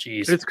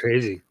 Jeez. It's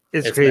crazy.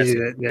 It's crazy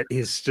that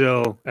he's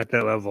still at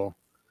that level.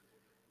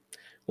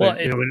 Well,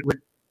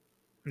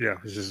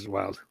 it's just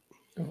wild.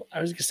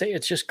 I was going to say,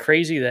 it's just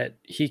crazy that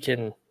he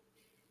can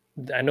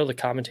I know the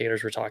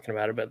commentators were talking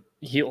about it, but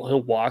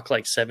he'll walk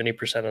like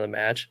 70% of the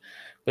match,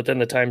 but then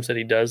the times that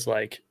he does,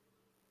 like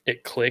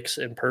it clicks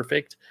and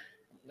perfect.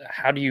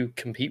 How do you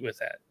compete with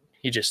that?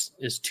 He just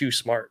is too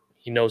smart.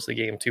 He knows the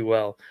game too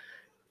well.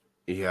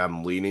 Yeah,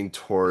 I'm leaning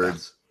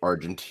towards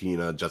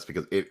Argentina just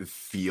because it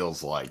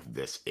feels like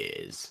this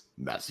is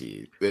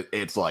Messi.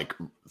 It's like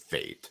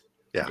fate.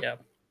 Yeah.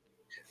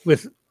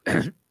 With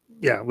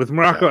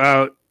Morocco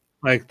out,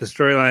 like the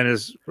storyline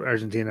is for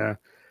Argentina.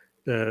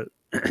 I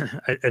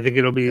think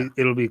it'll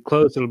be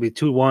close. It'll be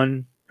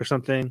 2-1 or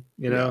something.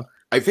 You know,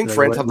 I think like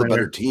France have the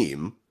better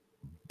team,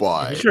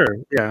 but sure,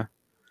 yeah.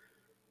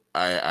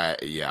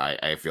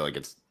 I feel like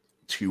it's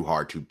too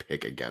hard to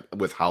pick again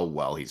with how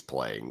well he's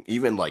playing.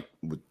 Even like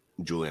with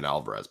Julian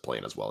Alvarez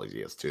playing as well as he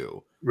is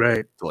too,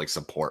 right? To like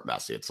support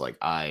Messi, it's like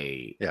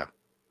I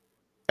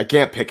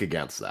can't pick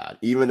against that.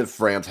 Even if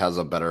France has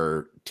a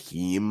better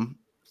team,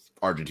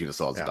 Argentina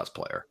still has the best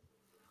player.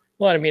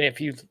 Well, I mean, if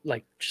you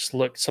like just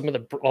look,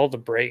 all the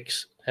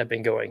breaks have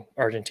been going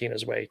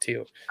Argentina's way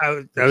too.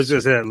 I was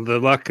just saying the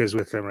luck is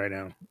with them right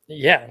now.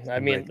 Yeah, I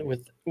mean,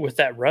 with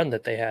that run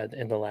that they had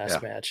in the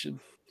last match,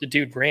 the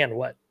dude ran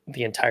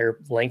the entire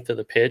length of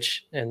the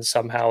pitch, and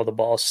somehow the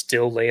ball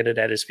still landed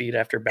at his feet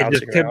after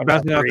bouncing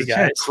around three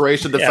guys.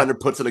 Croatian defender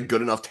puts in a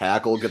good enough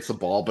tackle, gets the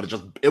ball, but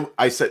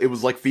I said it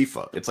was like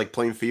FIFA. It's like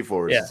playing FIFA,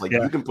 where it's like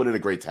you can put in a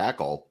great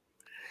tackle,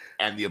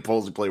 and the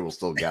opposing player will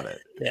still get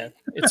it. Yeah,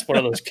 it's one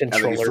of those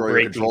controller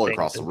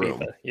across the room.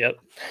 FIFA. Yep.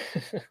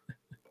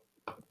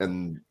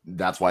 And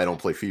that's why I don't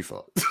play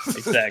FIFA.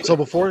 Exactly. So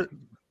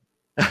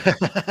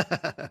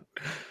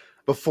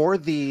before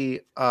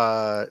the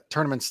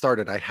tournament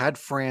started, I had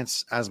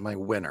France as my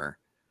winner.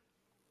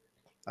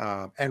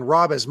 And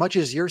Rob, as much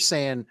as you're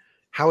saying,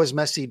 how is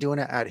Messi doing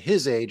it at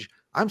his age?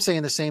 I'm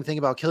saying the same thing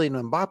about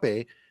Kylian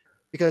Mbappe,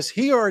 because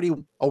he already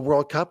won a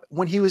World Cup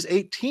when he was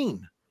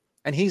 18,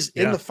 and he's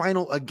in the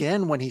final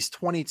again when he's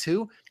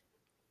 22.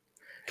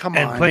 Come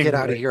on, get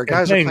out of here.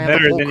 Guys are playing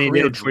better the whole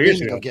career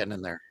dreaming of getting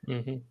in there.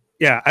 Mm-hmm.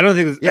 Yeah, I don't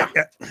think.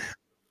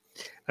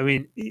 I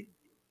mean,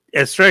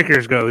 as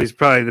strikers go, he's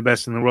probably the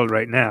best in the world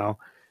right now.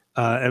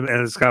 And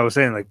as Scott was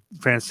saying, like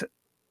France,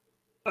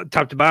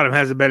 top to bottom,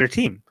 has a better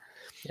team.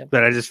 Yep.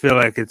 But I just feel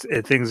like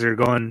things are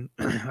going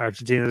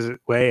Argentina's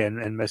way and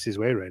Messi's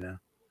way right now.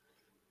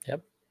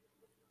 Yep.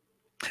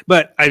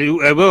 But I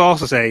will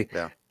also say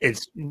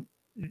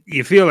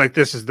you feel like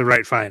this is the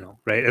right final,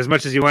 right? As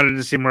much as you wanted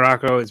to see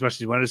Morocco, as much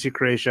as you wanted to see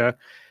Croatia,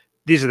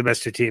 these are the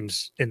best two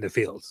teams in the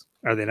field,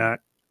 are they not?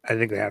 I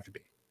think they have to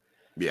be.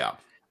 Yeah.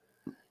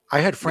 I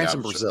had France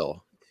and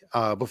Brazil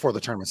before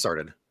the tournament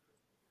started.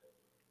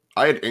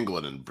 I had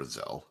England and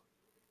Brazil.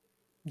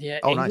 Yeah,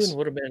 England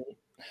would have been.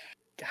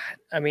 God,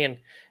 I mean,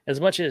 as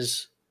much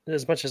as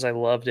I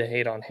love to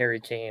hate on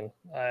Harry Kane,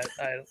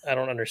 I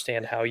don't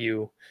understand how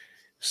you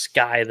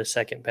sky the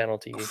second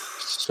penalty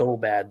so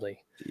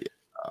badly.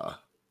 Yeah.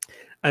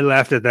 I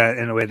laughed at that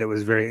in a way that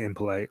was very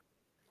impolite.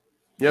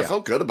 Yeah, I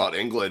felt good about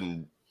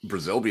England,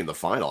 Brazil being the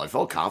final. I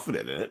felt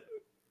confident in it.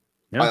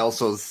 Yeah. I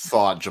also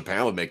thought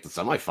Japan would make the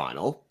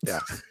semifinal. Yeah.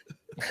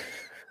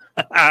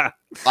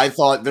 I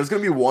thought there's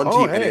going to be one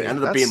team, and it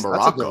ended up being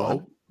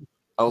Morocco.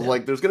 I was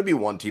like, there's going to be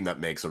one team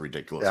that makes a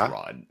ridiculous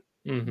run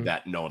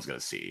that no one's going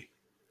to see.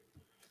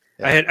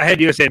 Yeah. I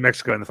had USA and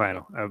Mexico in the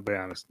final. I'll be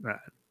honest.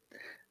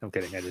 I'm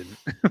kidding. I didn't.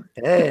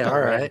 Hey, all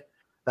right.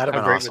 That'd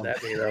have been awesome. Would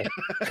that be, though?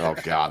 Oh,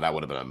 God, that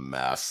would have been a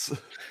mess.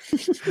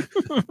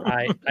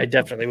 I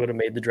definitely would have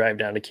made the drive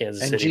down to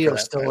Kansas City. And Gio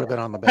still would have been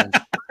on the bench.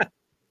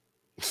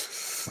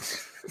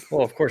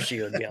 Well, of course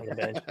Gio would be on the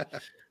bench.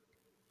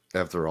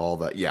 After all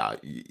that,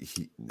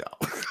 no.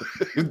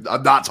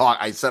 I'm not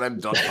talking. I said I'm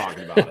done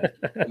talking about it.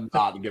 I'm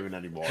not giving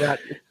any more. That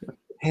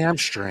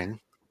hamstring.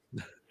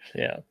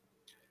 Yeah.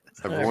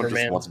 Everyone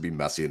just wants to be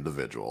messy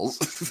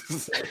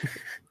individuals.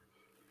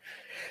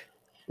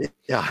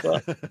 Yeah.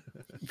 Well,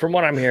 from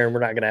what I'm hearing,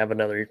 we're not going to have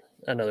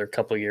another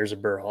couple of years of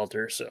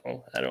Berhalter,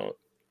 so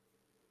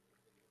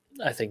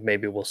I think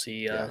maybe we'll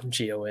see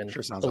Gio in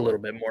a little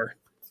bit more.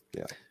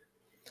 Yeah.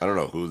 I don't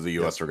know who the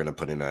U.S. are going to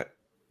put in as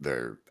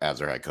their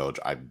head coach.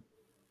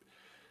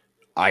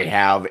 I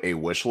have a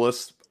wish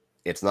list.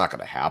 It's not going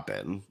to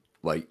happen.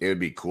 Like, it would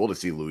be cool to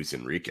see Luis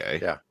Enrique.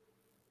 Yeah.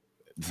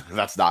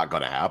 That's not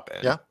going to happen.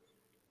 Yeah.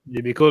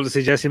 It'd be cool to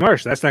see Jesse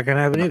Marsch. That's not going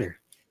to happen either.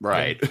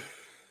 Right.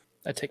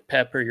 I take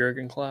Pep or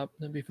Jurgen Klopp.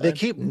 That'd be fine. They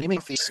keep naming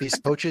these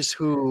coaches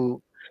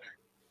who,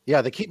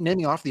 they keep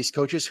naming off these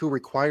coaches who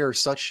require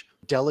such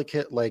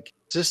delicate like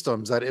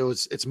systems that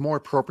it's more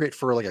appropriate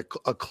for like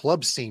a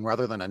club scene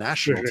rather than a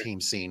national team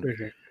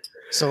scene.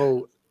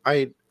 So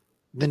the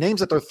names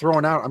that they're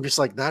throwing out, I'm just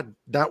like that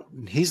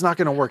he's not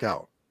going to work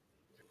out.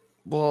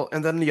 Well,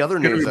 and then the other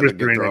names that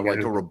get thrown,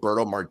 like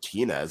Roberto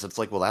Martinez, it's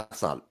like, well,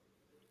 that's not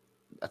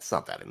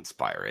that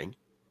inspiring,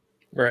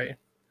 right?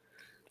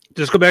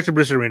 Just go back to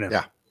Bruce Arena.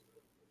 Yeah,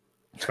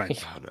 it's fine.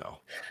 Oh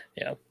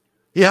no.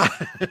 Yeah.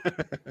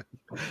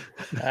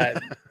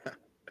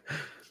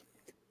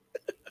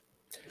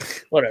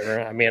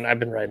 Whatever. I mean, I've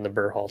been riding the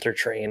Berhalter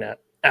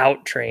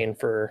train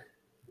for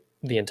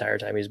the entire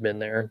time he's been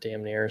there,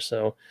 damn near.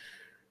 So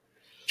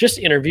Just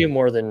interview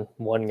more than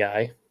one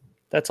guy.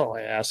 That's all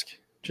I ask.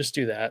 Just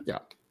do that. Yeah.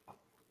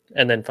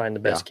 And then find the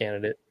best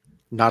candidate.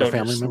 Not don't a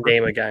family just member.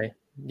 Name a guy.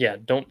 Yeah,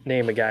 don't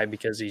name a guy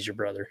because he's your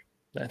brother.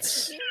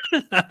 That's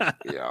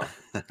yeah.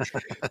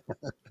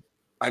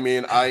 I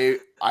mean, I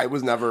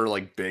was never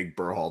like big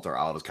Berhalter.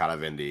 I was kind of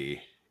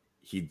indie.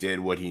 He did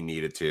what he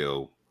needed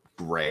to.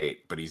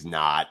 Great, but he's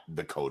not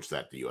the coach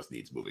that the U.S.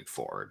 needs moving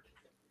forward.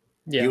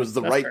 Yeah, he was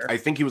the right. Fair. I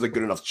think he was a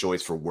good enough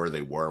choice for where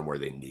they were and where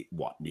they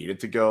needed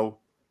to go,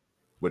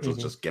 which was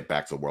just get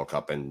back to the World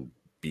Cup and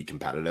be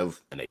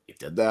competitive. And they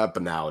did that.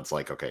 But now it's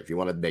like, okay, if you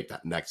want to make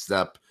that next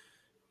step,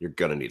 you're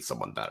gonna need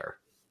someone better.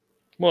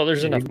 Well,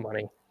 there's enough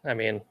money. I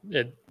mean,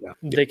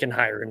 they can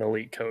hire an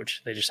elite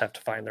coach. They just have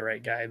to find the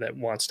right guy that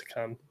wants to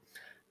come.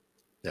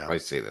 Yeah, if I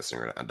say this,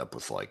 you're gonna end up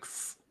with like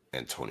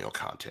Antonio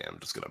Conte. I'm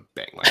just gonna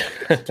bang my head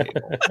against the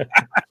table.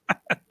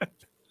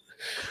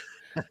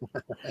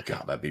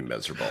 God, that'd be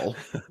miserable.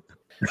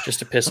 Just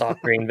to piss off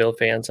Greenville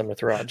fans, I'm gonna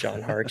throw out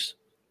John Harkes.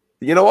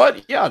 You know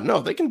what? Yeah, no,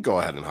 they can go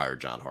ahead and hire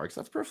John Harkes.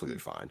 That's perfectly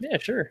fine. Yeah,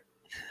 sure.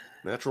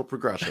 Natural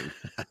progression.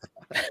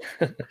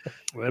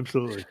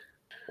 Absolutely.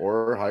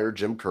 Or hire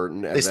Jim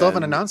Curtin. They still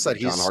haven't announced that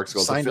he's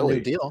signed a new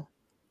deal.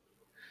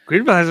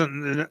 Greenville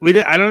hasn't.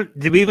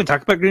 Did we even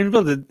talk about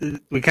Greenville?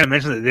 We kind of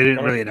mentioned that they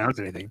didn't really announce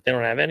anything. They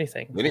don't have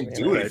anything. They didn't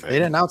do anything. They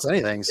didn't announce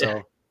anything.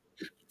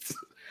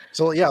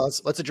 So, yeah,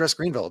 let's address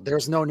Greenville.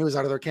 There's no news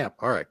out of their camp.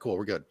 All right, cool,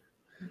 we're good.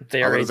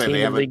 They haven't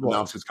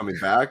announced who's coming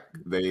back.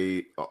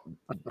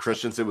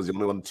 Christensen was the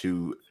only one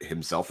to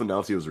himself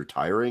announce he was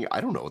retiring.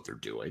 I don't know what they're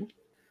doing.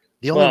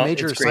 The only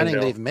major signing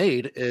they've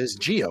made is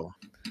Gio.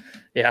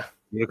 Yeah,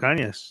 Gio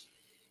Cañas,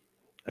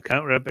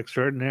 account rep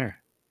extraordinaire.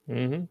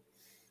 Mm-hmm.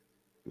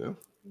 Yeah.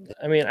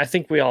 I mean, I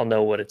think we all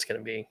know what it's going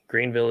to be.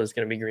 Greenville is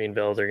going to be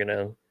Greenville. They're going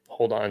to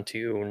hold on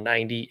to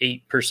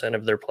 98%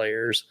 of their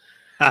players,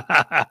 and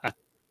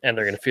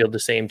they're going to field the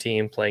same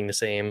team playing the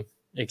same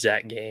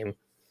exact game.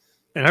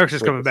 And Harkes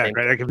is coming back,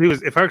 right? Like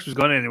if Harkes was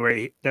going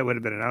anywhere, that would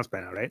have been announced by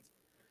now, right?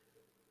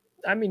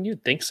 I mean,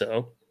 you'd think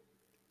so.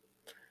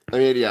 I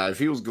mean, yeah, if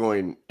he was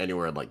going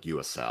anywhere in like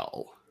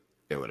USL,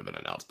 it would have been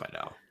announced by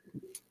now.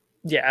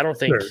 Yeah, I don't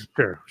think.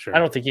 Sure. I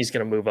don't think he's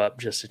going to move up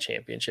just a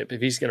championship.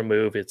 If he's going to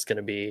move, it's going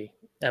to be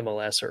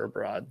MLS or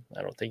abroad.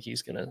 I don't think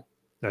he's going to.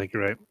 I think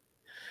you're right.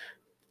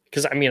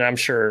 Because I mean, I'm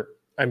sure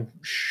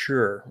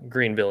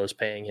Greenville is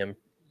paying him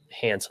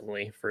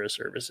handsomely for his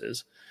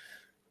services.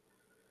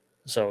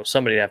 So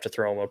somebody'd have to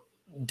throw him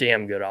a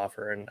damn good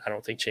offer, and I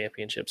don't think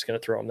Championship's going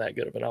to throw him that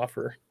good of an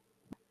offer.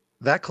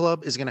 That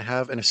club is going to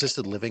have an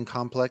assisted living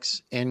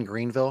complex in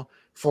Greenville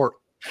for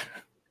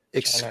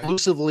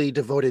exclusively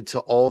devoted to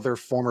all their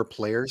former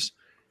players.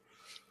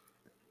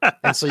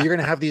 And so you're going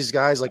to have these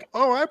guys like,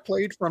 oh, I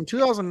played from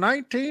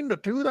 2019 to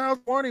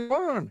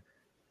 2021.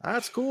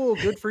 That's cool.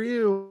 Good for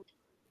you.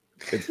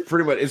 It's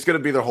pretty much, it's going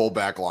to be their whole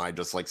back line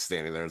just like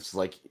standing there. It's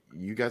like,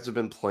 you guys have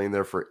been playing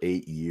there for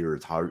 8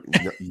 years. How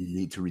you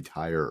need to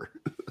retire.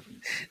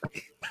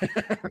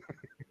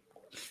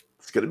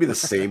 It's going to be the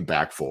same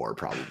back four,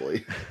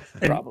 probably.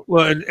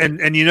 Well,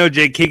 and you know,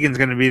 Jake Keegan's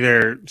going to be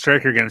their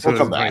striker again. So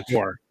come back.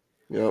 24.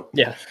 Yep.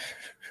 Yeah.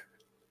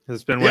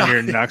 It's been 1 year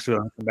in Knoxville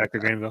and come back to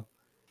Greenville.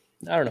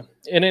 I don't know.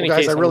 In any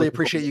case, I really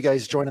appreciate you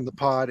guys joining the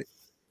pod.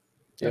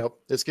 Yep.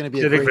 It's going to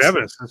be a great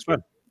for us. That's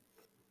fun.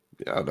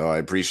 Yeah, no, I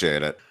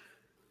appreciate it.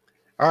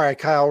 All right,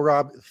 Kyle,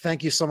 Rob,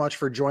 thank you so much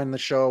for joining the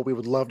show. We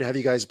would love to have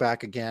you guys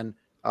back again.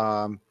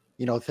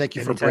 Thank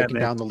you for breaking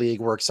down the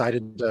league. We're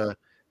excited to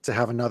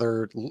have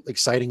another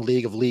exciting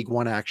league of League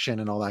One action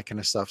and all that kind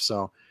of stuff.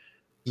 So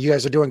you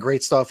guys are doing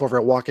great stuff over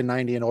at Walking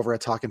 90 and over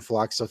at Talking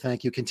Flock. So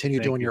thank you. Continue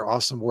doing your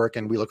awesome work,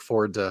 and we look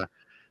forward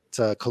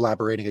to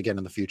collaborating again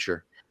in the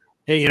future.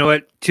 Hey, you know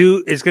what?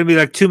 It's going to be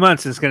like 2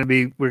 months. We're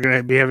going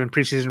to be having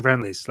preseason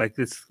friendlies. Like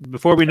this,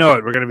 before we know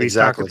it, we're going to be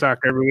talking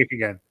every week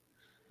again.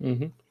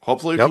 Mm-hmm.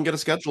 Hopefully we can get a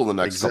schedule in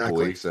the next couple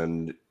weeks,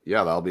 and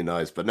yeah, that'll be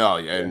nice. But no,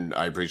 and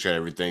I appreciate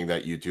everything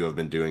that you two have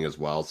been doing as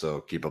well.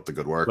 So keep up the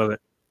good work. Love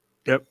it.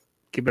 Yep.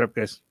 Keep it up,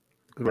 guys.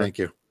 Good work. Thank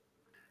you.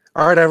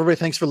 All right, everybody.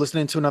 Thanks for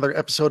listening to another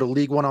episode of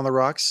League One on the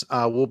Rocks.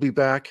 We'll be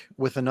back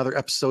with another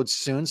episode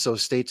soon, so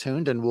stay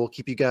tuned, and we'll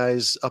keep you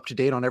guys up to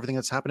date on everything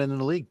that's happening in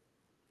the league.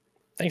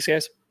 Thanks,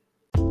 guys.